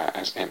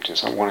as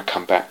emptiness. I want to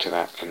come back to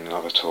that in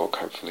another talk,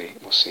 hopefully,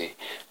 we'll see.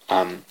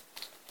 But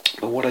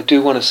what I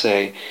do want to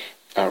say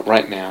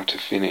right now to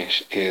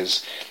finish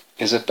is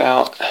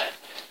about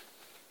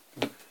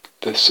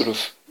the sort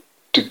of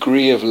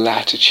degree of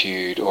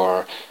latitude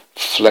or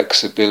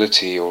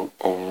flexibility or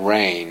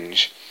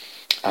range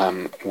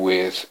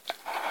with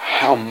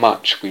how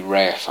much we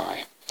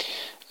reify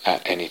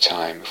at any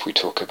time if we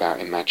talk about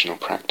imaginal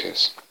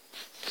practice.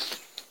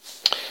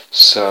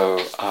 So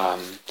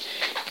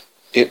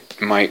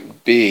it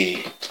might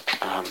be,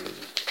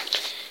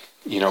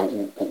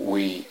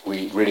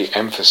 we really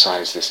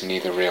emphasize this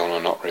neither real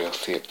nor not real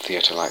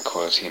theatre-like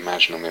quality,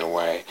 imaginal middle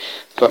way,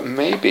 but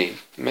maybe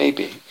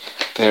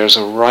there's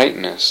a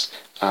rightness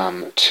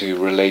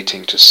to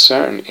relating to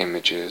certain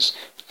images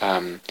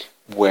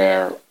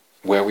where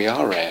we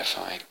are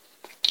reifying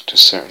to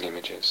certain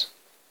images.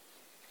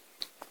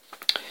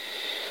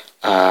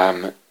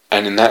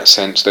 And in that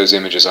sense, those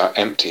images are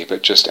empty,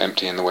 but just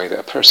empty in the way that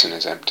a person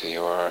is empty,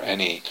 or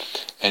any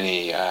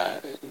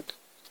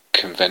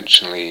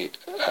conventionally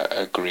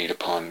agreed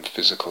upon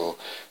physical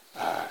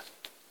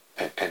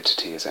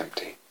entity is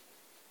empty.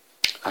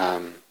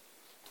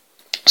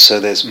 So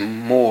there's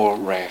more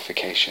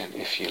reification,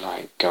 if you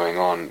like, going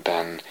on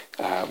than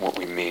what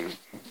we mean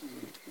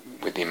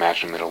with the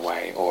imaginal middle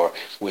way, or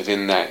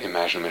within that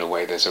imaginal middle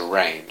way there's a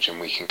range, and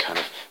we can kind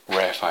of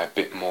reify a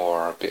bit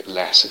more or a bit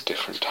less at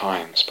different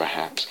times,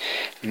 perhaps.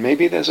 And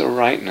maybe there's a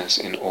rightness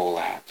in all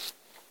that.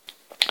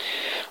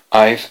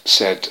 I've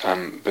said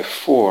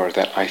before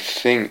that I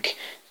think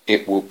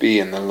it will be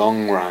in the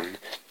long run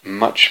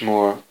much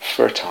more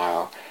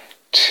fertile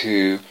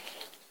to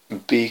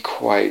be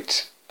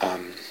quite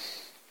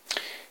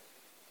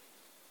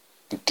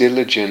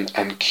diligent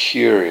and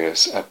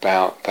curious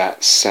about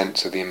that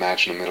sense of the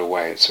imaginal middle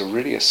way. It's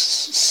really a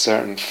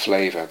certain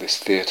flavour, this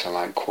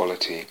theatre-like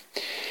quality,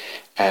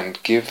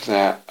 and give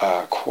that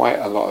quite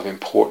a lot of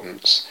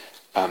importance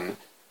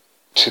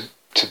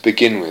to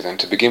begin with, and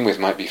to begin with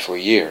might be for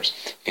years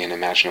in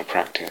imaginal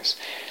practice,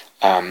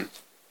 and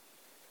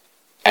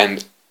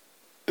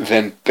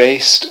then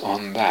based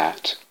on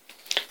that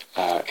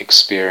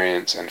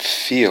experience and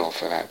feel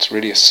for that. It's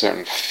really a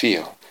certain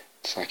feel.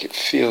 It's like it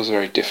feels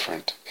very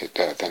different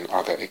than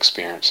other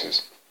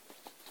experiences.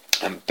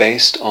 And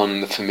based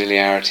on the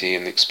familiarity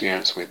and the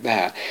experience with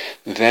that,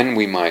 then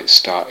we might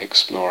start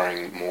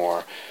exploring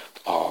more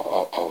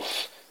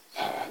of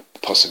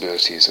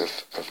possibilities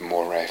of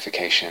more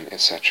reification,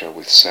 etc.,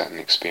 with certain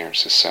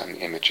experiences, certain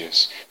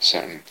images,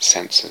 certain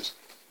senses.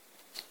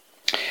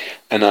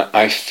 And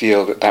I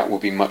feel that will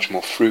be much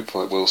more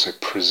fruitful. It will also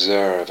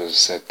preserve, as I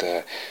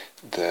said,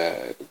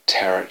 the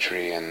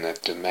territory and the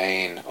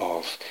domain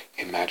of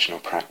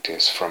imaginal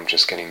practice from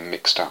just getting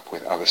mixed up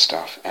with other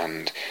stuff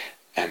and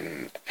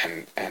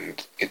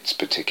its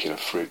particular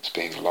fruits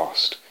being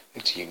lost,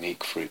 its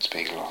unique fruits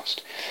being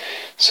lost.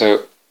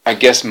 So I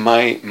guess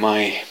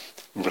my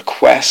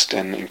request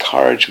and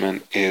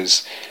encouragement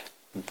is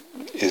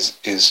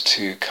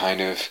to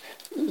kind of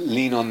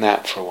lean on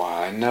that for a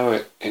while. I know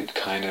it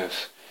kind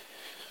of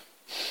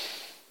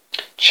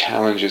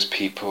challenges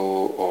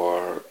people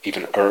or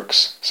even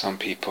irks some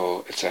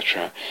people,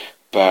 etc.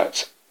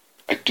 But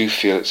I do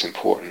feel it's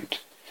important.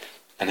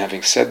 And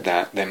having said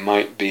that, there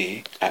might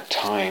be at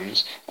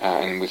times,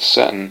 and with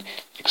certain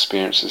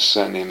experiences,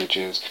 certain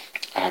images,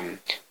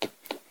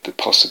 the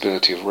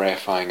possibility of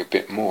reifying a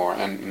bit more,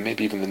 and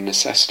maybe even the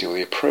necessity or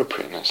the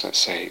appropriateness, let's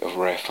say, of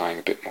reifying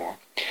a bit more.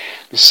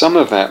 And some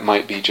of that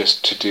might be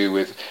just to do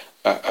with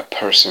a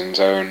person's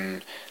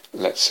own,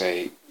 let's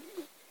say,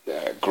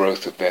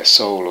 growth of their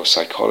soul or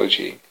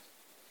psychology.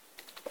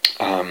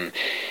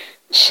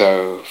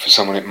 So for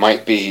someone it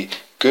might be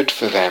good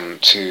for them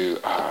to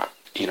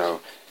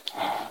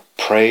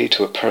pray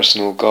to a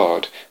personal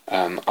God,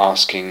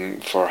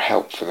 asking for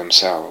help for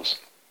themselves,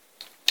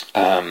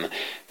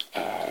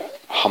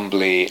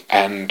 humbly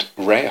and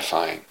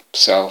reifying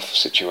self,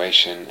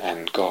 situation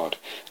and God.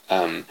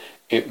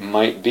 It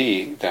might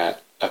be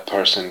that a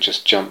person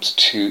just jumps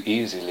too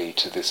easily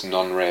to this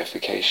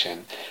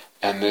non-reification,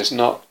 and there's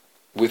not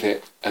with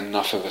it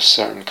enough of a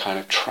certain kind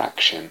of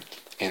traction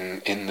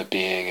in the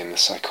being, in the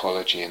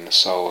psychology, in the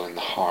soul, in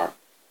the heart.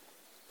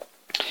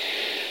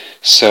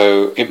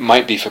 So it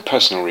might be for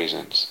personal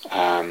reasons,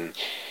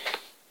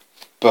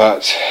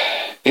 but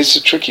it's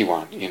a tricky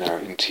one,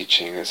 in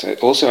teaching. It's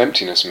also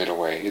emptiness middle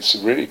way. It's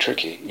really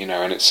tricky,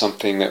 and it's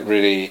something that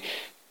really,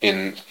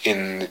 in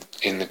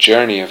the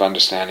journey of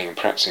understanding and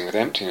practicing with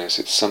emptiness,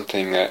 it's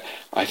something that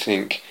I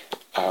think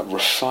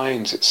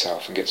refines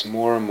itself and gets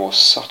more and more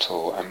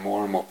subtle and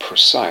more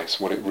precise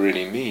what it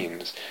really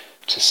means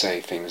to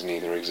say things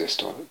neither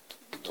exist or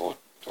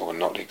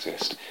not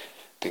exist.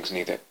 Things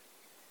neither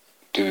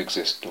do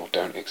exist nor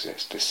don't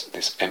exist.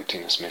 This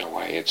emptiness middle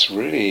way. It's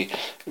really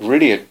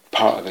a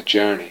part of the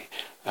journey,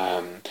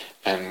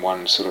 and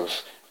one sort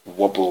of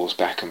wobbles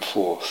back and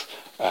forth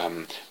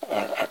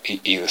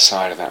either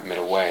side of that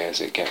middle way as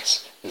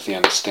the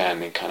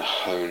understanding kind of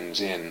hones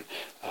in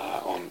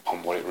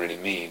on what it really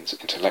means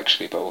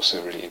intellectually, but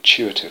also really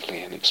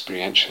intuitively and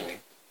experientially.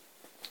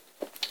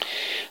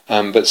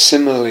 But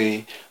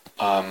similarly,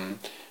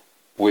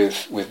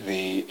 with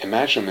the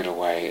imaginal middle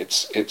way,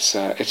 it's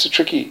a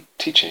tricky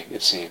teaching,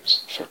 it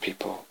seems, for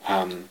people.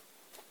 On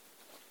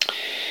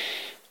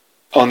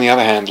the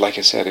other hand, like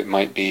I said, it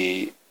might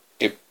be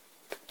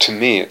to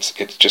me,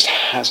 it just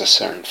has a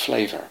certain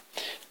flavor,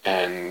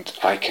 and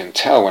I can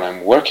tell when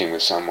I'm working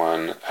with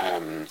someone,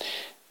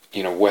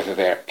 whether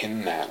they're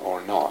in that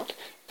or not.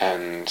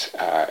 And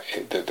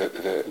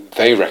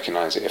they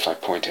recognize it if I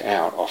point it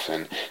out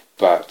often,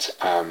 but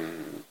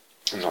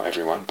not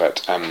everyone.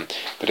 But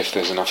if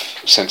there's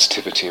enough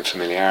sensitivity and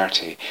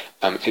familiarity,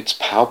 it's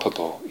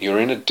palpable. You're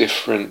in a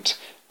different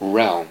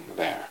realm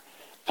there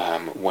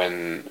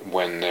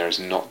when there's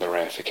not the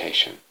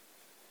reification.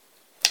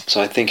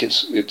 So I think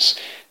it's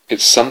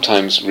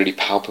sometimes really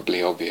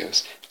palpably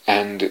obvious,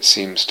 and it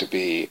seems to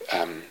be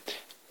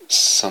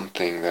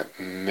something that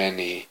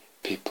many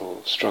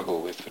people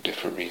struggle with for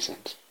different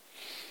reasons.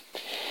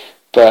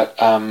 But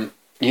I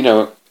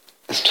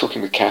was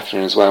talking with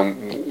Catherine as well,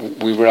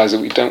 and we realised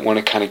that we don't want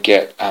to kind of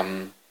get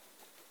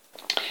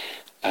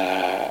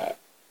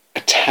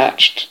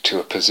attached to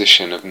a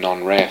position of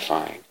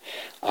non-reifying.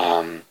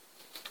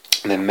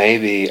 There may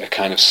be a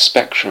kind of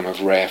spectrum of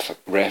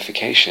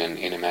reification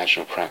in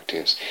imaginal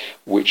practice,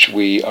 which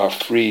we are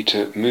free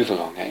to move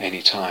along at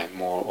any time,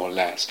 more or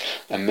less,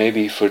 and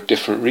maybe for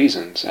different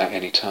reasons at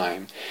any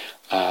time,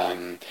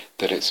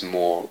 that it's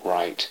more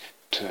right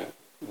to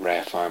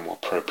reify, more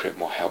appropriate,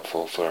 more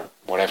helpful for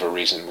whatever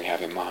reason we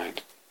have in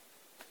mind.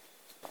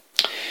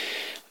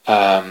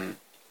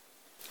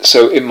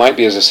 So it might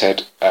be, as I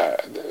said,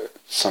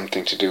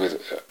 something to do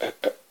with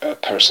a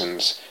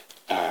person's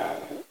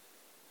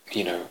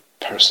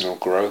personal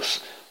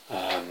growth,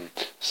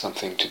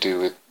 something to do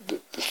with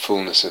the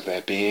fullness of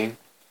their being,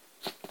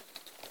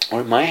 or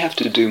it might have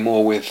to do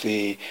more with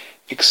the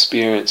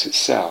experience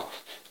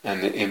itself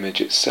and the image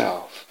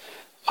itself.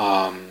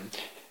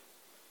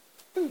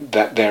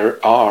 That there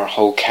are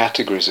whole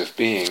categories of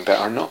being that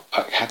are not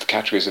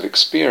categories of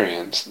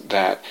experience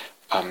that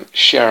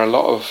share a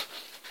lot of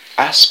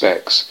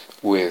aspects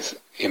with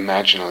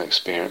imaginal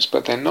experience,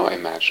 but they're not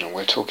imaginal.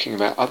 We're talking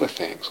about other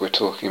things. We're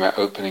talking about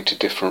opening to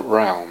different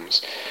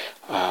realms,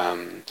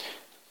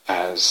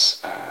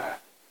 as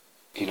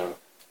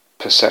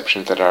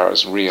perceptions that are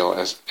as real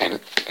as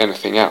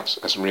anything else,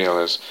 as real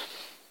as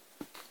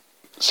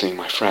seeing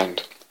my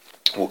friend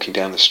walking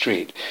down the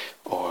street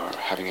or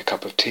having a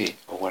cup of tea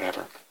or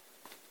whatever.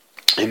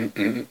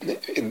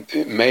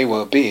 It may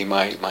well be,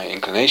 my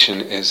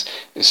inclination is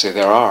say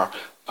there are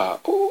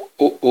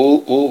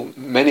all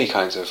many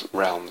kinds of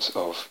realms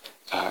of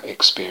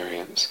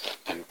experience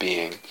and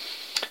being,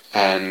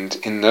 and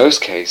in those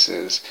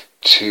cases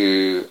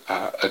to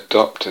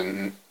adopt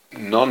a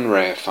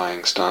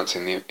non-reifying stance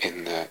in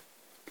the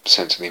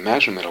sense of the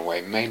imaginal middle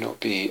way may not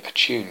be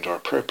attuned or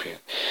appropriate.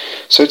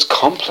 So it's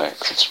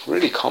complex. It's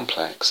really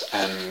complex,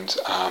 and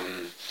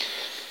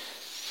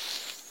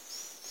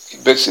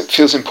but it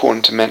feels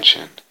important to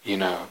mention.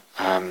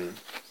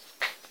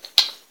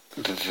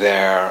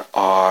 There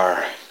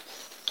are,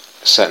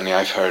 certainly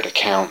I've heard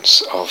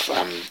accounts of,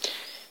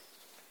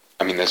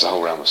 there's a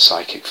whole realm of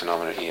psychic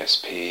phenomena,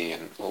 ESP,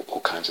 and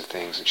all kinds of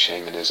things, and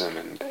shamanism,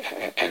 and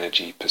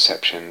energy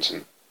perceptions,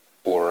 and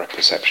aura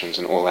perceptions,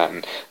 and all that,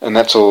 and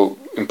that's all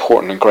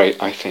important and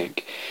great, I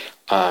think.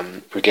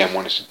 Again,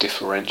 wanted to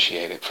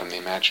differentiate it from the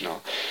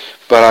imaginal.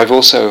 But I've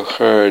also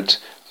heard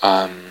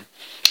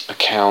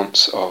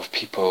accounts of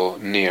people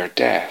near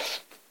death.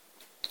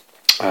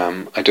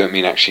 I don't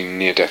mean actually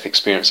near-death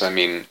experience, I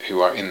mean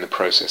who are in the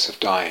process of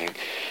dying,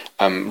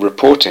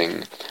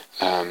 reporting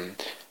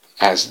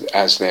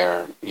as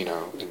they're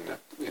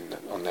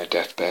on their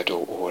deathbed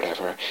or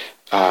whatever,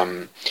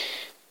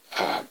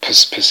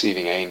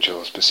 perceiving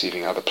angels,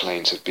 perceiving other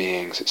planes of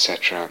beings,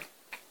 etc.,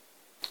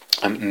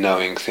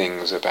 knowing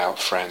things about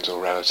friends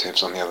or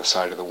relatives on the other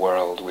side of the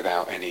world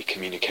without any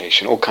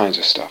communication, all kinds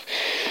of stuff.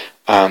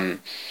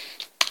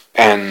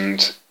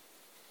 And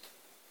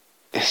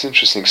it's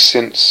interesting,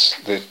 since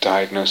the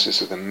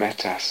diagnosis of the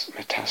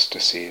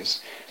metastases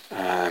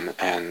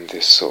and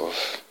this sort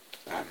of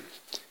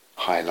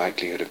high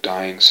likelihood of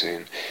dying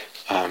soon,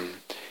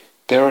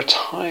 there are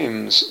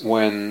times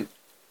when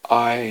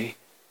I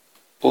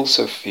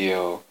also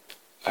feel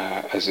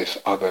as if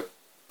other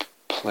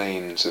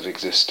planes of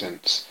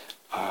existence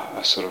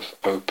are sort of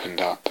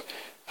opened up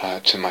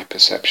to my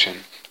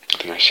perception. I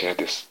think I shared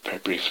this very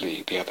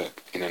briefly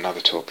in another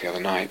talk the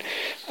other night.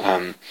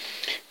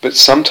 But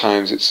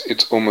sometimes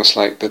it's almost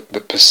like the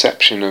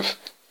perception of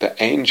the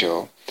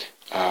angel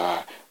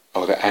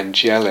or the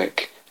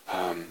angelic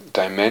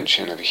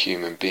dimension of a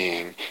human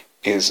being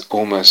is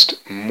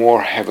almost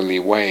more heavily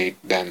weighed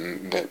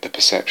than the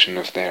perception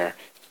of their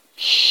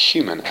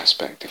human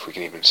aspect, if we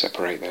can even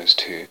separate those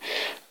two.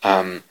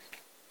 And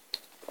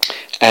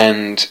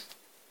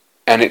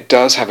it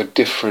does have a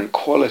different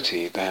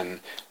quality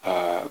than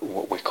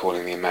what we're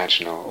calling the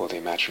imaginal or the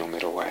imaginal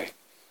middle way.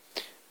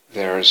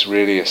 There is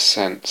really a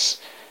sense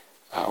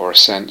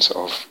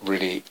of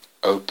really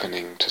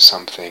opening to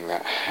something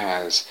that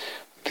has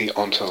the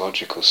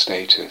ontological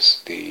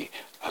status, the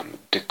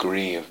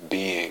degree of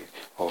being,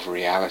 of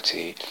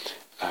reality,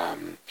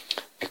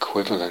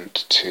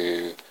 equivalent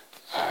to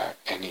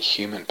any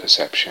human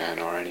perception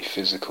or any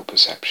physical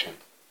perception.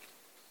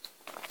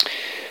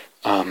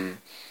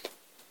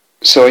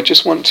 So I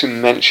just want to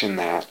mention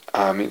that.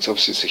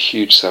 It's a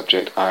huge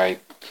subject. I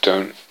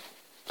don't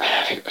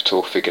have it at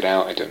all figured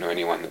out. I don't know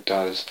anyone that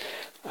does,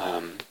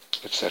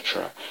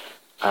 etc.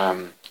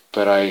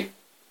 But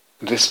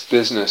this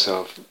business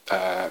of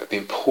the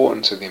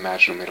importance of the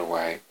imaginal middle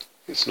way,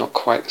 it's not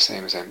quite the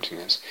same as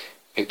emptiness.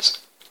 It's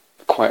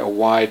quite a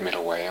wide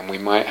middle way, and we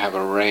might have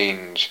a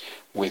range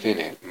within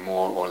it,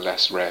 more or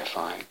less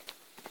rarefied.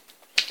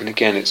 And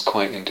again, it's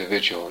quite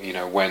individual,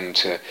 when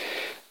to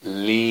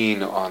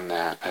lean on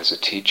that as a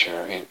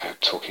teacher in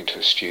talking to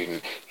a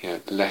student,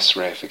 less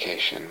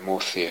reification,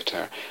 more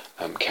theatre.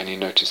 Can you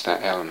notice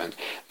that element?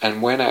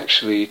 And when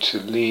actually to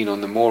lean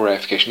on the more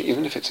reification,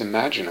 even if it's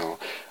imaginal,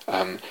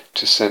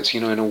 to sense,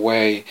 in a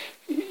way,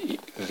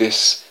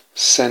 this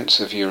sense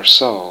of your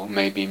soul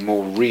may be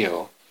more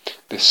real.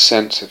 This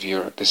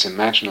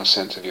imaginal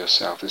sense of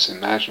yourself, this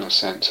imaginal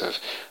sense of,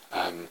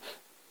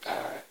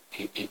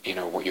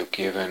 what you're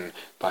given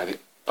by the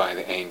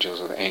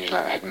angels or the angel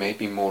head may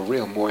be more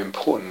real, more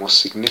important, more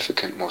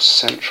significant, more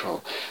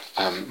central,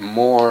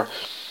 more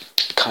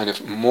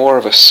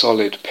of a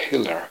solid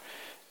pillar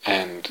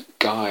and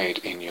guide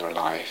in your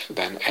life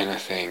than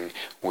anything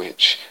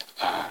which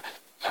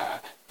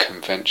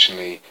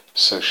conventionally,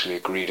 socially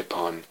agreed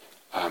upon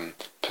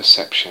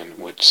perception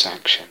would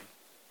sanction.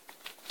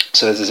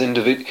 So there's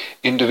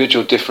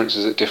individual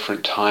differences at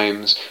different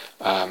times,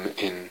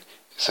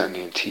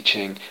 certainly in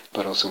teaching,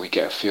 but also we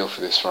get a feel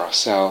for this for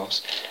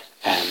ourselves,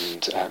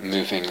 and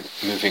moving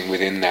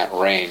within that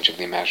range of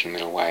the imaginal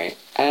middle way.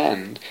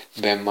 And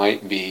there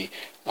might be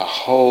a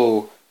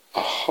whole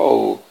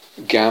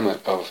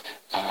gamut of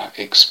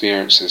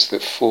experiences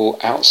that fall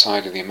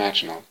outside of the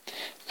imaginal,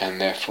 and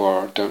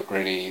therefore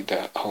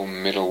the whole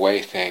middle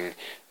way thing,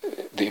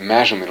 the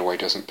imaginal middle way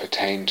doesn't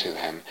pertain to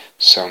them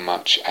so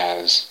much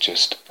as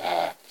just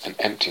an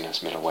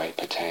emptiness middle way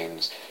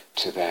pertains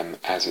to them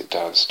as it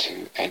does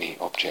to any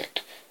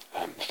object,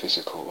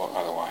 physical or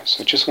otherwise.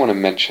 So I just want to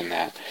mention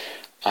that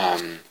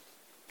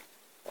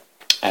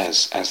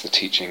as the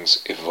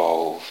teachings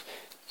evolve,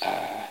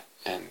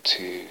 and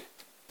to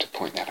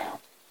point that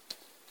out.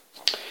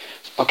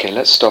 Okay,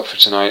 let's stop for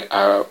tonight.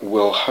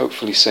 We'll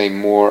hopefully say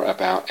more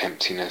about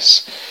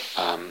emptiness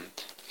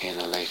in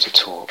a later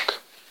talk.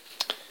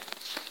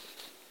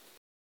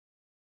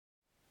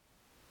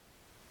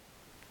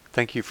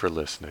 Thank you for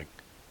listening.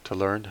 To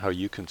learn how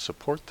you can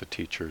support the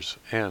teachers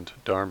and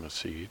Dharma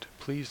Seed,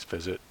 please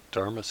visit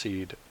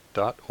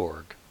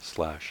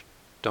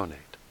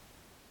dharmaseed.org/donate.